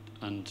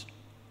 and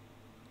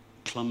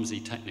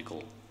clumsy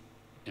technical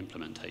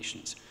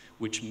implementations,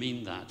 which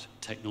mean that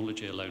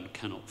technology alone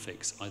cannot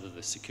fix either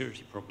the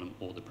security problem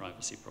or the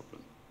privacy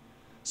problem.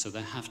 So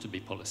there have to be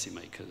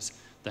policymakers.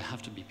 There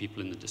have to be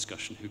people in the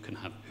discussion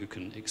who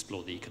can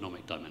explore the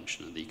economic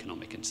dimension and the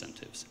economic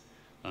incentives.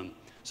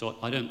 So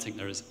I don't think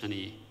there is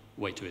any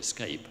way to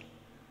escape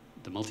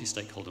the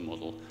multi-stakeholder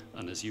model,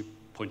 and as you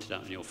pointed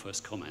out in your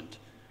first comment,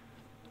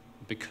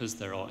 because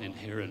there are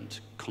inherent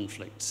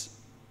conflicts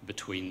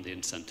between the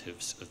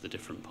incentives of the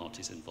different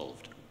parties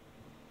involved.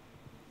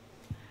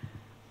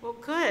 Well,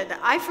 good.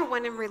 I, for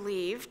one, am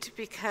relieved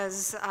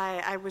because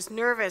I was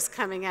nervous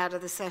coming out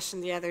of the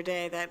session the other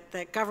day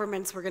that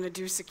governments were going to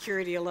do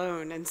security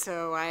alone, and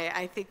so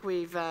I think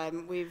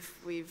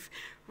we've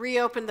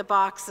reopened the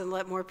box and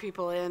let more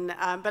people in.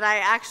 But I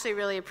actually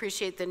really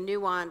appreciate the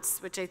nuance,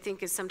 which I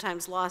think is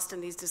sometimes lost in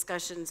these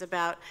discussions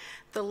about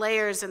the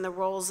layers and the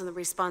roles and the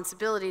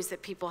responsibilities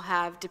that people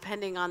have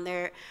depending on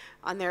their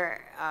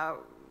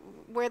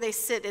where they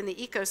sit in the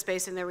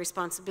ecospace and their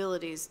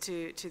responsibilities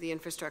to the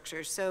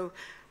infrastructure. So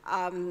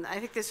I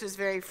think this was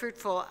very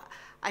fruitful.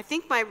 I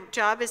think my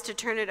job is to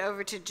turn it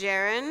over to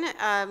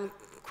Jaren.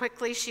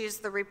 Quickly, she's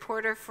the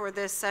reporter for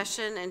this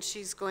session, and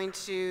she's going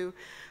to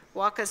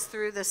walk us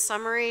through the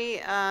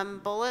summary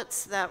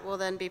bullets that will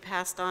then be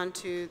passed on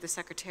to the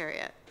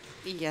Secretariat.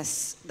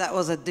 Yes, that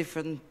was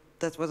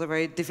a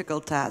very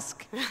difficult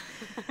task,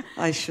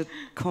 I should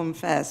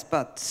confess.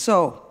 But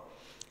so,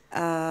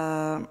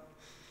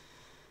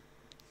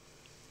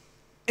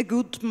 a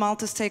good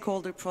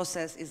multi-stakeholder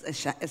process is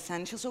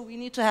essential, so we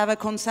need to have a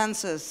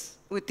consensus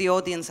with the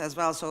audience as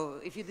well. So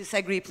if you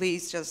disagree,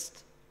 please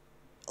just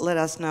let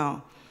us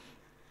know.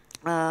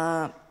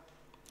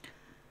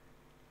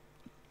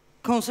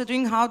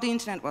 Considering how the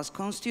internet was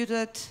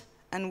constituted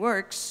and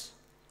works,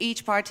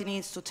 each party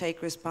needs to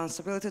take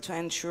responsibility to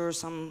ensure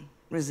some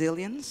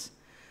resilience.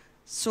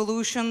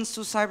 Solutions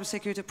to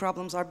cybersecurity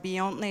problems are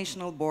beyond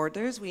national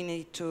borders. We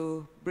need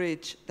to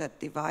bridge that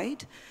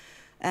divide.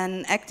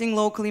 And acting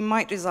locally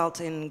might result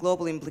in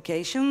global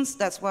implications.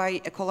 That's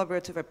why a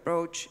collaborative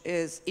approach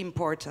is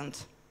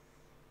important.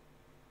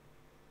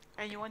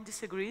 Anyone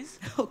disagrees?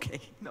 Okay.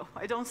 No,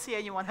 I don't see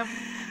anyone.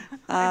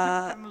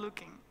 I'm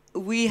looking.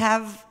 We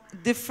have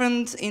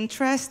different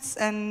interests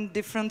and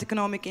different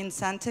economic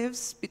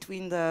incentives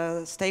between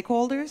the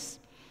stakeholders.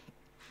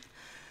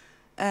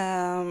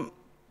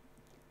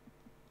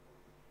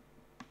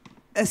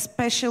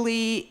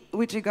 Especially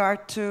with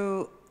regard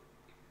to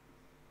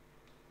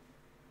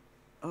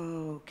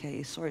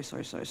okay, sorry.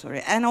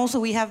 And also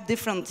we have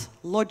different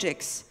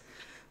logics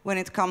when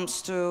it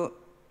comes to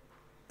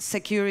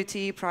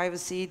security,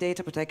 privacy,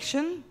 data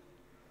protection.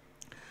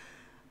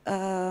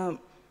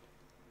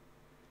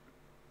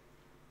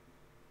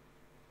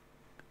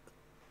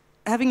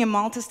 Having a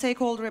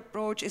multi-stakeholder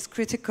approach is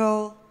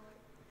critical,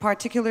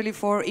 particularly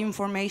for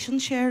information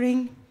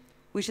sharing,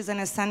 which is an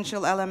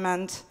essential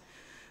element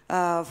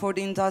for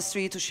the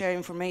industry to share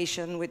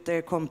information with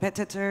their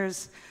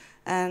competitors,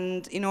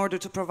 and in order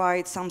to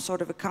provide some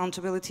sort of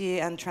accountability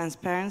and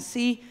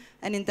transparency.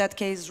 And in that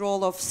case, the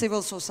role of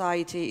civil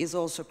society is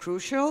also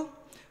crucial.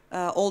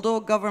 Although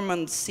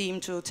governments seem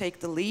to take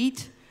the lead,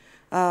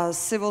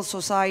 civil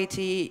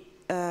society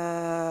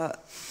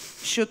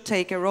should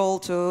take a role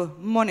to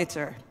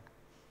monitor.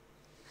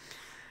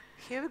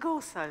 Here we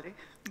go, Sally.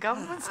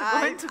 Governments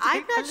are going to take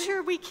I'm not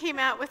sure we came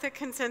out with a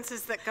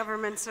consensus that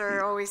governments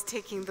are always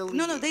taking the lead.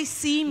 No, they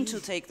seem to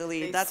take the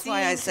lead. That's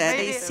why I said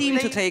they seem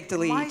to take the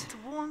lead. They might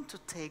want to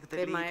take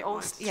the lead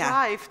or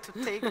strive to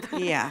take the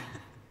lead. Yeah.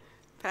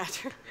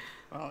 Patrick?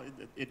 Well,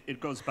 it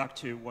goes back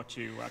to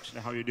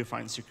how you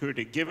define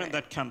security. Given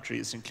that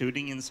countries,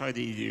 including inside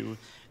the EU,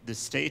 the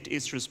state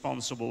is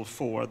responsible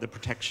for the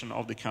protection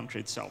of the country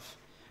itself.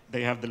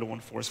 They have the law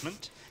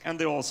enforcement, and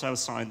they also have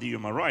signed the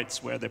human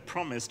rights, where they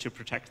promise to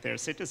protect their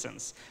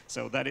citizens.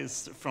 So that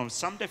is, from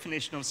some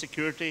definition of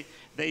security,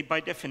 they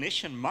by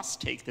definition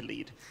must take the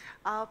lead.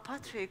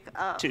 Patrick,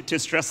 to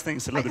stress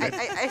things a little bit.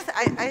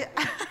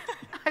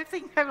 I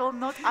think I will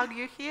not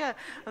argue here,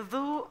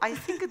 though I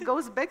think it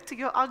goes back to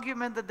your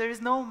argument that there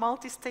is no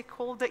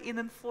multi-stakeholder in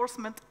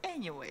enforcement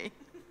anyway.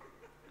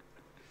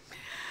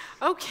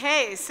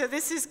 Okay, so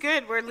this is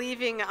good. We're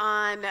leaving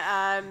on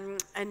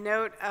a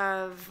note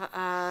of,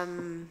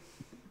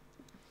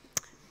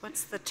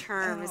 what's the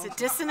term? Is it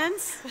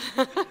dissonance?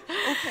 Okay.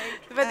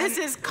 But this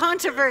is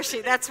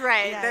controversy, that's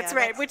right, that's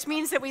right, which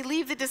means that we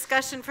leave the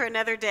discussion for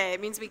another day.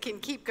 It means we can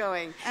keep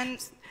going. And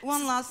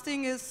one last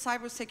thing is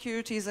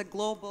cybersecurity is a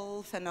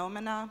global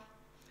phenomena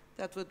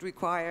that would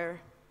require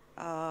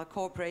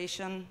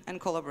cooperation and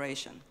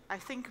collaboration. I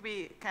think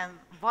we can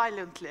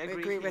violently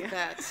agree with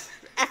that.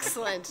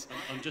 Excellent.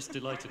 I'm just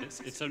delighted.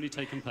 It's only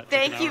taken Patrick.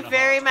 Thank you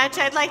very much.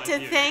 I'd like to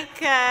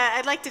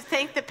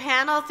thank the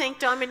panel. Thank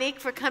Dominique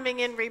for coming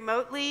in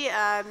remotely,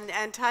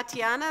 and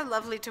Tatiana.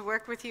 Lovely to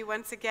work with you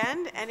once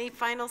again. Any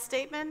final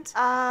statement?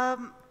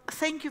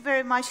 thank you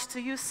very much to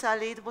you,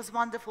 Sally. It was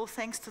wonderful.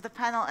 Thanks to the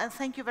panel. And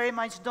thank you very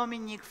much,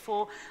 Dominic,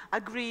 for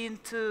agreeing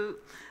to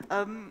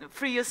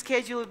free your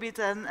schedule a bit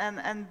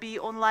and be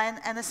online.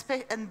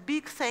 And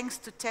big thanks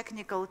to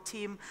technical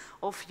team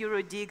of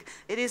EuroDIG.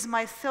 It is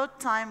my third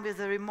time with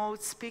a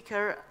remote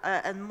speaker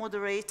and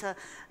moderator,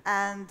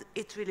 and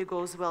it really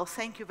goes well.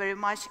 Thank you very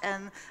much.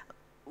 And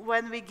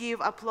when we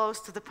give applause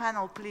to the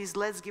panel, please,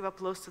 let's give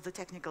applause to the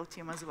technical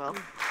team as well.